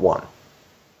Dawn Part 1.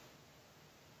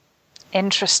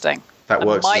 Interesting. That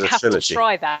works as a trilogy. I might have to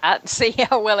try that and see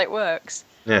how well it works.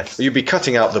 Yeah, you'd be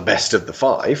cutting out the best of the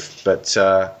 5, but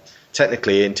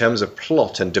technically, in terms of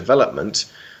plot and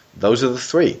development, those are the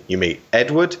 3. You meet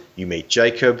Edward, you meet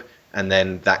Jacob, and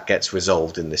then that gets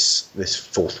resolved in this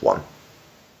 4th one.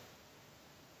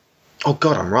 Oh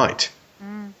God, I'm right.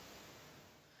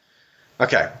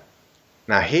 Okay.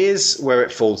 Now here's where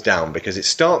it falls down, because it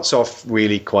starts off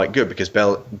really quite good, because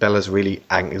Bella's really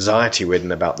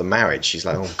anxiety-ridden about the marriage. She's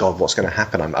like, oh God, what's going to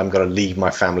happen? I'm going to leave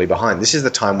my family behind. This is the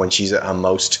time when she's at her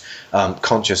most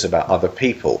conscious about other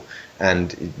people.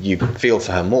 And you feel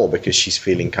for her more because she's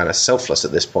feeling kind of selfless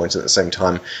at this point. And at the same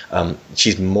time,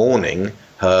 she's mourning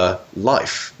her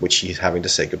life, which she's having to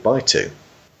say goodbye to.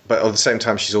 But at the same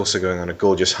time, she's also going on a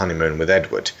gorgeous honeymoon with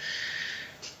Edward.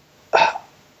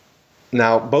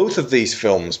 Now, both of these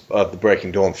films, the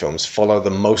Breaking Dawn films, follow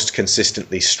the most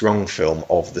consistently strong film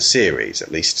of the series,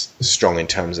 at least strong in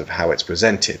terms of how it's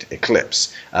presented,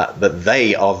 Eclipse. But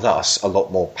they are thus a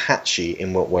lot more patchy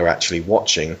in what we're actually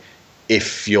watching,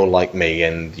 if you're like me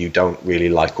and you don't really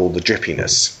like all the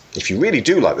drippiness. If you really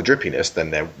do like the drippiness, then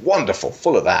they're wonderful,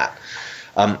 full of that.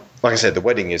 Like I said, the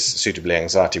wedding is suitably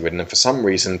anxiety-ridden, and for some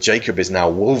reason, Jacob is now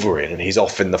Wolverine, and he's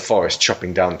off in the forest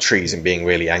chopping down trees and being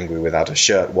really angry without a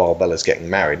shirt while Bella's getting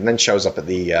married, and then shows up at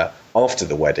the after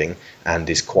the wedding and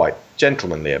is quite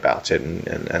gentlemanly about it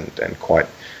and quite,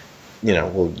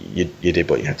 well, you did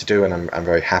what you had to do, and I'm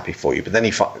very happy for you. But then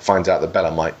he finds out that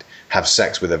Bella might have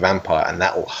sex with a vampire, and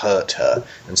that will hurt her,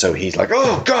 and so he's like,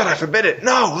 oh God, I forbid it,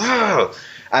 no!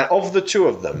 And of the two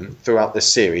of them, throughout this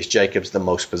series, Jacob's the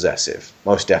most possessive,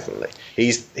 most definitely.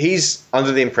 He's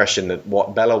under the impression that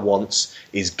what Bella wants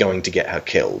is going to get her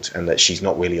killed, and that she's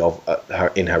not really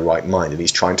in her right mind, and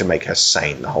he's trying to make her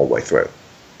sane the whole way through.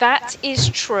 That is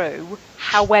true.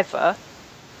 However,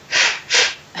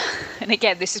 and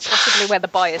again, this is possibly where the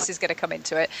bias is going to come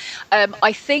into it.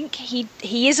 I think he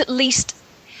is at least,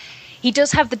 he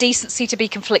does have the decency to be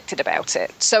conflicted about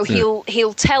it. So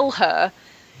he'll tell her,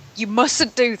 you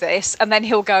mustn't do this, and then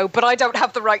he'll go, but I don't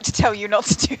have the right to tell you not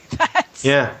to do that.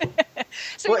 Yeah.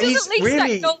 So he does at least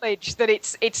acknowledge that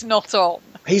it's not on.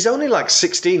 He's only like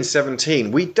 16,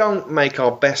 17. We don't make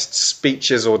our best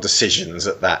speeches or decisions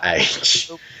at that age.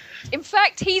 In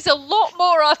fact, he's a lot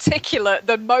more articulate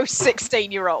than most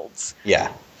 16-year-olds.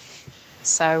 Yeah.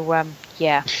 So,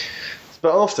 yeah.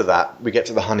 But after that, we get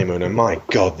to the honeymoon, and my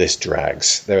God, this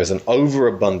drags. There is an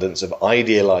overabundance of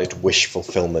idealized wish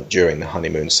fulfillment during the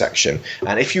honeymoon section.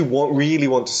 And if you really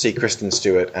want to see Kristen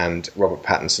Stewart and Robert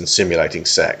Pattinson simulating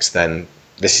sex, then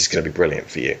this is going to be brilliant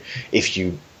for you. If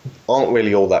you aren't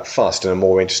really all that fussed and are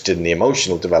more interested in the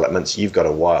emotional developments, you've got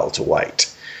a while to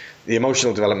wait. The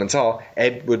emotional developments are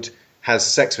Edward has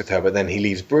sex with her, but then he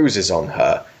leaves bruises on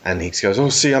her, and he goes, oh,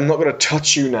 see, I'm not going to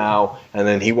touch you now, and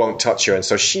then he won't touch her, and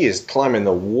so she is climbing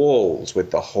the walls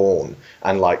with the horn,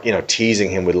 and, like, you know,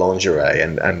 teasing him with lingerie,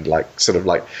 and like, sort of,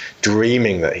 like,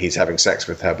 dreaming that he's having sex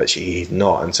with her, but he's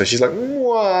not, and so she's like,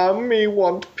 mwah, me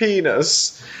want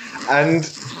penis,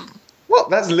 and, well,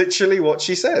 that's literally what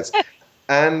she says.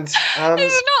 And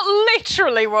it's not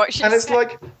literally what she said. And it's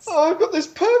like, oh, I've got this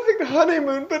perfect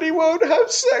honeymoon, but he won't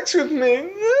have sex with me.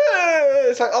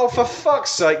 It's like, oh, for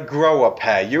fuck's sake, grow a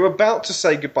pair. You're about to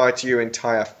say goodbye to your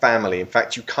entire family. In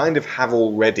fact, you kind of have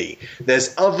already.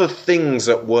 There's other things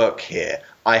at work here.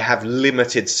 I have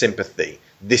limited sympathy.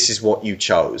 This is what you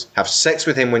chose. Have sex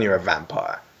with him when you're a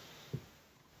vampire.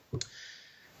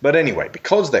 But anyway,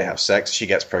 because they have sex, she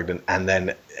gets pregnant, and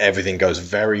then everything goes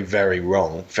very, very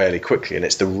wrong fairly quickly, and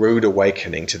it's the rude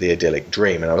awakening to the idyllic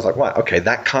dream. And I was like, wow, okay,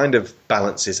 that kind of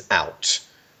balances out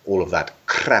all of that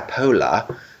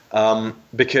crapola,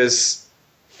 because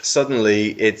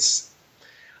suddenly it's...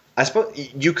 I suppose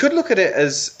you could look at it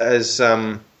as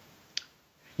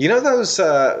you know those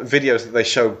videos that they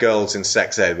show girls in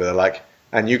sex ed where they're like,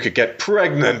 and you could get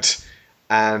pregnant...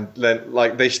 And then,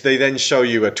 like, they then show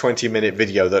you a 20-minute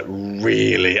video that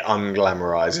really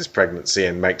unglamorizes pregnancy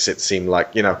and makes it seem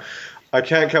like, you know, I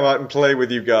can't come out and play with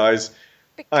you guys.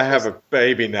 I have a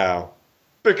baby now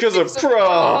because of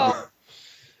prom.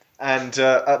 And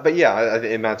but yeah, I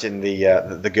imagine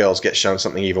the girls get shown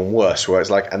something even worse, where it's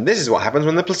like, and this is what happens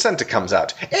when the placenta comes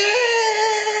out.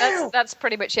 That's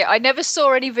pretty much it. I never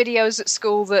saw any videos at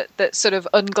school that sort of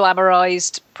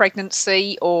unglamorized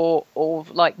pregnancy or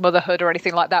like motherhood or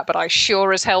anything like that, but I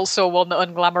sure as hell saw one that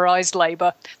unglamorized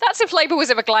labour. That's if labour was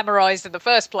ever glamorized in the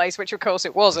first place, which of course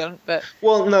it wasn't. But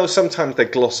well, no, sometimes they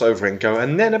gloss over and go,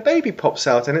 and then a baby pops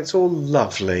out and it's all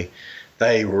lovely.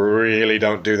 They really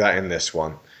don't do that in this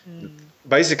one.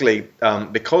 Basically,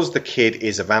 because the kid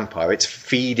is a vampire, it's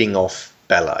feeding off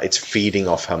Bella. It's feeding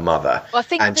off her mother. Well,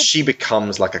 and she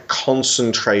becomes like a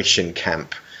concentration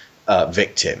camp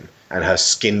victim, and her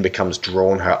skin becomes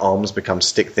drawn, her arms become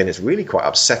stick thin. It's really quite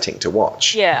upsetting to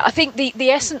watch. Yeah, I think the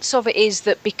essence of it is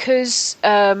that because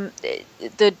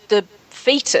the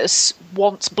fetus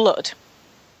wants blood,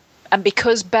 and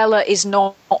because Bella is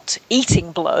not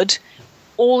eating blood,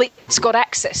 all it's got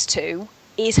access to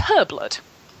is her blood.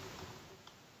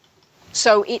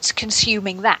 So it's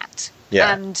consuming that.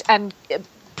 Yeah. And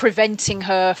preventing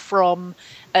her from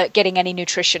getting any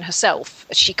nutrition herself.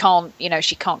 She can't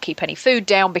keep any food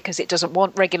down because it doesn't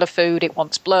want regular food. It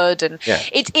wants blood, and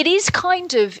it is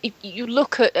kind of. If you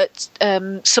look at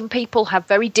some people have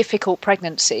very difficult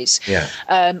pregnancies,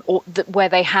 where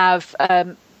they have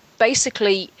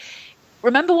basically.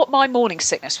 Remember what my morning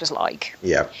sickness was like.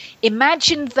 Yeah.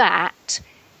 Imagine that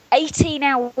 18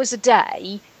 hours a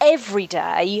day, every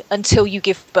day until you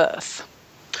give birth.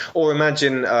 Or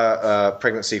imagine a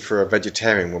pregnancy for a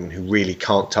vegetarian woman who really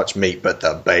can't touch meat, but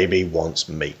the baby wants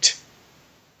meat.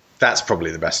 That's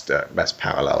probably the best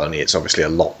parallel, only it's obviously a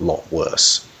lot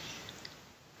worse.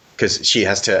 Because she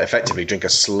has to effectively drink a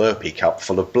Slurpee cup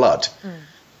full of blood,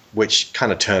 which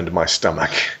kind of turned my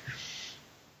stomach.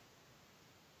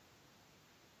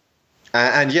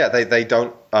 And yeah, they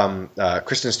don't...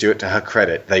 Kristen Stewart, to her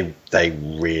credit, they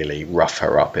really rough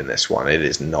her up in this one. It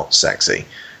is not sexy.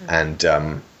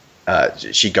 And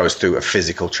she goes through a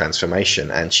physical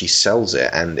transformation, and she sells it,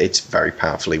 and it's very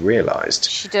powerfully realised.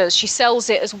 She does. She sells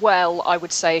it as well, I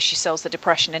would say, as she sells the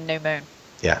depression in New Moon.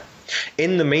 Yeah.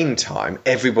 In the meantime,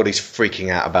 everybody's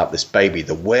freaking out about this baby.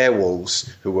 The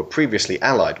werewolves, who were previously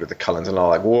allied with the Cullens, are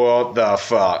like, what the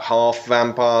fuck? Half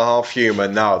vampire, half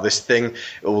human. No, this thing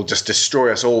will just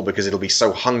destroy us all because it'll be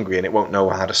so hungry and it won't know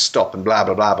how to stop, and blah,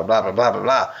 blah, blah, blah, blah, blah, blah, blah,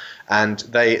 blah. And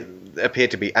they appear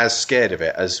to be as scared of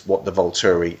it as what the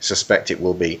Volturi suspect it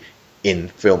will be in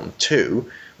film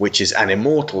 2, which is an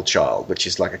immortal child, which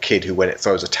is like a kid who, when it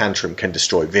throws a tantrum, can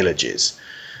destroy villages.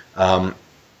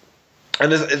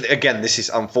 And again, this is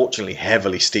unfortunately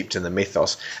heavily steeped in the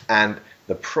mythos. And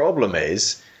the problem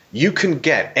is, you can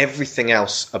get everything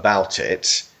else about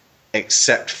it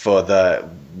except for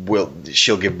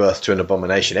she'll give birth to an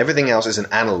abomination. Everything else is an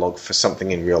analogue for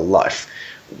something in real life.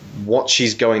 What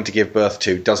she's going to give birth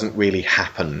to doesn't really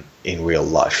happen in real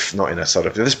life. Not in a sort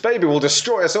of, this baby will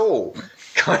destroy us all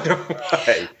kind of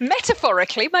way.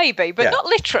 Metaphorically, maybe, but not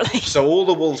literally. So all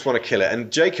the wolves want to kill it. And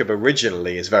Jacob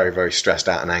originally is very, very stressed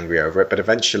out and angry over it, but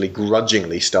eventually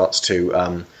grudgingly starts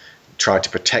to try to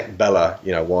protect Bella,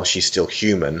 while she's still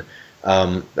human,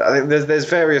 I think there's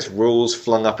various rules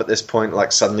flung up at this point.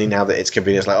 Like suddenly now that it's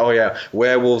convenient, it's like, oh yeah,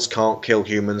 werewolves can't kill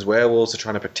humans. Werewolves are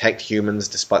trying to protect humans,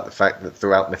 despite the fact that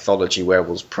throughout mythology,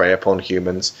 werewolves prey upon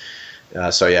humans.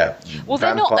 So yeah. Well,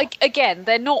 they're not. Again,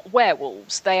 they're not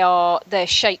werewolves. They're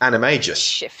shape animagus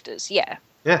shifters. Yeah.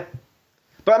 Yeah.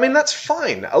 But I mean, that's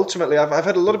fine. Ultimately, I've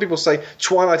had a lot of people say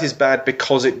Twilight is bad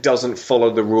because it doesn't follow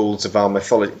the rules of our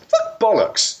mythology. Fuck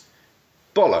bollocks.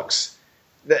 Bollocks.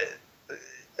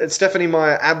 Stephenie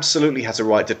Meyer absolutely has a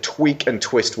right to tweak and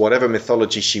twist whatever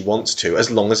mythology she wants to,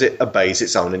 as long as it obeys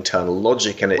its own internal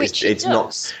logic and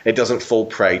it doesn't fall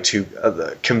prey to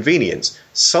convenience.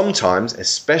 Sometimes,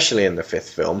 especially in the fifth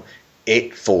film,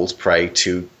 it falls prey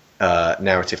to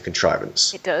narrative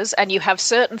contrivance. It does, and you have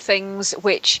certain things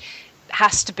which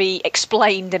has to be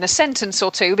explained in a sentence or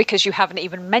two because you haven't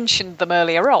even mentioned them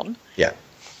earlier on. Yeah.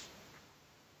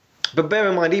 But bear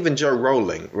in mind, even Jo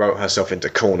Rowling wrote herself into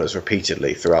corners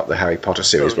repeatedly throughout the Harry Potter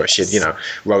series, where she had,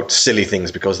 wrote silly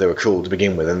things because they were cool to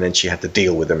begin with, and then she had to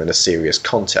deal with them in a serious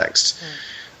context.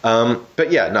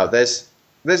 But yeah, no, there's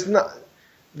not.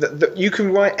 You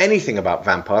can write anything about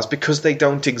vampires because they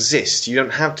don't exist. You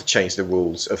don't have to change the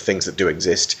rules of things that do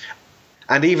exist.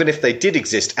 And even if they did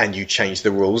exist and you change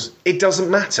the rules, it doesn't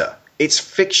matter. It's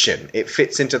fiction. It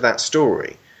fits into that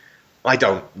story. I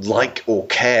don't like or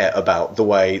care about the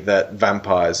way that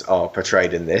vampires are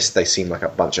portrayed in this. They seem like a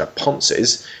bunch of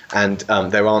ponces, and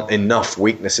there aren't enough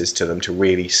weaknesses to them to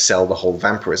really sell the whole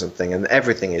vampirism thing, and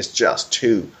everything is just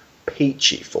too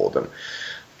peachy for them.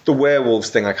 The werewolves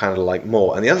thing I kind of like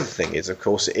more. And the other thing is, of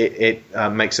course, it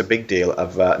makes a big deal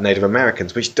of Native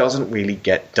Americans, which doesn't really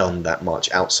get done that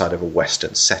much outside of a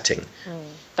Western setting.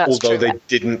 Although they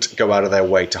didn't go out of their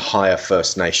way to hire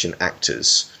First Nation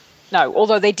actors. No,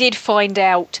 although they did find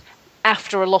out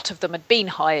after a lot of them had been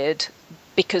hired,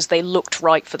 because they looked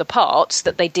right for the parts,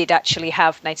 that they did actually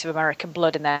have Native American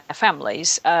blood in their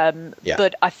families.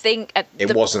 But I think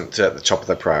it wasn't at the top of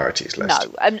their priorities list.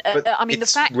 No, and I mean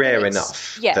it's the fact rare that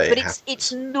enough. Yeah, that but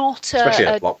it's not especially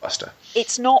a blockbuster.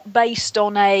 It's not based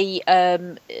on a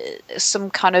some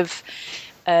kind of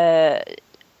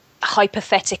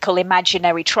hypothetical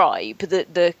imaginary tribe.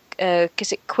 The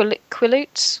is it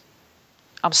Quileutes?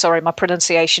 I'm sorry, my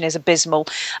pronunciation is abysmal.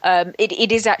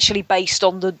 It is actually based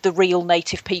on the real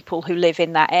native people who live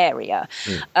in that area.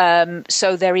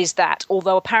 So there is that,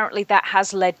 although apparently that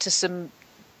has led to some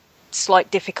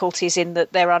slight difficulties in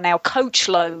that there are now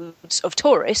coachloads of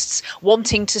tourists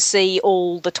wanting to see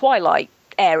all the Twilight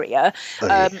area,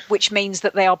 which means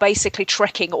that they are basically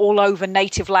trekking all over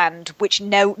native land, which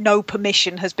no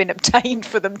permission has been obtained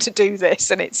for them to do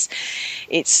this. And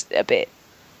it's a bit,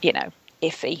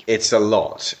 iffy. It's a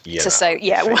lot, to say,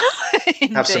 yeah. Well,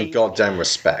 have some goddamn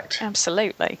respect.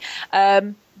 Absolutely.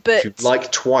 But if you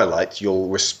like Twilight, you'll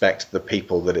respect the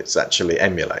people that it's actually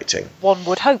emulating. One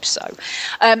would hope so.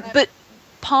 But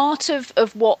part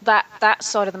of what that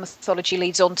side of the mythology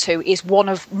leads on to is one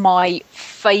of my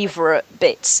favourite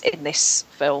bits in this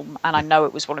film, and I know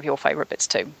it was one of your favourite bits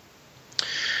too.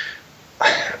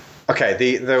 Okay,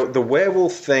 the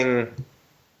werewolf thing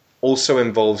also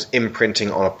involves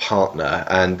imprinting on a partner,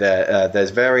 and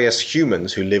there's various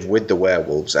humans who live with the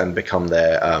werewolves and become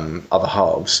their other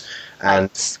halves and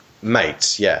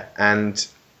mates. Yeah, and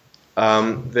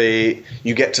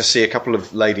you get to see a couple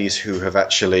of ladies who have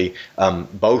actually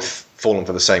both fallen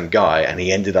for the same guy, and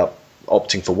he ended up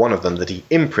opting for one of them that he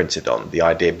imprinted on. The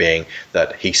idea being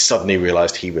that he suddenly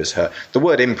realised he was her. The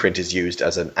word imprint is used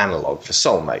as an analogue for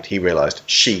soulmate. He realised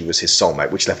she was his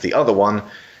soulmate, which left the other one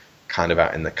kind of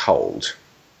out in the cold.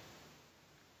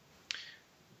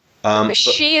 But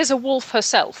she is a wolf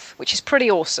herself, which is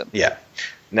pretty awesome. Yeah.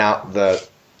 Now, the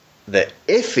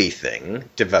iffy thing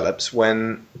develops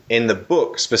when, in the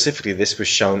book specifically, this was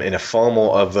shown in a far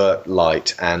more overt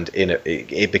light, and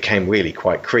it became really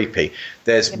quite creepy.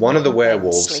 There's one of the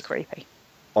werewolves creepy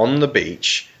on the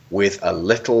beach with a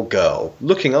little girl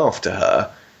looking after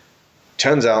her.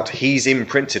 Turns out he's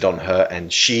imprinted on her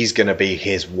and she's going to be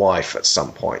his wife at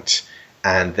some point.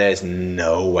 And there's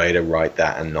no way to write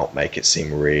that and not make it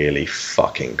seem really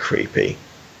fucking creepy.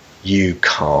 You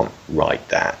can't write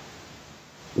that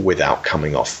without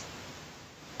coming off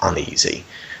uneasy.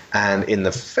 And in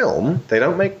the film, they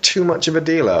don't make too much of a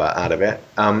deal out of it.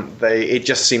 It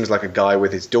just seems like a guy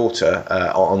with his daughter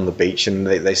on the beach, and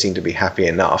they seem to be happy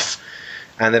enough.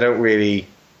 And they don't really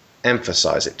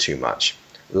emphasize it too much.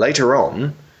 Later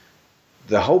on,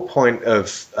 the whole point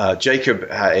of Jacob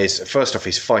is, first off,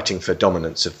 he's fighting for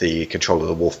dominance of the control of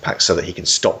the wolf pack so that he can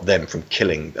stop them from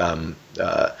killing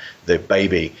the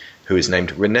baby, who is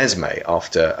named Renesmee,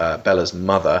 after Bella's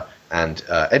mother and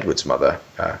Edward's mother,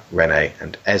 Renee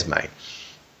and Esme.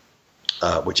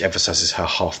 which emphasises her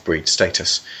half-breed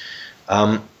status.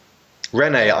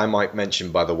 Renee, I might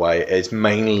mention, by the way, is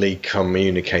mainly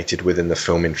communicated with in the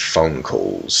film in phone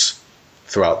calls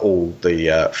throughout all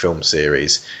the film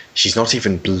series. She's not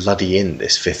even bloody in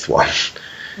this fifth one.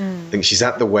 I think she's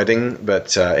at the wedding,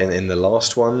 but in the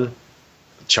last one,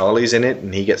 Charlie's in it,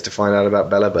 and he gets to find out about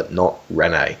Bella, but not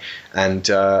Renee. And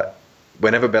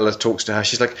whenever Bella talks to her,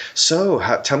 she's like, so,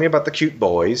 tell me about the cute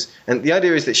boys. And the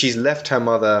idea is that she's left her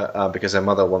mother because her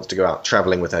mother wants to go out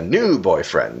traveling with her new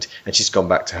boyfriend, and she's gone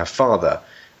back to her father.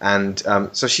 And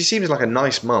so she seems like a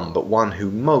nice mum, but one who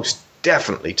most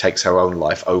definitely takes her own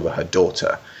life over her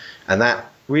daughter. And that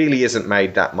really isn't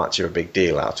made that much of a big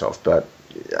deal out of. But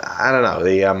I don't know.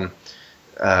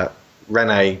 The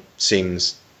Renee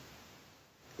seems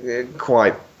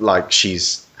quite like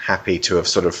she's happy to have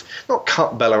sort of not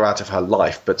cut Bella out of her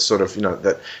life, but sort of,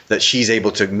 that she's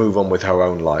able to move on with her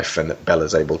own life, and that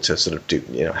Bella's able to sort of do,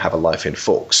 have a life in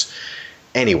Forks.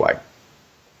 Anyway,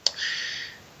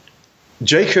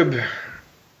 Jacob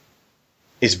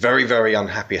is very, very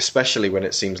unhappy, especially when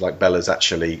it seems like Bella's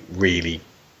actually really,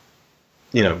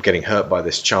 getting hurt by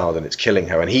this child and it's killing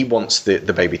her. And he wants the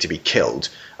baby to be killed,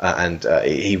 and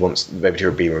he wants the baby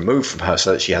to be removed from her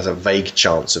so that she has a vague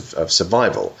chance of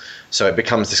survival. So it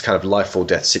becomes this kind of life or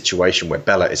death situation where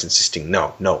Bella is insisting,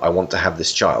 no, I want to have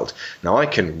this child. Now, I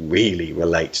can really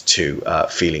relate to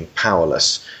feeling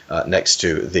powerless next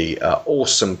to the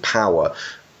awesome power,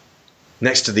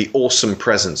 next to the awesome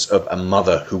presence of a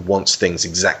mother who wants things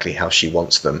exactly how she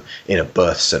wants them in a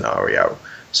birth scenario.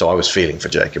 So I was feeling for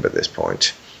Jacob at this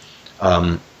point.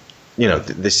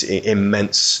 This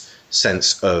immense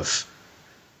sense of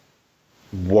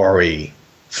worry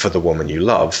for the woman you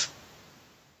love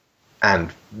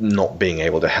and not being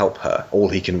able to help her. All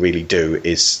he can really do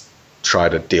is try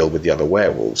to deal with the other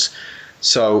werewolves.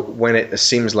 So when it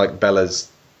seems like Bella's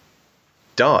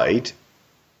died,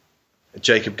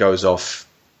 Jacob goes off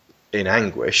in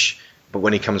anguish, but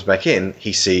when he comes back in,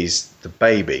 he sees the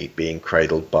baby being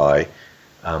cradled by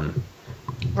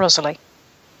Rosalie,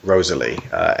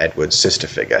 Edward's sister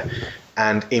figure.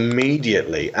 And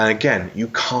immediately, and again, you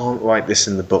can't write this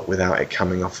in the book without it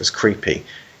coming off as creepy,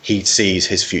 he sees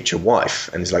his future wife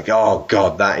and he's like, oh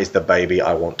God, that is the baby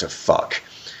I want to fuck.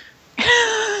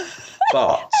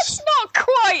 But that's not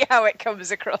quite how it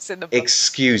comes across in the book.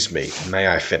 Excuse me, may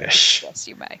I finish? Yes,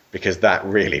 you may. Because that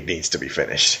really needs to be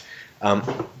finished.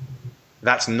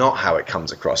 That's not how it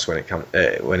comes across when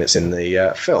it's in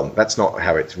the film. That's not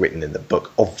how it's written in the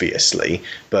book, obviously,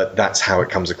 but that's how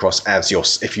it comes across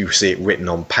if you see it written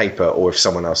on paper or if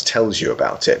someone else tells you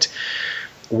about it.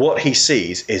 What he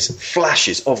sees is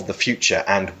flashes of the future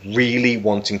and really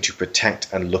wanting to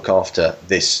protect and look after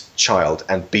this child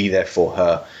and be there for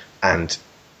her and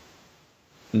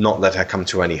not let her come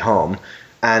to any harm.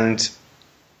 And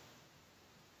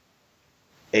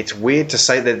it's weird to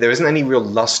say that there isn't any real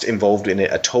lust involved in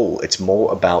it at all. It's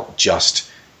more about just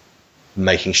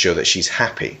making sure that she's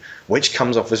happy, which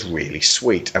comes off as really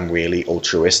sweet and really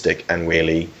altruistic and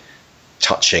really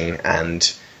touching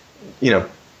and,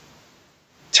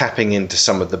 tapping into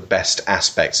some of the best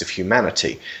aspects of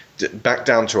humanity, back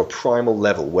down to a primal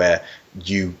level where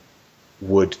you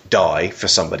would die for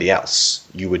somebody else.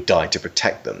 You would die to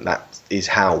protect them. That is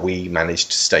how we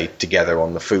managed to stay together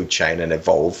on the food chain and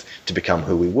evolve to become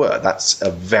who we were. That's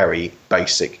a very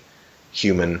basic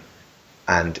human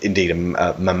and indeed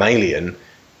a mammalian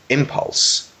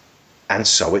impulse. And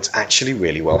so it's actually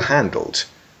really well handled.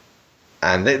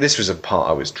 And this was a part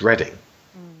I was dreading.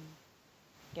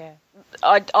 Yeah,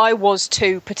 I was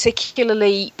too,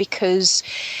 particularly because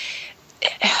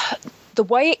the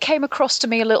way it came across to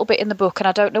me a little bit in the book, and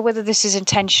I don't know whether this is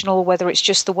intentional or whether it's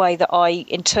just the way that I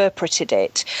interpreted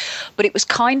it, but it was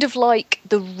kind of like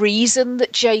the reason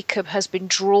that Jacob has been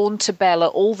drawn to Bella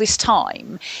all this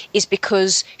time is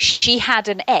because she had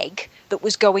an egg that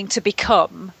was going to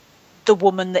become the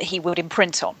woman that he would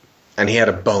imprint on. And he had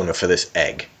a boner for this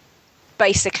egg.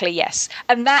 Basically, yes.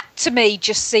 And that, to me,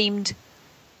 just seemed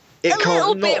it a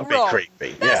little not bit a bit wrong.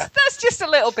 creepy. That's just a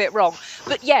little bit wrong.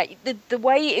 But yeah, the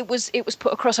way it was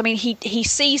put across, I mean, he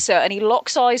sees her and he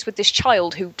locks eyes with this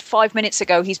child who 5 minutes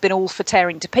ago he's been all for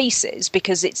tearing to pieces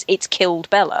because it's killed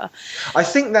Bella. I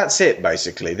think that's it,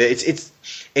 basically. It's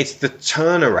the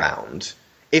turnaround.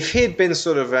 If he'd been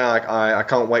sort of like, I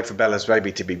can't wait for Bella's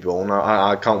baby to be born,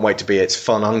 I can't wait to be its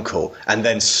fun uncle, and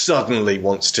then suddenly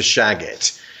wants to shag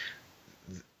it,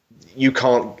 you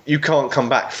can't come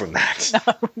back from that.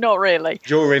 No, not really.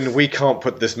 You're in we can't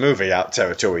put this movie out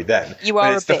territory then. You are.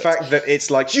 But it's the fact that it's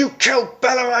like, you killed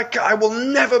Bella, I will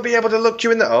never be able to look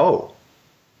you in the... Oh.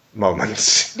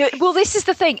 moments. Well, this is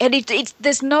the thing, and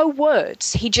there's no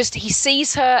words. He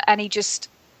sees her, and he just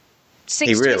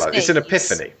sinks to his realised it's an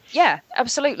epiphany. Yeah,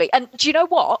 absolutely. And do you know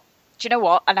what?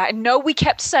 And I know we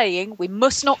kept saying we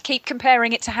must not keep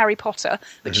comparing it to Harry Potter,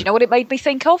 but do you know what it made me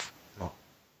think of? What?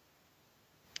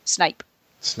 Snape.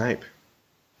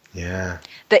 Yeah.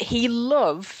 That he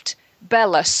loved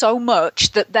Bella so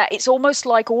much that it's almost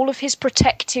like all of his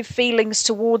protective feelings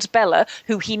towards Bella,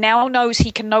 who he now knows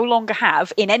he can no longer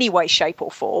have in any way, shape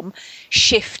or form,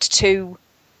 shift to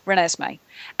Renesmee.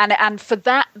 And for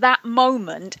that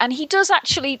moment, and he does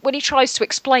actually, when he tries to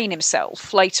explain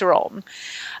himself later on,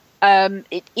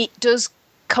 it does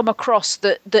come across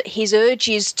that his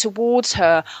urges towards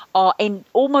her are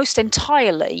almost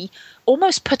entirely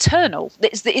almost paternal.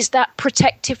 It's that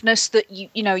protectiveness that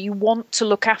you want to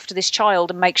look after this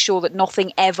child and make sure that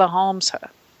nothing ever harms her.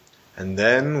 And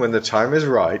then when the time is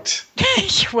right,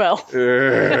 well,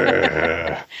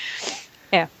 yeah.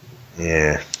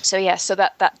 So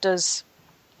that does.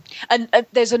 And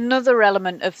there's another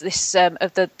element of this,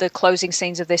 of the closing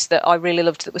scenes of this that I really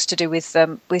loved, that was to do with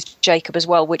Jacob as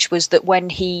well, which was that when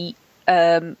he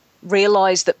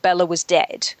realised that Bella was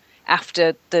dead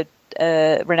after the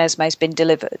Renesmee's been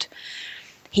delivered,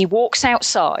 he walks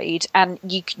outside, and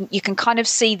you can kind of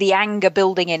see the anger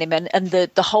building in him, and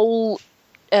the whole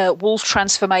wolf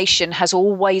transformation has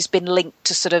always been linked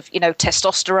to sort of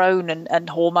testosterone and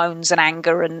hormones and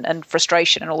anger and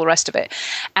frustration and all the rest of it,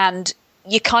 and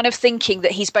you're kind of thinking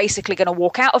that he's basically going to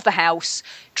walk out of the house,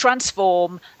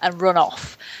 transform, and run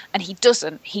off. And he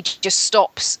doesn't. He just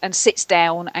stops and sits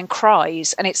down and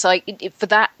cries. And it's like, for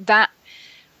that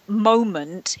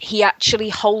moment, he actually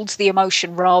holds the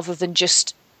emotion rather than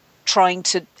just trying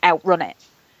to outrun it.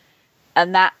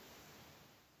 And that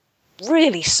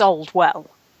really sold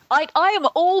well. I am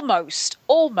almost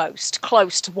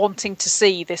close to wanting to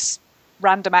see this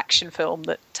random action film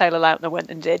that Taylor Lautner went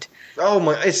and did. Oh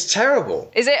my! It's terrible.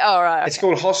 Is it? All right. Okay. It's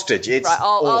called Hostage. It's right.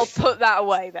 I'll put that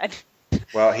away then.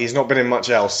 Well, he's not been in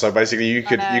much else, so basically you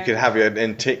could have your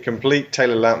complete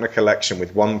Taylor Lautner collection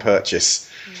with one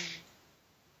purchase.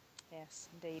 Yes,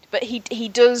 indeed. But he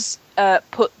does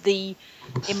put the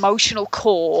emotional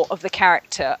core of the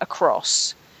character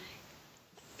across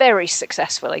very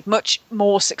successfully, much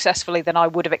more successfully than I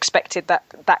would have expected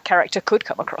that character could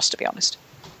come across, to be honest.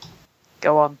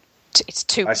 Go on. It's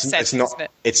 2%, isn't it?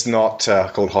 It's not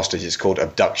called Hostage. It's called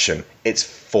Abduction. It's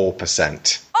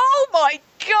 4%. Oh my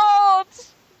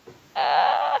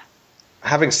god!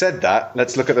 Having said that,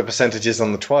 let's look at the percentages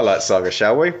on the Twilight Saga,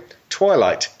 shall we?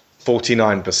 Twilight,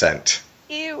 49%.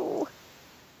 Ew.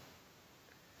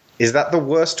 Is that the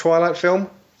worst Twilight film?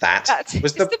 That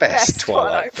was the best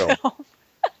Twilight film.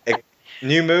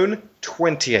 New Moon,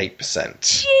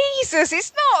 28%. Jesus,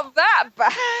 it's not that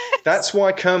bad. That's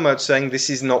why Kermode's saying this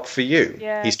is not for you.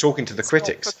 Yeah, he's talking to the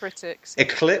critics. Not for critics.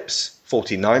 Eclipse,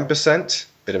 49%.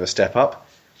 Bit of a step up.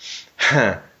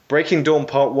 Breaking Dawn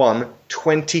Part 1,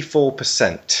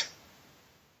 24%.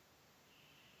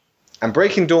 And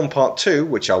Breaking Dawn Part 2,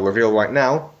 which I'll reveal right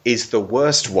now, is the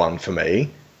worst one for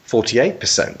me,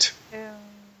 48%.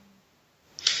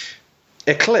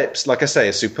 Eclipse, like I say,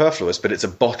 is superfluous, but it's a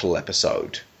bottle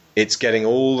episode. It's getting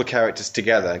all the characters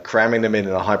together, cramming them in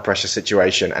a high-pressure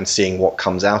situation and seeing what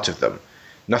comes out of them.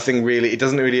 It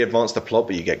doesn't really advance the plot,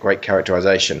 but you get great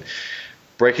characterization.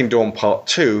 Breaking Dawn Part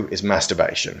 2 is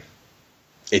masturbation.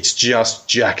 It's just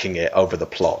jacking it over the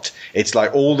plot. It's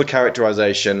like all the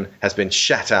characterization has been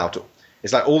shat out.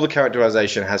 It's like all the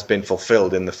characterization has been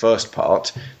fulfilled in the first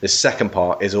part. The second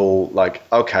part is all like,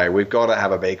 okay, we've got to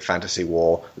have a big fantasy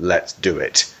war. Let's do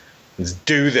it. Let's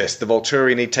do this. The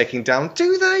Volturi need taking down.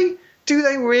 Do they? Do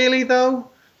they really,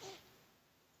 though?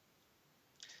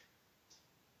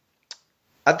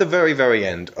 At the very, very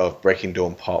end of Breaking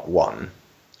Dawn Part 1,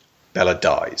 Bella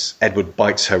dies. Edward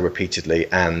bites her repeatedly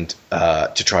and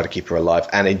to try to keep her alive,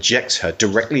 and injects her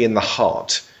directly in the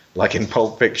heart, like in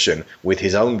Pulp Fiction, with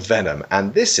his own venom.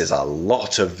 And this is a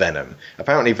lot of venom.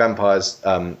 Apparently vampires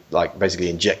basically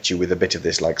inject you with a bit of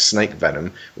this like snake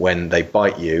venom when they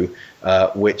bite you,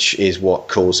 which is what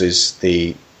causes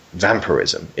the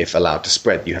vampirism. If allowed to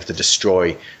spread, you have to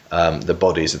destroy the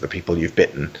bodies of the people you've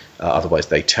bitten, otherwise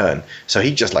they turn. So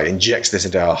he just like injects this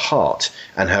into her heart,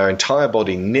 and her entire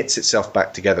body knits itself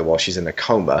back together while she's in a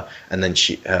coma, and then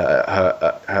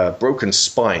her broken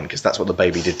spine, because that's what the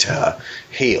baby did to her,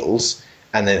 heals,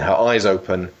 and then her eyes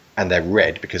open and they're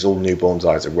red, because all newborns'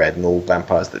 eyes are red, and all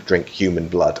vampires that drink human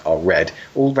blood are red.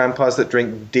 All vampires that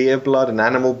drink deer blood and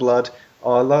animal blood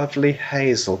are a lovely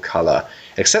hazel colour.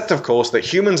 Except, of course, that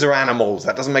humans are animals.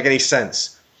 That doesn't make any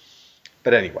sense.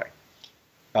 But anyway,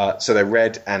 so they're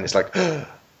red, and it's like,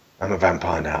 I'm a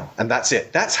vampire now. And that's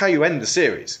it. That's how you end the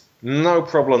series. No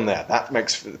problem there. That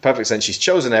makes perfect sense. She's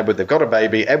chosen Edward. They've got a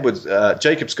baby.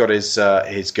 Jacob's got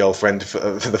his girlfriend for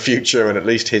the future, and at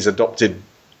least his adopted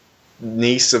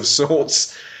niece of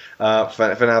sorts.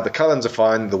 For now, the Cullens are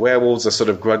fine. The werewolves are sort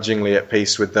of grudgingly at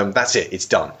peace with them. That's it. It's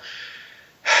done.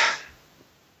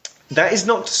 That is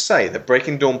not to say that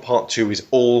Breaking Dawn Part 2 is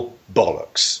all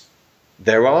bollocks.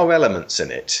 There are elements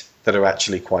in it that are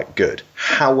actually quite good.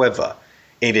 However,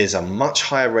 it is a much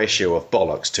higher ratio of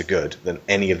bollocks to good than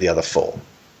any of the other four.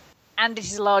 And it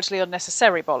is largely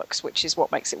unnecessary bollocks, which is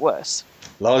what makes it worse.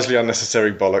 Largely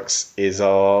Unnecessary Bollocks is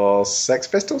our Sex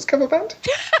Pistols cover band?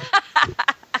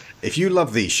 If you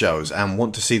love these shows and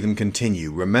want to see them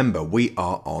continue, remember we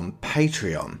are on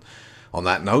Patreon. On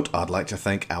that note, I'd like to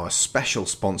thank our special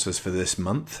sponsors for this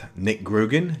month: Nick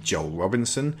Grugan, Joel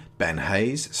Robinson, Ben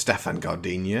Hayes, Stefan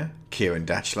Gardenia, Kieran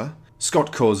Datchler,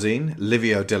 Scott Corzine,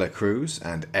 Livio De La Cruz,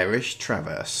 and Erich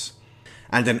Traverse.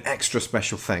 And an extra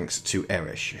special thanks to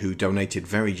Erich, who donated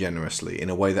very generously in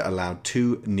a way that allowed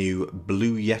 2 new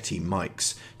Blue Yeti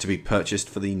mics to be purchased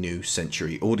for the new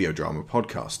Century Audio Drama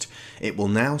podcast. It will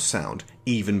now sound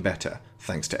even better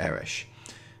thanks to Erich.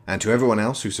 And to everyone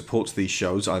else who supports these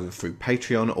shows either through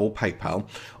Patreon or PayPal,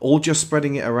 or just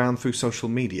spreading it around through social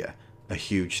media, a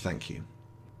huge thank you.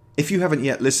 If you haven't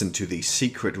yet listened to the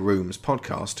Secret Rooms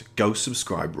podcast, go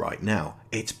subscribe right now.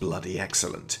 It's bloody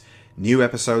excellent. New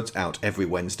episodes out every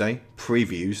Wednesday,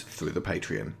 previews through the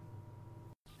Patreon.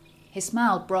 He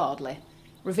smiled broadly,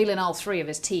 revealing all 3 of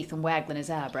his teeth and waggling his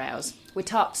eyebrows. We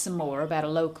talked some more about a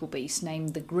local beast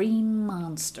named the Green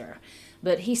Monster,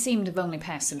 but he seemed of only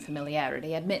passing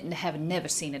familiarity, admitting to having never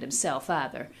seen it himself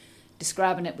either,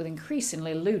 describing it with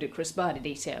increasingly ludicrous body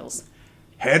details.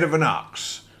 Head of an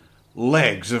ox,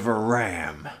 legs of a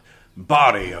ram,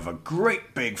 body of a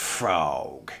great big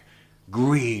frog,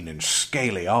 green and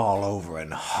scaly all over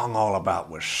and hung all about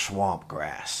with swamp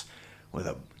grass, with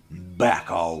a back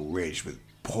all ridged with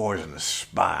poisonous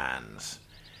spines.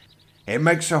 It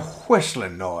makes a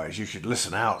whistling noise you should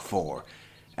listen out for,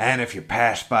 and if you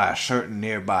pass by a certain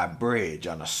nearby bridge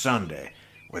on a Sunday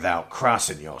without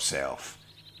crossing yourself,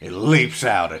 it leaps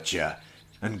out at you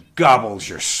and gobbles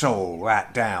your soul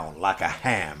right down like a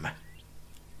ham.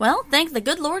 Well, thank the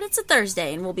good Lord it's a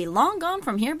Thursday, and we'll be long gone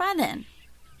from here by then.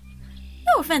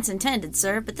 No offense intended,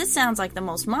 sir, but this sounds like the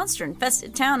most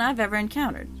monster-infested town I've ever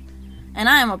encountered. And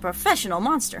I am a professional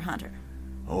monster hunter.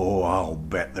 Oh, I'll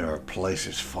bet there are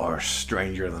places far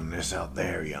stranger than this out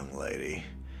there, young lady.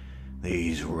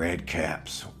 These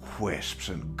redcaps, wisps,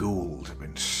 and ghouls have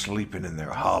been sleeping in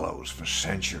their hollows for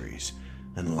centuries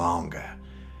and longer,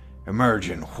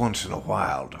 emerging once in a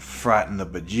while to frighten the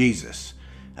bejesus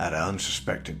out of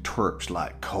unsuspecting twerps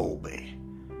like Colby.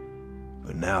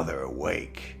 But now they're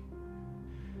awake,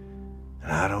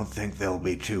 and I don't think they'll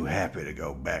be too happy to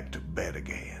go back to bed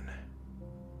again.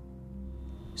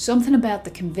 Something about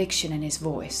the conviction in his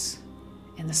voice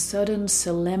and the sudden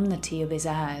solemnity of his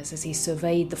eyes as he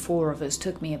surveyed the 4 of us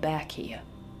took me aback here.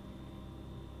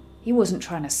 He wasn't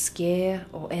trying to scare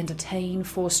or entertain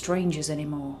 4 strangers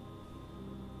anymore.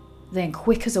 Then,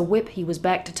 quick as a whip, he was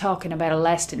back to talking about a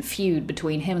lasting feud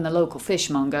between him and the local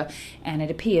fishmonger, and it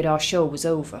appeared our show was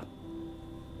over.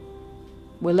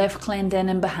 We left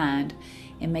Clendenin behind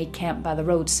and made camp by the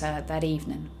roadside that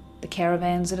evening, the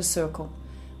caravans in a circle,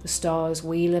 the stars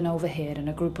wheeling overhead, and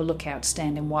a group of lookouts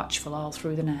standing watchful all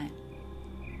through the night.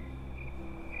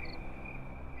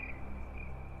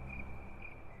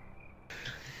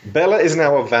 Bella is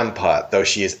now a vampire, though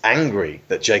she is angry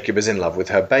that Jacob is in love with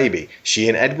her baby. She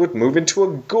and Edward move into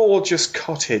a gorgeous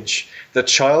cottage. The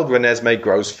child Renesmee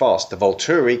grows fast. The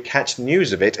Volturi catch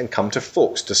news of it and come to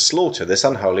Fawkes to slaughter this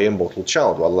unholy immortal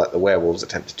child, while the werewolves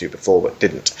attempted to before but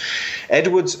didn't.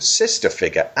 Edward's sister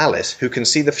figure, Alice, who can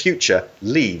see the future,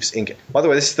 leaves. By the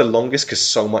way, this is the longest because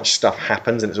so much stuff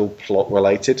happens and it's all plot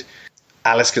related.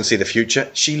 Alice can see the future.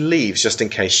 She leaves just in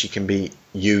case she can be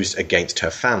used against her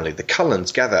family. The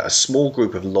Cullens gather a small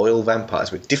group of loyal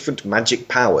vampires with different magic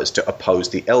powers to oppose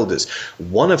the Elders,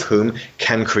 one of whom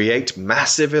can create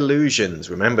massive illusions.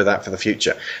 Remember that for the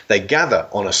future. They gather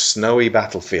on a snowy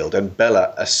battlefield, and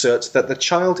Bella asserts that the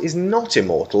child is not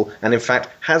immortal and in fact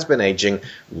has been aging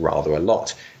rather a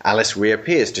lot. Alice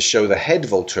reappears to show the head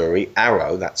Volturi,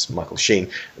 Arrow, that's Michael Sheen,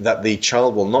 that the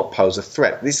child will not pose a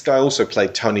threat. This guy also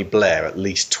played Tony Blair at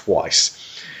least twice.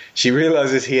 She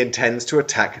realizes he intends to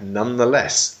attack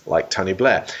nonetheless, like Tony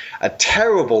Blair. A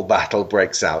terrible battle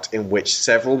breaks out in which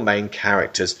several main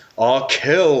characters are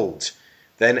killed.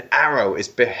 Then Arrow is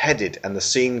beheaded and the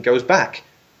scene goes back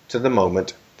to the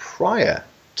moment prior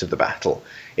to the battle.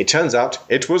 It turns out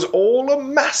it was all a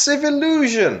massive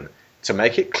illusion. to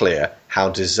make it clear how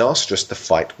disastrous the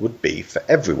fight would be for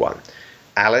everyone.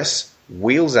 Alice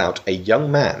wheels out a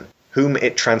young man whom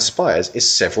it transpires is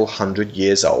several hundred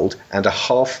years old and a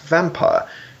half vampire,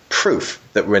 proof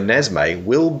that Renesmee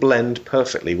will blend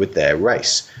perfectly with their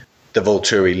race. The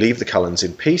Volturi leave the Cullens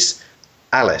in peace.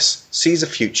 Alice sees a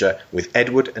future with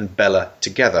Edward and Bella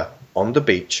together on the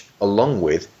beach, along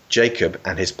with Jacob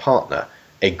and his partner,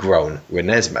 a grown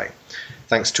Renesmee.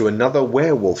 Thanks to another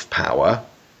werewolf power,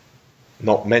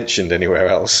 not mentioned anywhere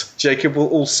else, Jacob will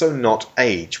also not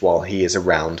age while he is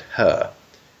around her.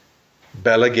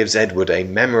 Bella gives Edward a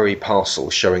memory parcel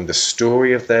showing the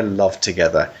story of their love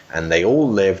together, and they all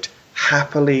lived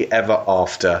happily ever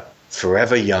after,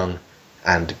 forever young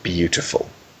and beautiful.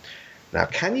 Now,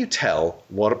 can you tell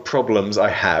what problems I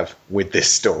have with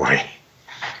this story?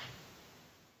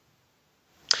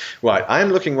 Right, I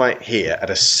am looking right here at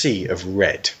a sea of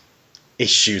red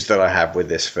issues that I have with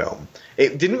this film.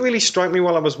 It didn't really strike me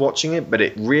while I was watching it, but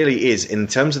it really is. In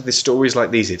terms of the stories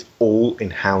like these, it's all in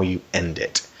how you end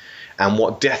it. And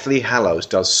what Deathly Hallows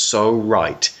does so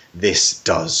right, this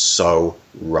does so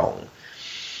wrong.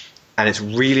 And it's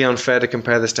really unfair to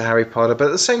compare this to Harry Potter, but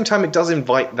at the same time it does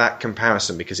invite that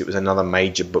comparison because it was another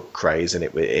major book craze, and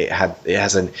it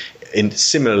has an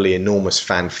similarly enormous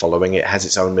fan following. It has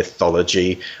its own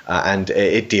mythology, and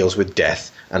it deals with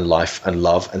death and life and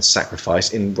love and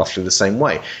sacrifice in roughly the same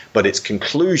way. But its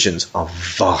conclusions are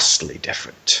vastly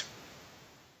different.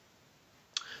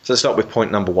 So let's start with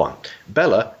point number 1.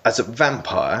 Bella, as a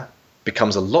vampire,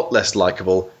 becomes a lot less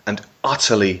likable and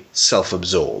utterly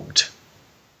self-absorbed.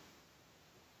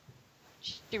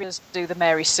 She does do the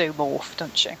Mary Sue morph,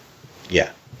 doesn't she?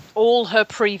 Yeah. All her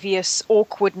previous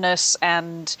awkwardness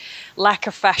and lack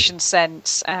of fashion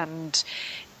sense and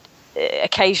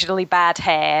occasionally bad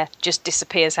hair just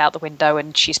disappears out the window,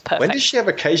 and she's perfect. When does she have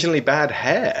occasionally bad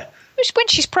hair? When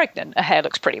she's pregnant, her hair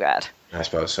looks pretty bad. I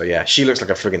suppose so, yeah. She looks like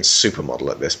a friggin'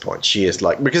 supermodel at this point. She is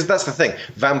like... Because that's the thing.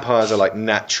 Vampires are like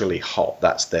naturally hot.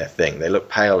 That's their thing. They look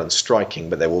pale and striking,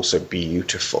 but they're also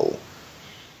beautiful.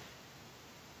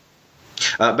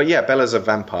 But yeah, Bella's a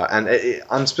vampire. And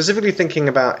I'm specifically thinking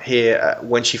about here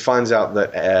when she finds out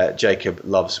that Jacob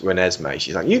loves Renesmee.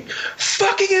 She's like, you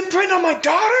fucking imprint on my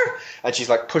daughter? And she's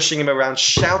like pushing him around,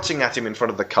 shouting at him in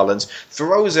front of the Cullens,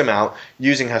 throws him out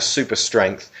using her super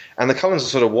strength. And the Cullens are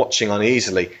sort of watching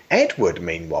uneasily. Edward,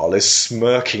 meanwhile, is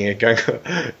smirking and going,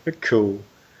 cool.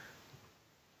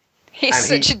 He's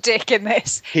such a dick in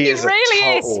this. He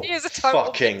really is. He is a total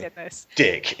fucking dick in this.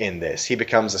 Dick in this. He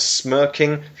becomes a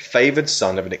smirking, favoured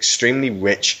son of an extremely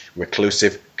rich,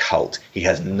 reclusive cult. He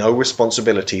has no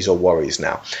responsibilities or worries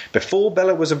now. Before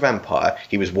Bella was a vampire,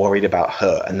 he was worried about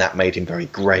her, and that made him very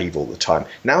grave all the time.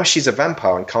 Now she's a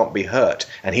vampire and can't be hurt,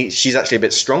 and she's actually a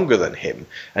bit stronger than him.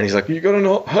 And he's like, you gotta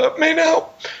not hurt me now.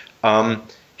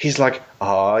 He's like,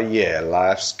 oh yeah,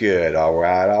 life's good,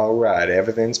 alright,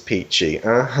 everything's peachy, he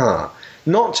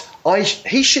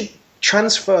should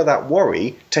transfer that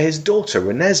worry to his daughter,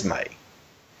 Renesmee.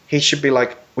 He should be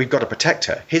like, we've got to protect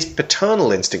her. His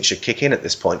paternal instinct should kick in at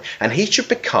this point, and he should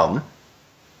become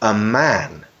a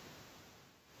man.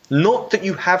 Not that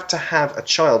you have to have a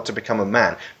child to become a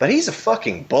man, but he's a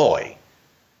fucking boy.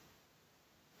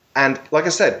 And like I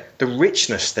said, the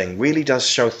richness thing really does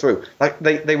show through. Like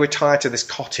they retire to this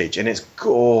cottage and it's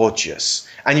gorgeous.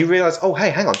 And you realise, oh, hey,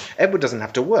 hang on. Edward doesn't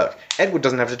have to work. Edward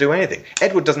doesn't have to do anything.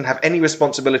 Edward doesn't have any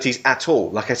responsibilities at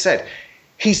all. Like I said,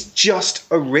 he's just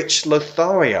a rich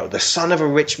Lothario, the son of a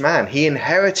rich man. He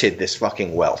inherited this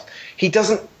fucking wealth. He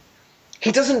doesn't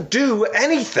do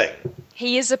anything.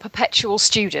 He is a perpetual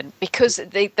student because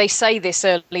they say this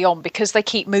early on because they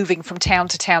keep moving from town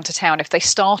to town to town. If they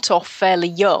start off fairly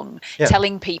young,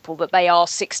 telling people that they are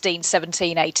 16,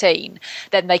 17, 18,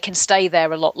 then they can stay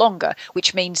there a lot longer,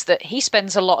 which means that he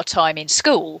spends a lot of time in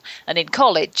school and in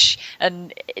college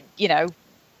and,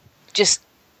 just...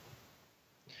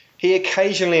 He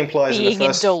occasionally implies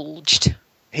indulged.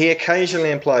 He occasionally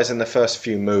implies in the first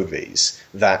few movies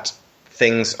that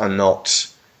things are not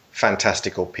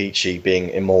fantastic or peachy, being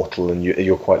immortal and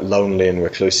you're quite lonely and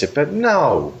reclusive. But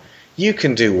no, you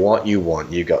can do what you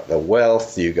want. You got the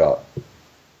wealth, Hang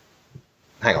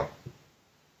on.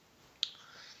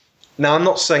 Now, I'm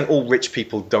not saying all rich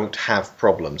people don't have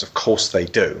problems. Of course they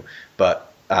do.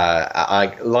 But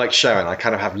I, like Sharon, I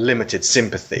kind of have limited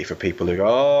sympathy for people who go,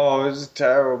 oh, it's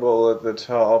terrible at the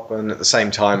top, and at the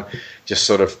same time just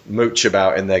sort of mooch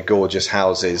about in their gorgeous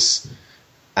houses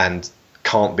and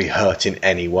can't be hurt in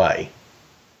any way.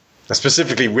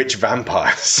 Specifically rich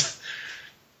vampires.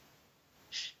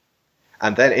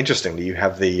 And then, interestingly, you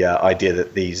have the idea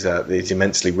that these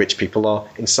immensely rich people are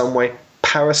in some way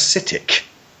parasitic.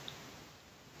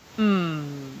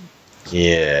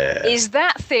 Yeah. Is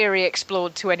that theory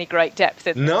explored to any great depth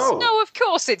in this? No. No, of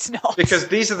course it's not. Because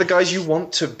these are the guys you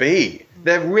want to be.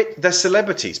 They're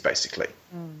celebrities, basically.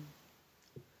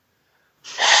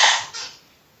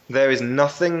 There is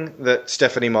nothing that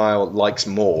Stephenie Meyer likes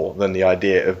more than the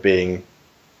idea of being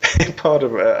part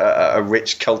of a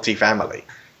rich, culty family.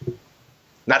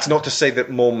 That's not to say that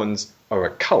Mormons are a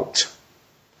cult.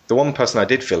 The one person I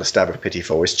did feel a stab of pity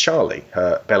for is Charlie,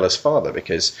 Bella's father,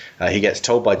 because he gets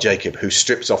told by Jacob, who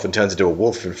strips off and turns into a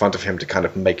wolf in front of him to kind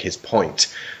of make his point.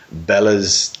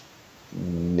 Bella's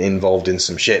involved in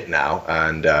some shit now,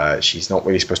 and she's not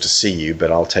really supposed to see you, but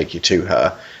I'll take you to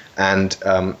her. And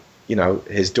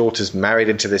his daughter's married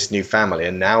into this new family,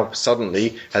 and now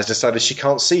suddenly has decided she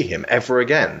can't see him ever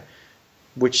again,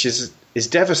 which is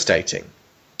devastating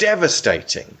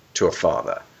to a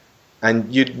father.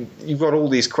 And you've got all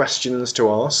these questions to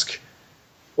ask,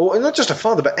 or not just a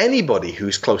father, but anybody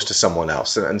who's close to someone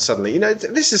else, and suddenly,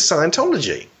 this is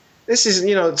Scientology. This is,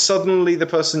 suddenly the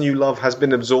person you love has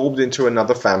been absorbed into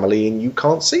another family, and you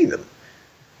can't see them.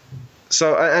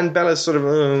 So, and Bella's sort of,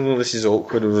 this is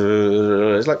awkward.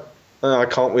 It's like, I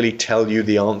can't really tell you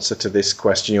the answer to this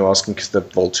question you're asking because the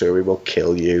Volturi will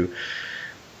kill you.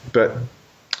 But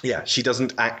yeah, she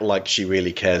doesn't act like she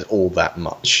really cares all that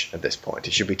much at this point.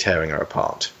 It should be tearing her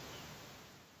apart.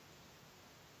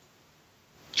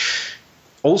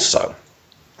 Also,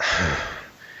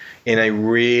 in a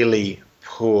really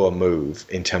poor move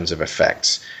in terms of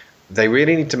effects, they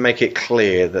really need to make it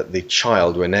clear that the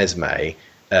child, Renesmee,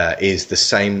 is the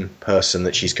same person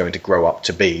that she's going to grow up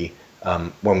to be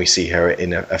when we see her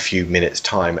in a few minutes'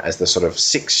 time as the sort of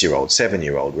 6-year-old,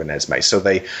 7-year-old Renesmee. So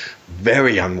they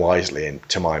very unwisely,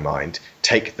 to my mind,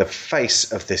 take the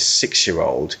face of this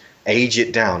 6-year-old, age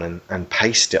it down and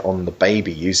paste it on the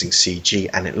baby using CG,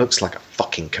 and it looks like a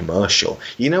fucking commercial.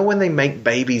 You know when they make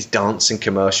babies dance in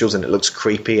commercials and it looks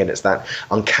creepy and it's that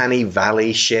uncanny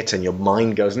valley shit and your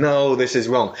mind goes, no, this is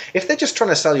wrong. If they're just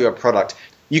trying to sell you a product,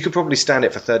 you could probably stand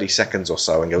it for 30 seconds or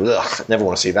so and go, ugh, never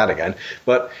want to see that again.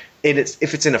 But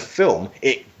if it's in a film,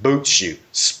 it boots you,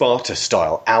 Sparta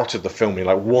style, out of the film. You're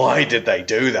like, why did they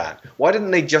do that? Why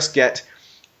didn't they just get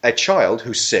a child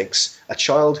who's 6, a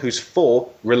child who's 4,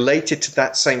 related to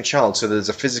that same child, so there's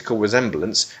a physical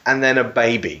resemblance, and then a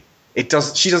baby?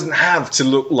 She doesn't have to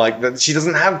look like that. She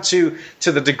doesn't have to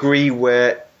the degree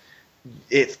where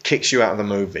it kicks you out of the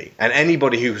movie. And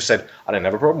anybody who said, I don't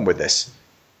have a problem with this,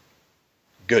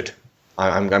 good.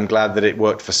 I'm glad that it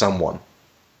worked for someone,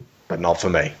 but not for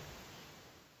me.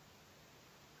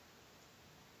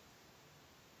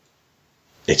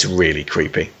 It's really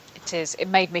creepy. It is. It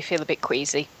made me feel a bit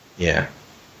queasy. Yeah.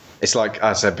 It's like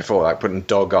I said before, like putting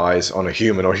dog eyes on a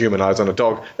human or human eyes on a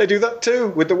dog. They do that too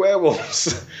with the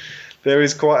werewolves. There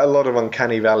is quite a lot of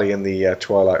uncanny valley in the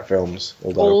Twilight films.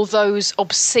 All those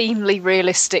obscenely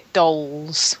realistic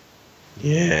dolls.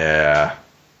 Yeah.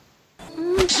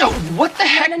 So, what the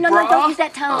heck, no, bro? Don't use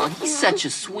that tone. Oh, he's such a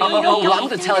sweet. I'm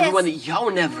gonna tell everyone that y'all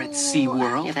were never at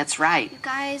SeaWorld. Yeah, that's right. You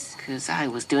guys. Because I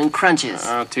was doing crunches.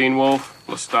 Teen Wolf,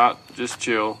 Lestat, just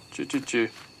chill. Chill.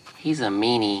 He's a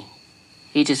meanie.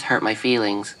 He just hurt my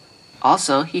feelings.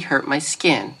 Also, he hurt my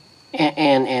skin.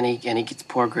 And he gets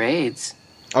poor grades.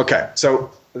 Okay,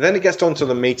 so then it gets on to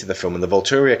the meat of the film, and the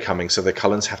Volturi are coming, so the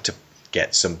Cullens have to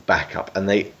get some backup. And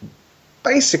they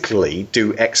basically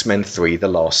do X-Men 3 The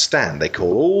Last Stand. They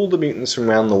call all the mutants from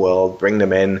around the world, bring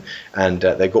them in, and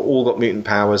they've all got mutant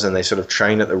powers, and they sort of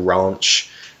train at the ranch,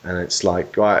 and it's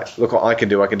like, right, look what I can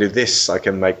do. I can do this. I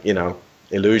can make,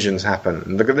 illusions happen.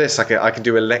 And look at this. I can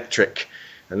do electric.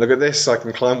 And look at this. I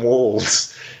can climb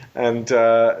walls. And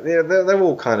they're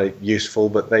all kind of useful,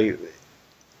 but they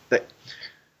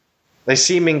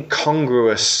seem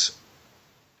incongruous.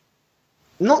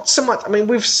 Not so much. I mean,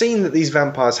 we've seen that these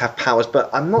vampires have powers, but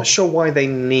I'm not sure why they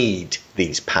need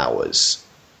these powers.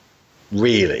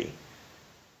 Really.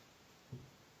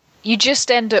 You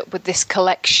just end up with this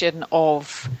collection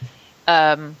of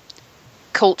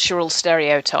cultural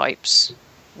stereotypes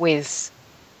with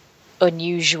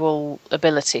unusual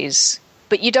abilities.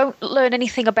 But you don't learn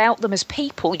anything about them as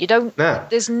people. You don't. No.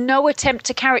 There's no attempt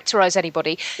to characterize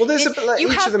anybody. Well, there's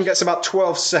each of them gets about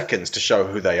 12 seconds to show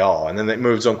who they are, and then it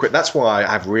moves on quick. That's why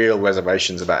I have real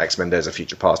reservations about X-Men Days of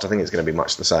Future Past. I think it's going to be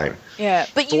much the same. Yeah,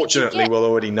 but fortunately, we'll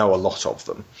already know a lot of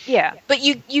them. Yeah, but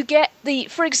you get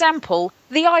for example,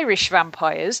 the Irish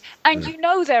vampires, and you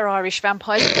know they're Irish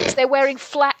vampires because they're wearing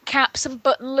flat caps and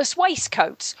buttonless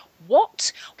waistcoats.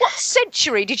 What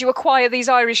century did you acquire these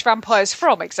Irish vampires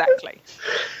from, exactly?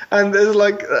 And there's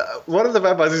one of the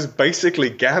vampires is basically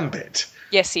Gambit.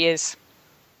 Yes, he is.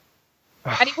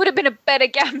 And he would have been a better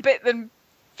Gambit than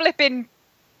flipping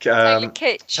Taylor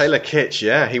Kitsch. Taylor Kitsch,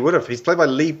 yeah, he would have. He's played by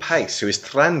Lee Pace, who is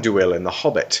Thranduil in The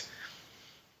Hobbit.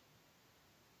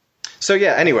 So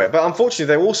yeah, anyway, but unfortunately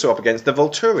they're also up against the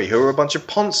Volturi, who are a bunch of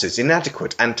ponces,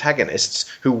 inadequate antagonists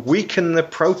who weaken the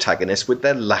protagonist with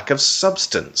their lack of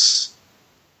substance.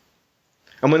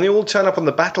 And when they all turn up on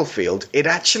the battlefield, it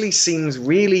actually seems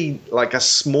really like a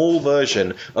small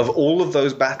version of all of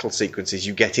those battle sequences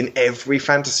you get in every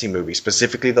fantasy movie,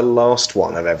 specifically the last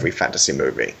one of every fantasy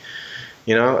movie.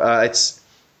 You know,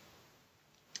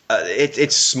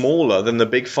 it's smaller than the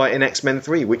big fight in X-Men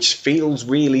 3, which feels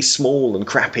really small and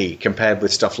crappy compared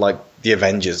with stuff like the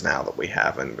Avengers now that we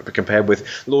have, and compared with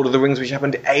Lord of the Rings, which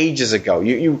happened ages ago.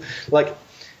 You like,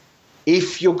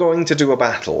 if you're going to do a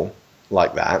battle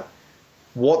like that,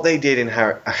 what they did in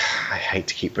I hate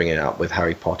to keep bringing it up with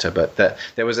Harry Potter, but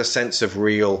there was a sense of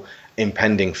real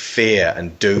impending fear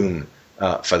and doom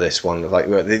for this one. Like,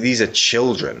 these are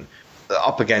children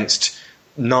up against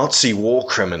Nazi war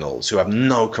criminals who have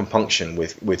no compunction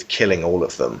with killing all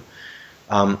of them.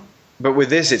 But with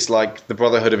this, it's like the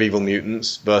Brotherhood of Evil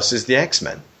Mutants versus the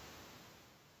X-Men.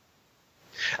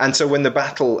 And so when the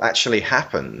battle actually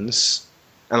happens,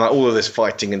 and like all of this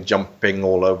fighting and jumping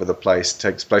all over the place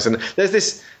takes place, and there's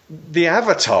this, the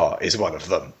Avatar is one of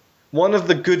them. One of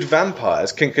the good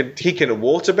vampires he can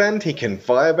waterbend, he can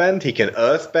firebend, he can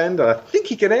earthbend, and I think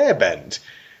he can airbend.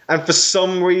 And for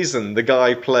some reason, the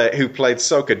guy who played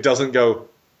Sokka doesn't go,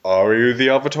 "Are you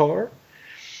the Avatar?"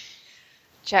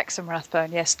 Jackson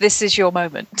Rathbone, yes, this is your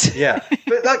moment. Yeah,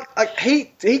 but like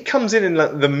he comes in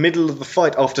like the middle of the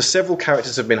fight after several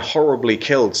characters have been horribly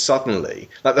killed suddenly.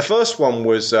 Like the first one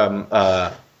was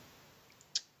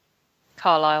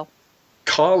Carlisle,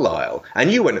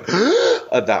 and you went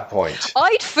at that point.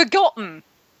 I'd forgotten.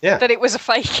 Yeah. That it was a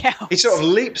fake out. He sort of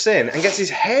leaps in and gets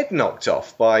his head knocked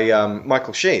off by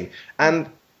Michael Sheen.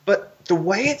 But the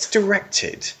way it's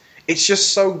directed, it's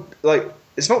just so, like,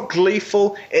 it's not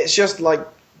gleeful, it's just like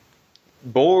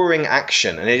boring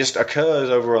action, and it just occurs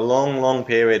over a long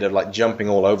period of like jumping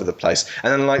all over the place,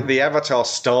 and then like the Avatar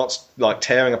starts like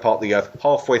tearing apart the earth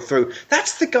halfway through.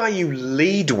 That's the guy you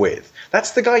lead with.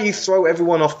 That's the guy you throw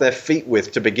everyone off their feet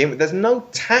with to begin with. There's no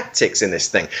tactics in this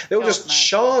thing. They'll just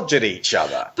charge at each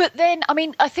other. But then, I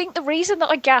mean, I think the reason that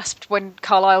I gasped when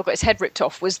Carlisle got his head ripped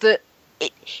off was that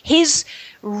his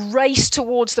race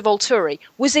towards the Volturi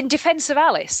was in defence of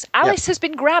Alice. Alice has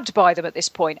been grabbed by them at this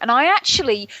point, and I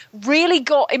actually really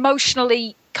got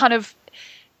emotionally kind of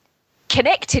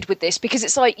connected with this, because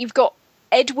it's like you've got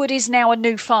Edward is now a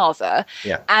new father,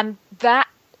 and that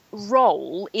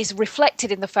role is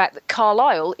reflected in the fact that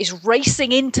Carlisle is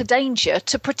racing into danger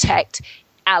to protect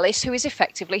Alice, who is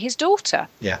effectively his daughter.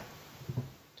 Yeah.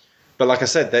 But like I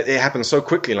said, it happens so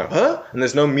quickly, like, huh? And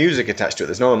there's no music attached to it.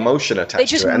 There's no emotion attached to it. They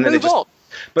just and move on.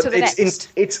 But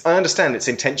it's I understand it's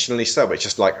intentionally so, but it's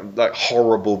just like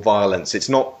horrible violence. It's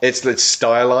not. It's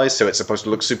stylized, so it's supposed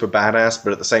to look super badass,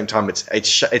 but at the same time,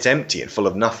 it's empty and full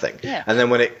of nothing. Yeah. And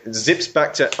then when it zips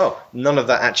back to none of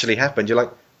that actually happened, you're like,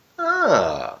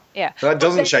 yeah. So that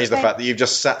doesn't change the fact that you've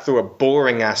just sat through a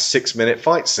boring ass 6-minute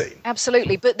fight scene.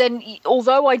 Absolutely. But then,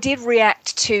 although I did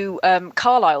react to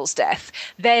Carlisle's death,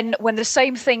 then when the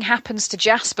same thing happens to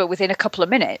Jasper within a couple of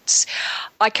minutes,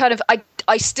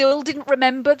 I still didn't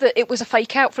remember that it was a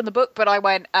fake out from the book, but I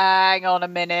went, hang on a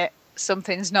minute,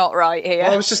 something's not right here.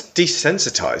 Well, I was just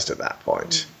desensitized at that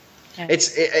point. Yeah.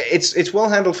 It's well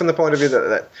handled from the point of view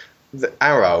that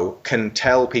Arrow can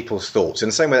tell people's thoughts in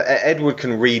the same way that Edward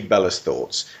can read Bella's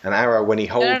thoughts, and Arrow, when he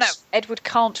holds... No. Edward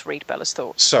can't read Bella's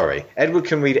thoughts. Sorry. Edward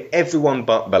can read everyone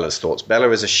but Bella's thoughts. Bella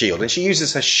is a shield, and she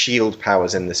uses her shield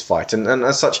powers in this fight. And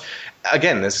as such,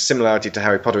 again, there's a similarity to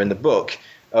Harry Potter in the book.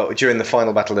 During the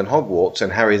final battle in Hogwarts,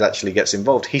 and Harry actually gets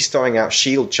involved, he's throwing out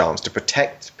shield charms to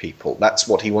protect people. That's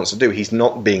what he wants to do. He's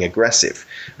not being aggressive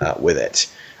with it.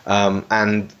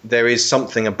 And there is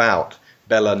something about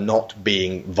Bella not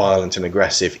being violent and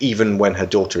aggressive, even when her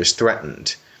daughter is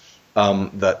threatened,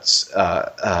 that's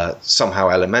somehow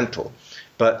elemental.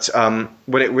 But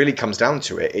when it really comes down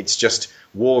to it, it's just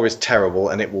war is terrible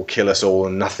and it will kill us all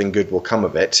and nothing good will come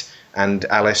of it. And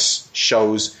Alice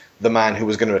shows the man who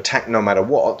was going to attack no matter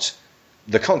what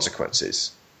the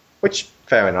consequences, which,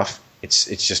 fair enough, it's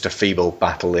just a feeble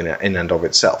battle in and of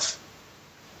itself.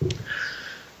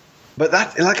 But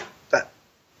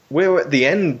we're at the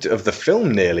end of the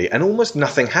film nearly, and almost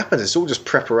nothing happens. It's all just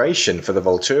preparation for the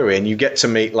Volturi, and you get to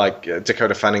meet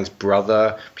Dakota Fanning's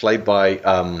brother, played by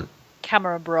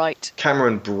Cameron Bright.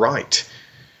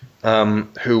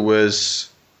 Who was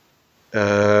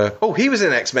he was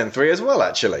in X-Men 3 as well,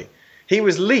 actually. He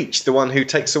was Leech, the one who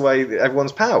takes away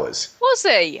everyone's powers. Was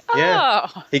he? Yeah.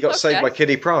 Oh, He got saved by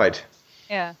Kitty Pryde.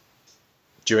 Yeah.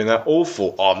 during that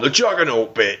awful "I'm the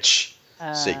Juggernaut, bitch"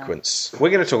 sequence.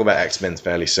 We're going to talk about X-Men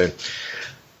fairly soon.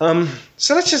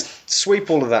 So let's just sweep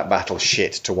all of that battle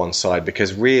shit to one side,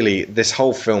 because really this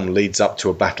whole film leads up to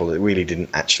a battle that really didn't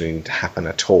actually need to happen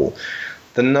at all.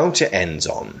 The note it ends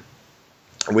on,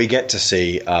 we get to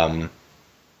see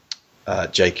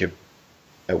Jacob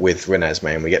with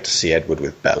Renesmee, and we get to see Edward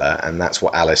with Bella, and that's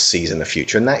what Alice sees in the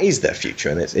future, and that is their future,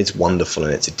 and it's wonderful,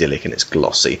 and it's idyllic, and it's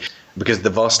glossy, because the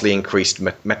vastly increased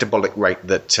metabolic rate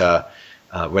that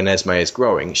Renesmee is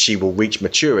growing, she will reach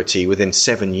maturity within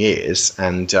 7 years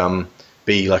and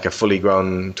be like a fully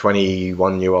grown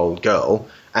 21-year-old girl,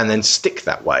 and then stick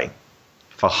that way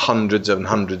for hundreds and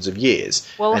hundreds of years.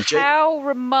 Well, how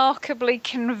remarkably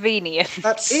convenient.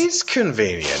 That is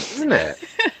convenient, isn't it?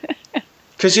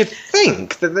 Because you'd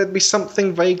think that there'd be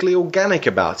something vaguely organic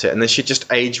about it, and then she'd just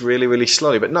age really, really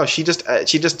slowly. But no, she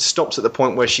just stops at the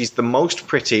point where she's the most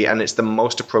pretty, and it's the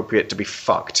most appropriate to be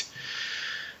fucked.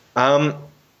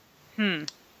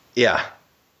 Yeah.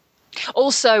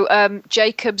 Also,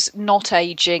 Jacob's not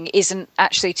aging isn't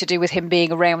actually to do with him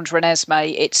being around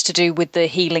Renesmee. It's to do with the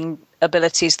healing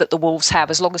abilities that the wolves have.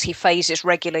 As long as he phases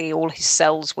regularly, all his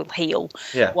cells will heal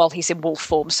while he's in wolf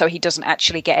form, so he doesn't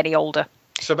actually get any older.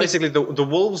 So basically, the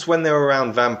wolves, when they're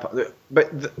around vampires, but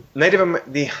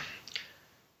the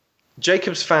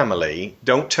Jacob's family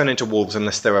don't turn into wolves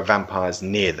unless there are vampires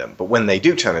near them. But when they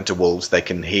do turn into wolves, they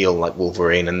can heal like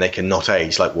Wolverine, and they can not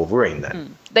age like Wolverine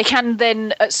then. They can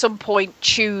then, at some point,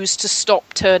 choose to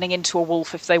stop turning into a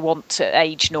wolf if they want to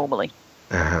age normally.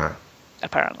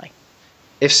 Apparently.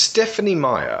 If Stephenie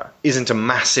Meyer isn't a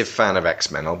massive fan of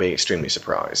X-Men, I'll be extremely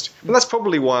surprised. And that's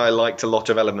probably why I liked a lot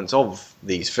of elements of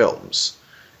these films,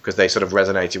 because they sort of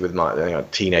resonated with my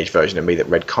teenage version of me that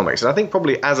read comics. And I think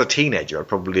probably as a teenager, I'd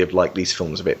probably have liked these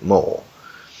films a bit more.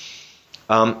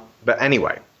 But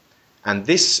anyway, and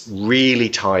this really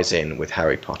ties in with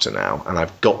Harry Potter now, and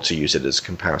I've got to use it as a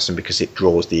comparison because it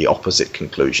draws the opposite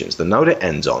conclusions. The note it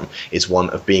ends on is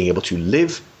one of being able to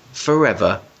live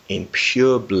forever in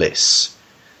pure bliss.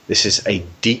 This is a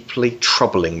deeply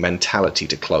troubling mentality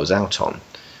to close out on,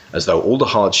 as though all the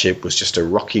hardship was just a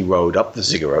rocky road up the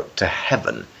ziggurat to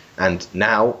heaven, and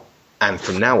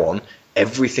from now on,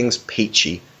 everything's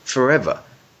peachy forever.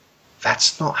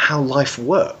 That's not how life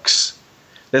works.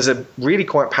 There's a really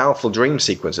quite powerful dream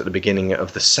sequence at the beginning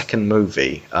of the second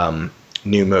movie,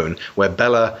 New Moon, where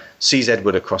Bella sees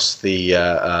Edward across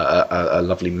a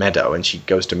lovely meadow, and she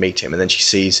goes to meet him, and then she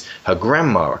sees her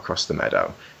grandma across the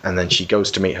meadow, and then she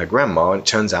goes to meet her grandma, and it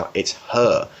turns out it's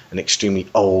her, an extremely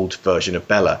old version of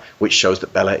Bella, which shows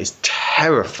that Bella is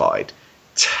terrified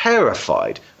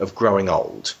of growing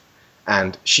old.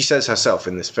 And she says herself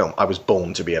in this film, I was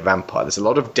born to be a vampire. There's a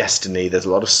lot of destiny, there's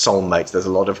a lot of soulmates, there's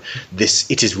a lot of this,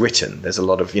 it is written, there's a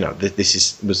lot of,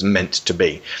 was meant to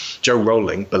be. Joe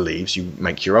Rowling believes you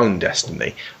make your own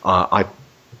destiny. I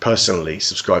personally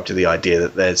subscribe to the idea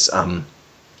that there's,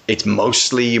 it's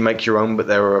mostly you make your own, but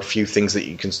there are a few things that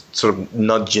you can sort of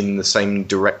nudge in the same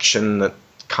direction that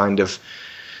kind of,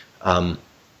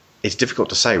 it's difficult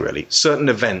to say, really. Certain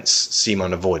events seem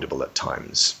unavoidable at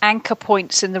times. Anchor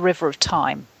points in the river of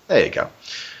time. There you go.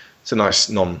 It's a nice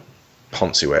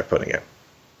non-poncy way of putting it.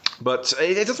 But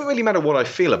it doesn't really matter what I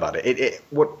feel about it.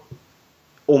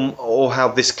 Or how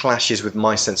this clashes with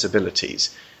my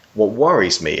sensibilities. What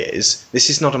worries me is this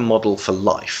is not a model for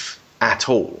life at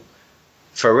all.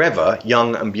 Forever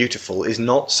young and beautiful is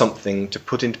not something to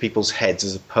put into people's heads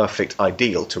as a perfect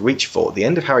ideal to reach for. At the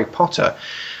end of Harry Potter,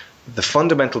 the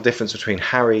fundamental difference between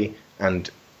Harry and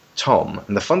Tom,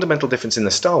 and the fundamental difference in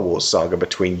the Star Wars saga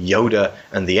between Yoda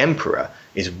and the Emperor,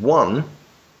 is one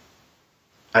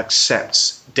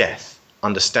accepts death,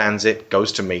 understands it,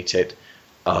 goes to meet it,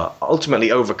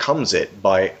 ultimately overcomes it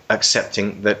by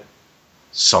accepting that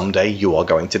someday you are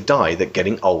going to die, that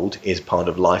getting old is part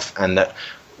of life, and that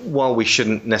while we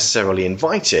shouldn't necessarily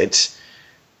invite it,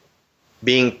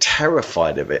 being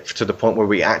terrified of it to the point where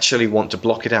we actually want to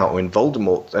block it out, or in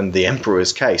Voldemort and the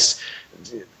Emperor's case,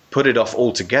 put it off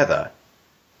altogether.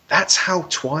 That's how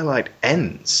Twilight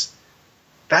ends.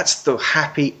 That's the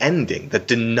happy ending, the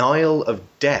denial of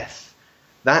death.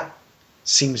 That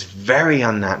seems very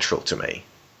unnatural to me.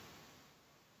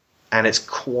 And it's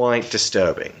quite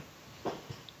disturbing.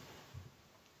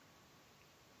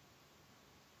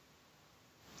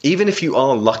 Even if you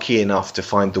are lucky enough to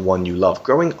find the one you love,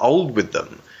 growing old with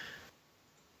them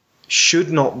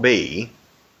should not be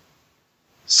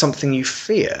something you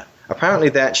fear. Apparently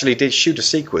they actually did shoot a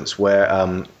sequence where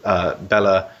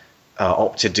Bella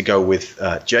opted to go with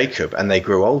Jacob, and they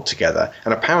grew old together,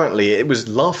 and apparently it was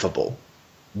laughable.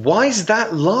 Why is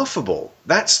that laughable?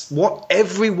 That's what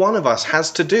every one of us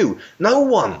has to do. No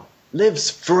one lives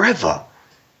forever.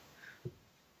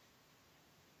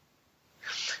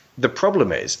 The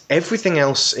problem is, everything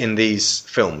else in these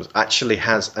films actually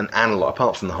has an analog,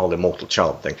 apart from the whole immortal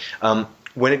child thing.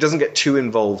 When it doesn't get too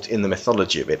involved in the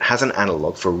mythology of it, has an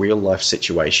analog for a real-life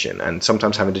situation, and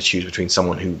sometimes having to choose between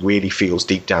someone who really feels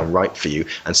deep down right for you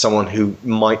and someone who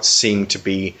might seem to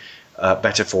be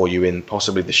better for you in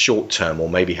possibly the short term, or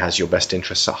maybe has your best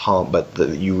interests at heart, but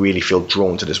that you really feel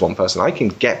drawn to this one person. I can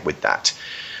get with that.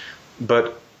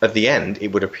 But at the end,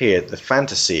 it would appear the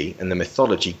fantasy and the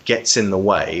mythology gets in the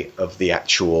way of the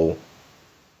actual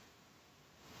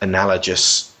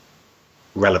analogous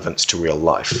relevance to real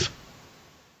life.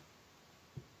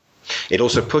 It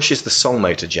also pushes the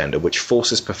soulmate agenda, which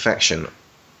forces perfection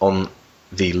on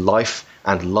the life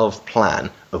and love plan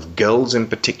of girls in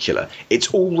particular.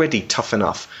 It's already tough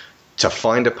enough to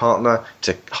find a partner,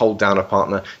 to hold down a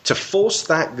partner, to force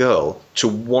that girl to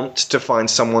want to find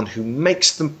someone who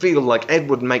makes them feel like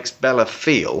Edward makes Bella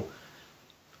feel.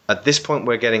 At this point,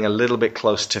 we're getting a little bit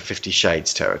close to 50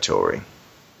 Shades territory.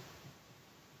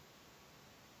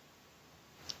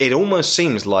 It almost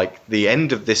seems like the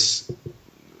end of this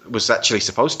was actually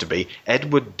supposed to be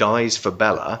Edward dies for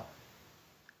Bella,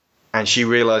 and she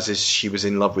realizes she was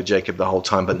in love with Jacob the whole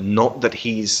time, but not that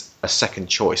he's a second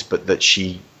choice, but that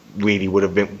she really would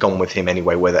have gone with him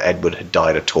anyway, whether Edward had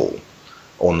died at all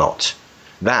or not.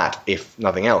 That, if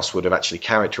nothing else, would have actually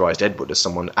characterized Edward as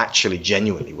someone actually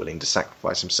genuinely willing to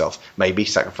sacrifice himself, maybe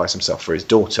sacrifice himself for his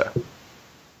daughter. And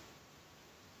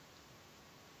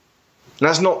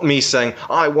that's not me saying,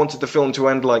 I wanted the film to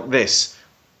end like this.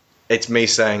 It's me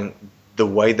saying the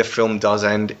way the film does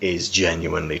end is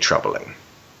genuinely troubling.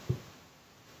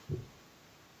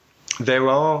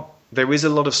 There is a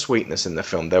lot of sweetness in the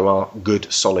film. There are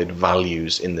good, solid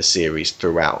values in the series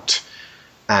throughout.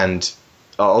 And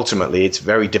ultimately, it's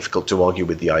very difficult to argue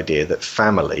with the idea that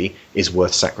family is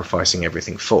worth sacrificing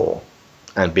everything for,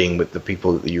 and being with the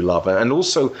people that you love. And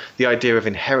also the idea of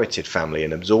inherited family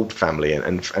and absorbed family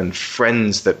and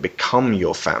friends that become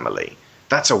your family.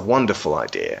 That's a wonderful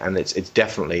idea, and it's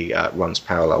definitely runs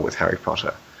parallel with Harry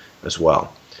Potter as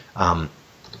well.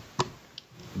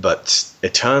 But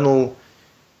the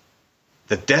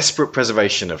desperate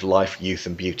preservation of life, youth,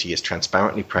 and beauty is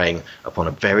transparently preying upon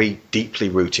a very deeply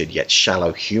rooted yet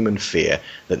shallow human fear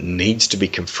that needs to be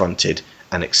confronted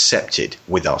and accepted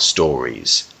with our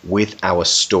stories,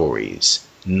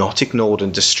 not ignored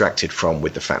and distracted from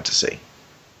with the fantasy.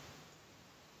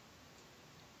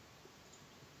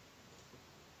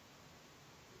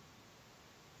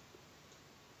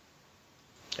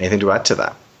 Anything to add to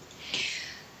that?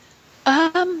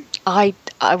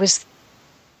 I was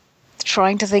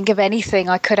trying to think of anything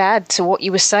I could add to what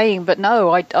you were saying, but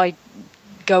no, I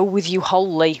go with you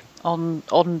wholly on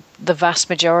the vast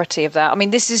majority of that. I mean,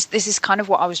 this is kind of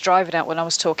what I was driving at when I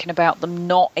was talking about them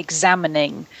not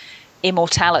examining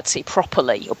immortality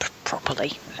properly,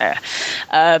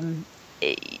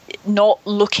 not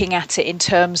looking at it in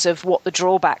terms of what the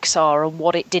drawbacks are and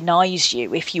what it denies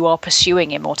you if you are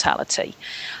pursuing immortality.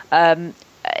 I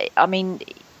mean,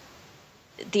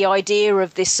 the idea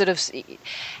of this sort of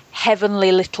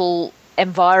heavenly little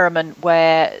environment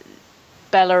where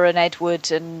Bella and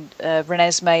Edward and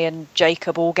Renesmee and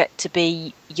Jacob all get to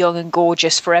be young and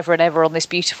gorgeous forever and ever on this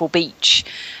beautiful beach.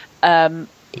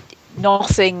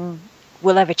 Nothing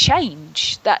will ever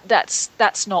change.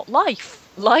 That's not life.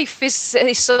 Life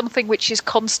is something which is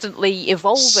constantly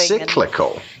evolving,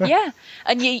 cyclical.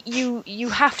 And you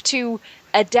have to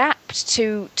adapt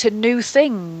to new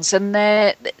things,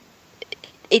 and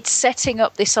it's setting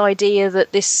up this idea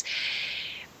that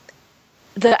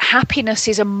happiness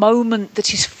is a moment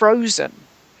that is frozen.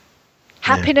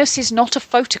 Happiness is not a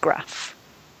photograph.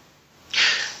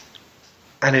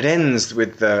 And it ends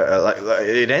with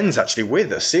it ends actually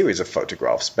with a series of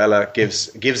photographs. Bella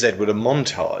gives Edward a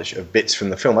montage of bits from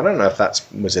the film. I don't know if that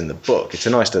was in the book. It's a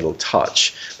nice little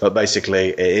touch, but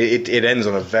basically it ends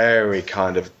on a very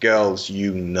kind of girls,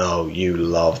 you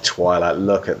love Twilight.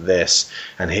 Look at this,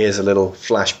 and here's a little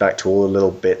flashback to all the little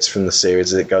bits from the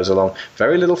series as it goes along.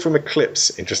 Very little from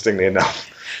Eclipse, interestingly enough.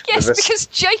 Yes, because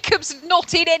Jacob's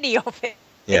not in any of it.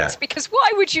 Yeah. It's because why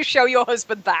would you show your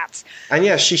husband that? And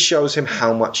yeah, she shows him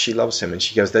how much she loves him, and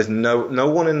she goes, there's no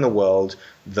one in the world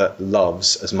that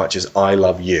loves as much as I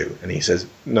love you. And he says,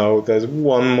 no, there's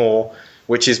one more,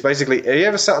 which is basically, have you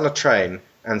ever sat on a train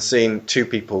and seen two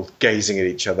people gazing at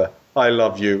each other? I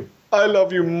love you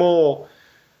more.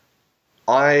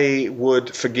 I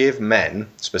would forgive men,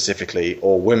 specifically,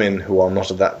 or women who are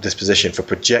not of that disposition, for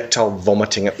projectile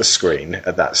vomiting at the screen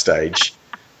at that stage.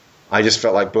 I just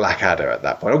felt like Blackadder at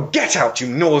that point. Oh, get out, you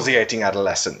nauseating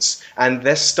adolescents! And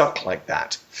they're stuck like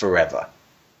that forever.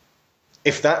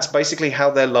 If that's basically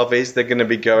how their love is, they're going to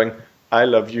be going, I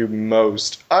love you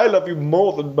most. I love you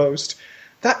more than most.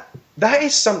 That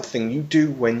is something you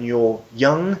do when you're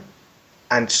young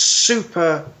and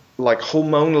super, like,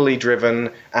 hormonally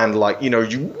driven and, like, you know,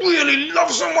 you really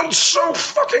love someone so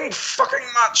fucking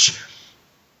much.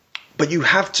 But you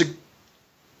have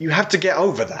to get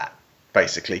over that,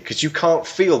 basically, because you can't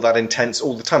feel that intense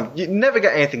all the time. You never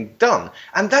get anything done.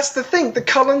 And that's the thing, the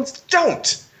Cullens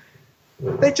don't.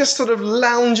 They just sort of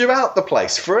lounge about the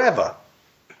place forever.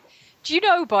 Do you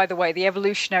know, by the way, the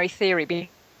evolutionary theory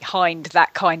behind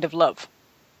that kind of love?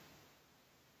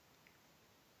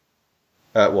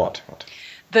 What?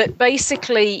 That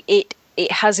basically it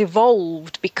has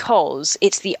evolved because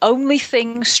it's the only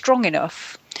thing strong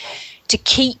enough to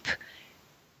keep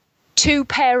two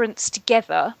parents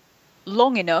together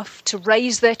long enough to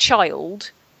raise their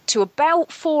child to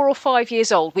about 4 or 5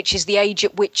 years old, which is the age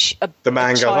at which the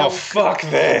man goes, oh, fuck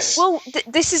this. Well,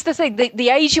 this is the thing. The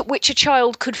age at which a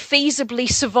child could feasibly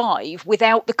survive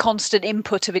without the constant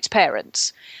input of its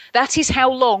parents. That is how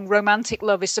long romantic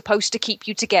love is supposed to keep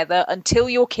you together until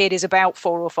your kid is about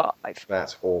 4 or 5.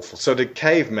 That's awful. So did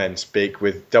cavemen speak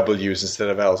with W's instead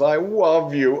of L's? I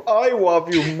love you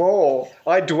more.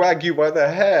 I drag you by the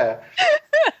hair.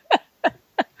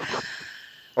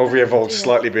 Or we evolved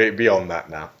slightly beyond that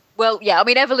now. Well, yeah, I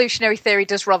mean, evolutionary theory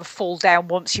does rather fall down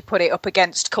once you put it up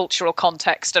against cultural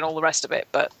context and all the rest of it,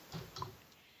 but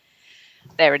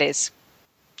there it is.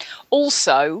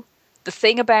 Also, the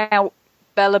thing about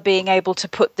Bella being able to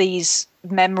put these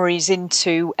memories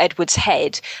into Edward's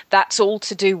head, that's all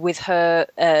to do with her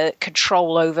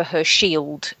control over her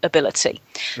shield ability.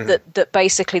 Mm-hmm. That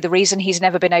basically the reason he's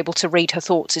never been able to read her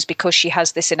thoughts is because she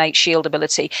has this innate shield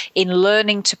ability. In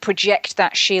learning to project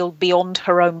that shield beyond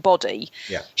her own body,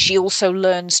 she also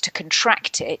learns to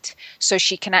contract it so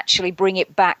she can actually bring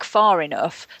it back far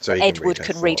enough so Edward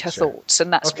can read her thoughts.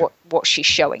 And that's what she's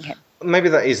showing him. Maybe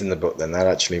that is in the book then. That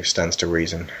actually stands to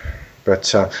reason.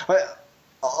 But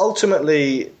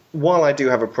ultimately, while I do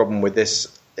have a problem with this,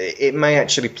 it may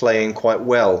actually play in quite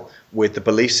well with the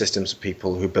belief systems of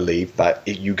people who believe that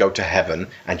you go to heaven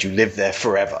and you live there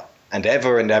forever and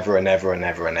ever and ever and ever and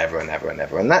ever and ever and ever and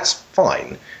ever. And that's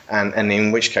fine. And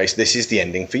in which case, this is the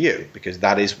ending for you, because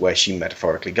that is where she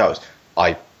metaphorically goes.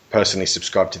 I personally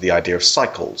subscribe to the idea of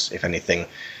cycles, if anything,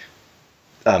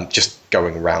 just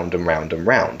going round and round and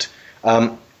round.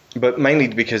 But mainly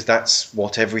because that's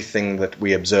what everything that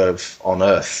we observe on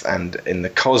Earth and in the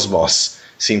cosmos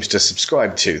seems to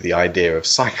subscribe to, the idea of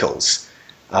cycles.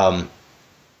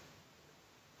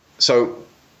 So,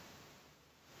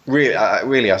 really,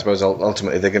 I suppose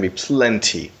ultimately there are going to be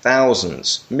plenty,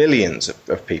 thousands, millions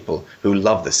of people who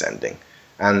love this ending.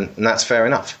 And that's fair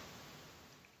enough.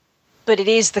 But it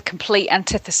is the complete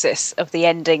antithesis of the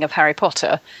ending of Harry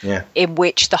Potter, in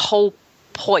which the whole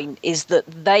point is that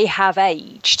they have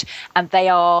aged and they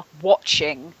are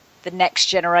watching the next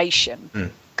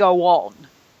generation go on.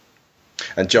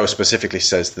 And Joe specifically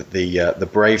says that the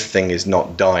brave thing is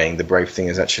not dying. The brave thing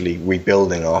is actually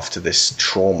rebuilding after this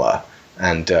trauma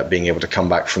and being able to come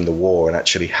back from the war and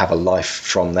actually have a life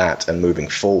from that and moving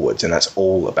forwards. And that's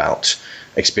all about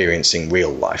experiencing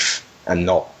real life and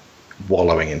not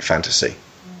wallowing in fantasy.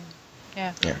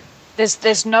 Yeah.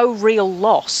 There's no real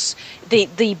loss.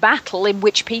 The battle in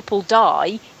which people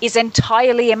die is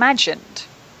entirely imagined.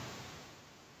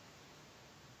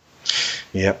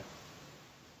 Yep.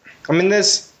 I mean,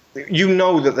 you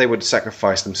know that they would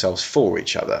sacrifice themselves for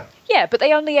each other. Yeah, but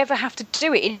they only ever have to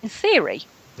do it in theory.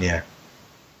 Yeah.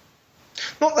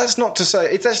 That's not to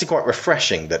say it's actually quite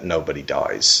refreshing that nobody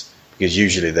dies. Because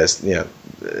usually there's,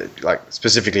 like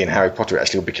specifically in Harry Potter, it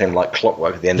actually became like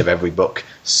clockwork at the end of every book.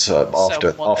 So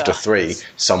after 3,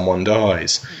 someone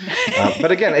dies.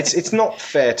 But again, it's not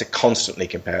fair to constantly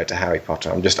compare it to Harry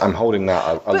Potter. I'm holding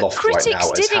that aloft right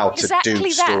now as how to do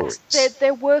stories.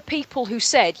 There were people who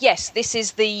said, yes, this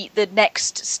is the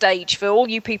next stage for all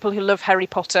you people who love Harry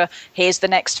Potter. Here's the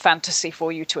next fantasy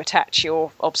for you to attach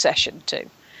your obsession to.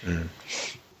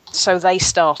 So they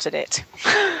started it.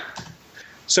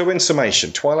 So in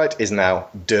summation, Twilight is now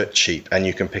dirt cheap, and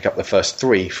you can pick up the first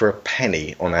 3 for a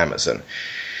penny on Amazon.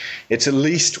 It's at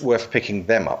least worth picking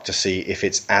them up to see if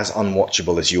it's as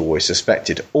unwatchable as you always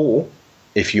suspected, or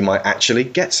if you might actually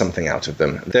get something out of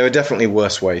them. There are definitely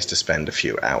worse ways to spend a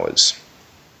few hours.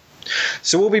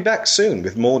 So we'll be back soon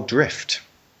with more Drift.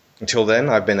 Until then,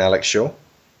 I've been Alex Shaw.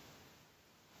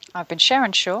 I've been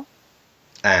Sharon Shaw.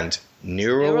 And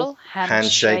Neural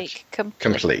Handshake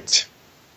complete.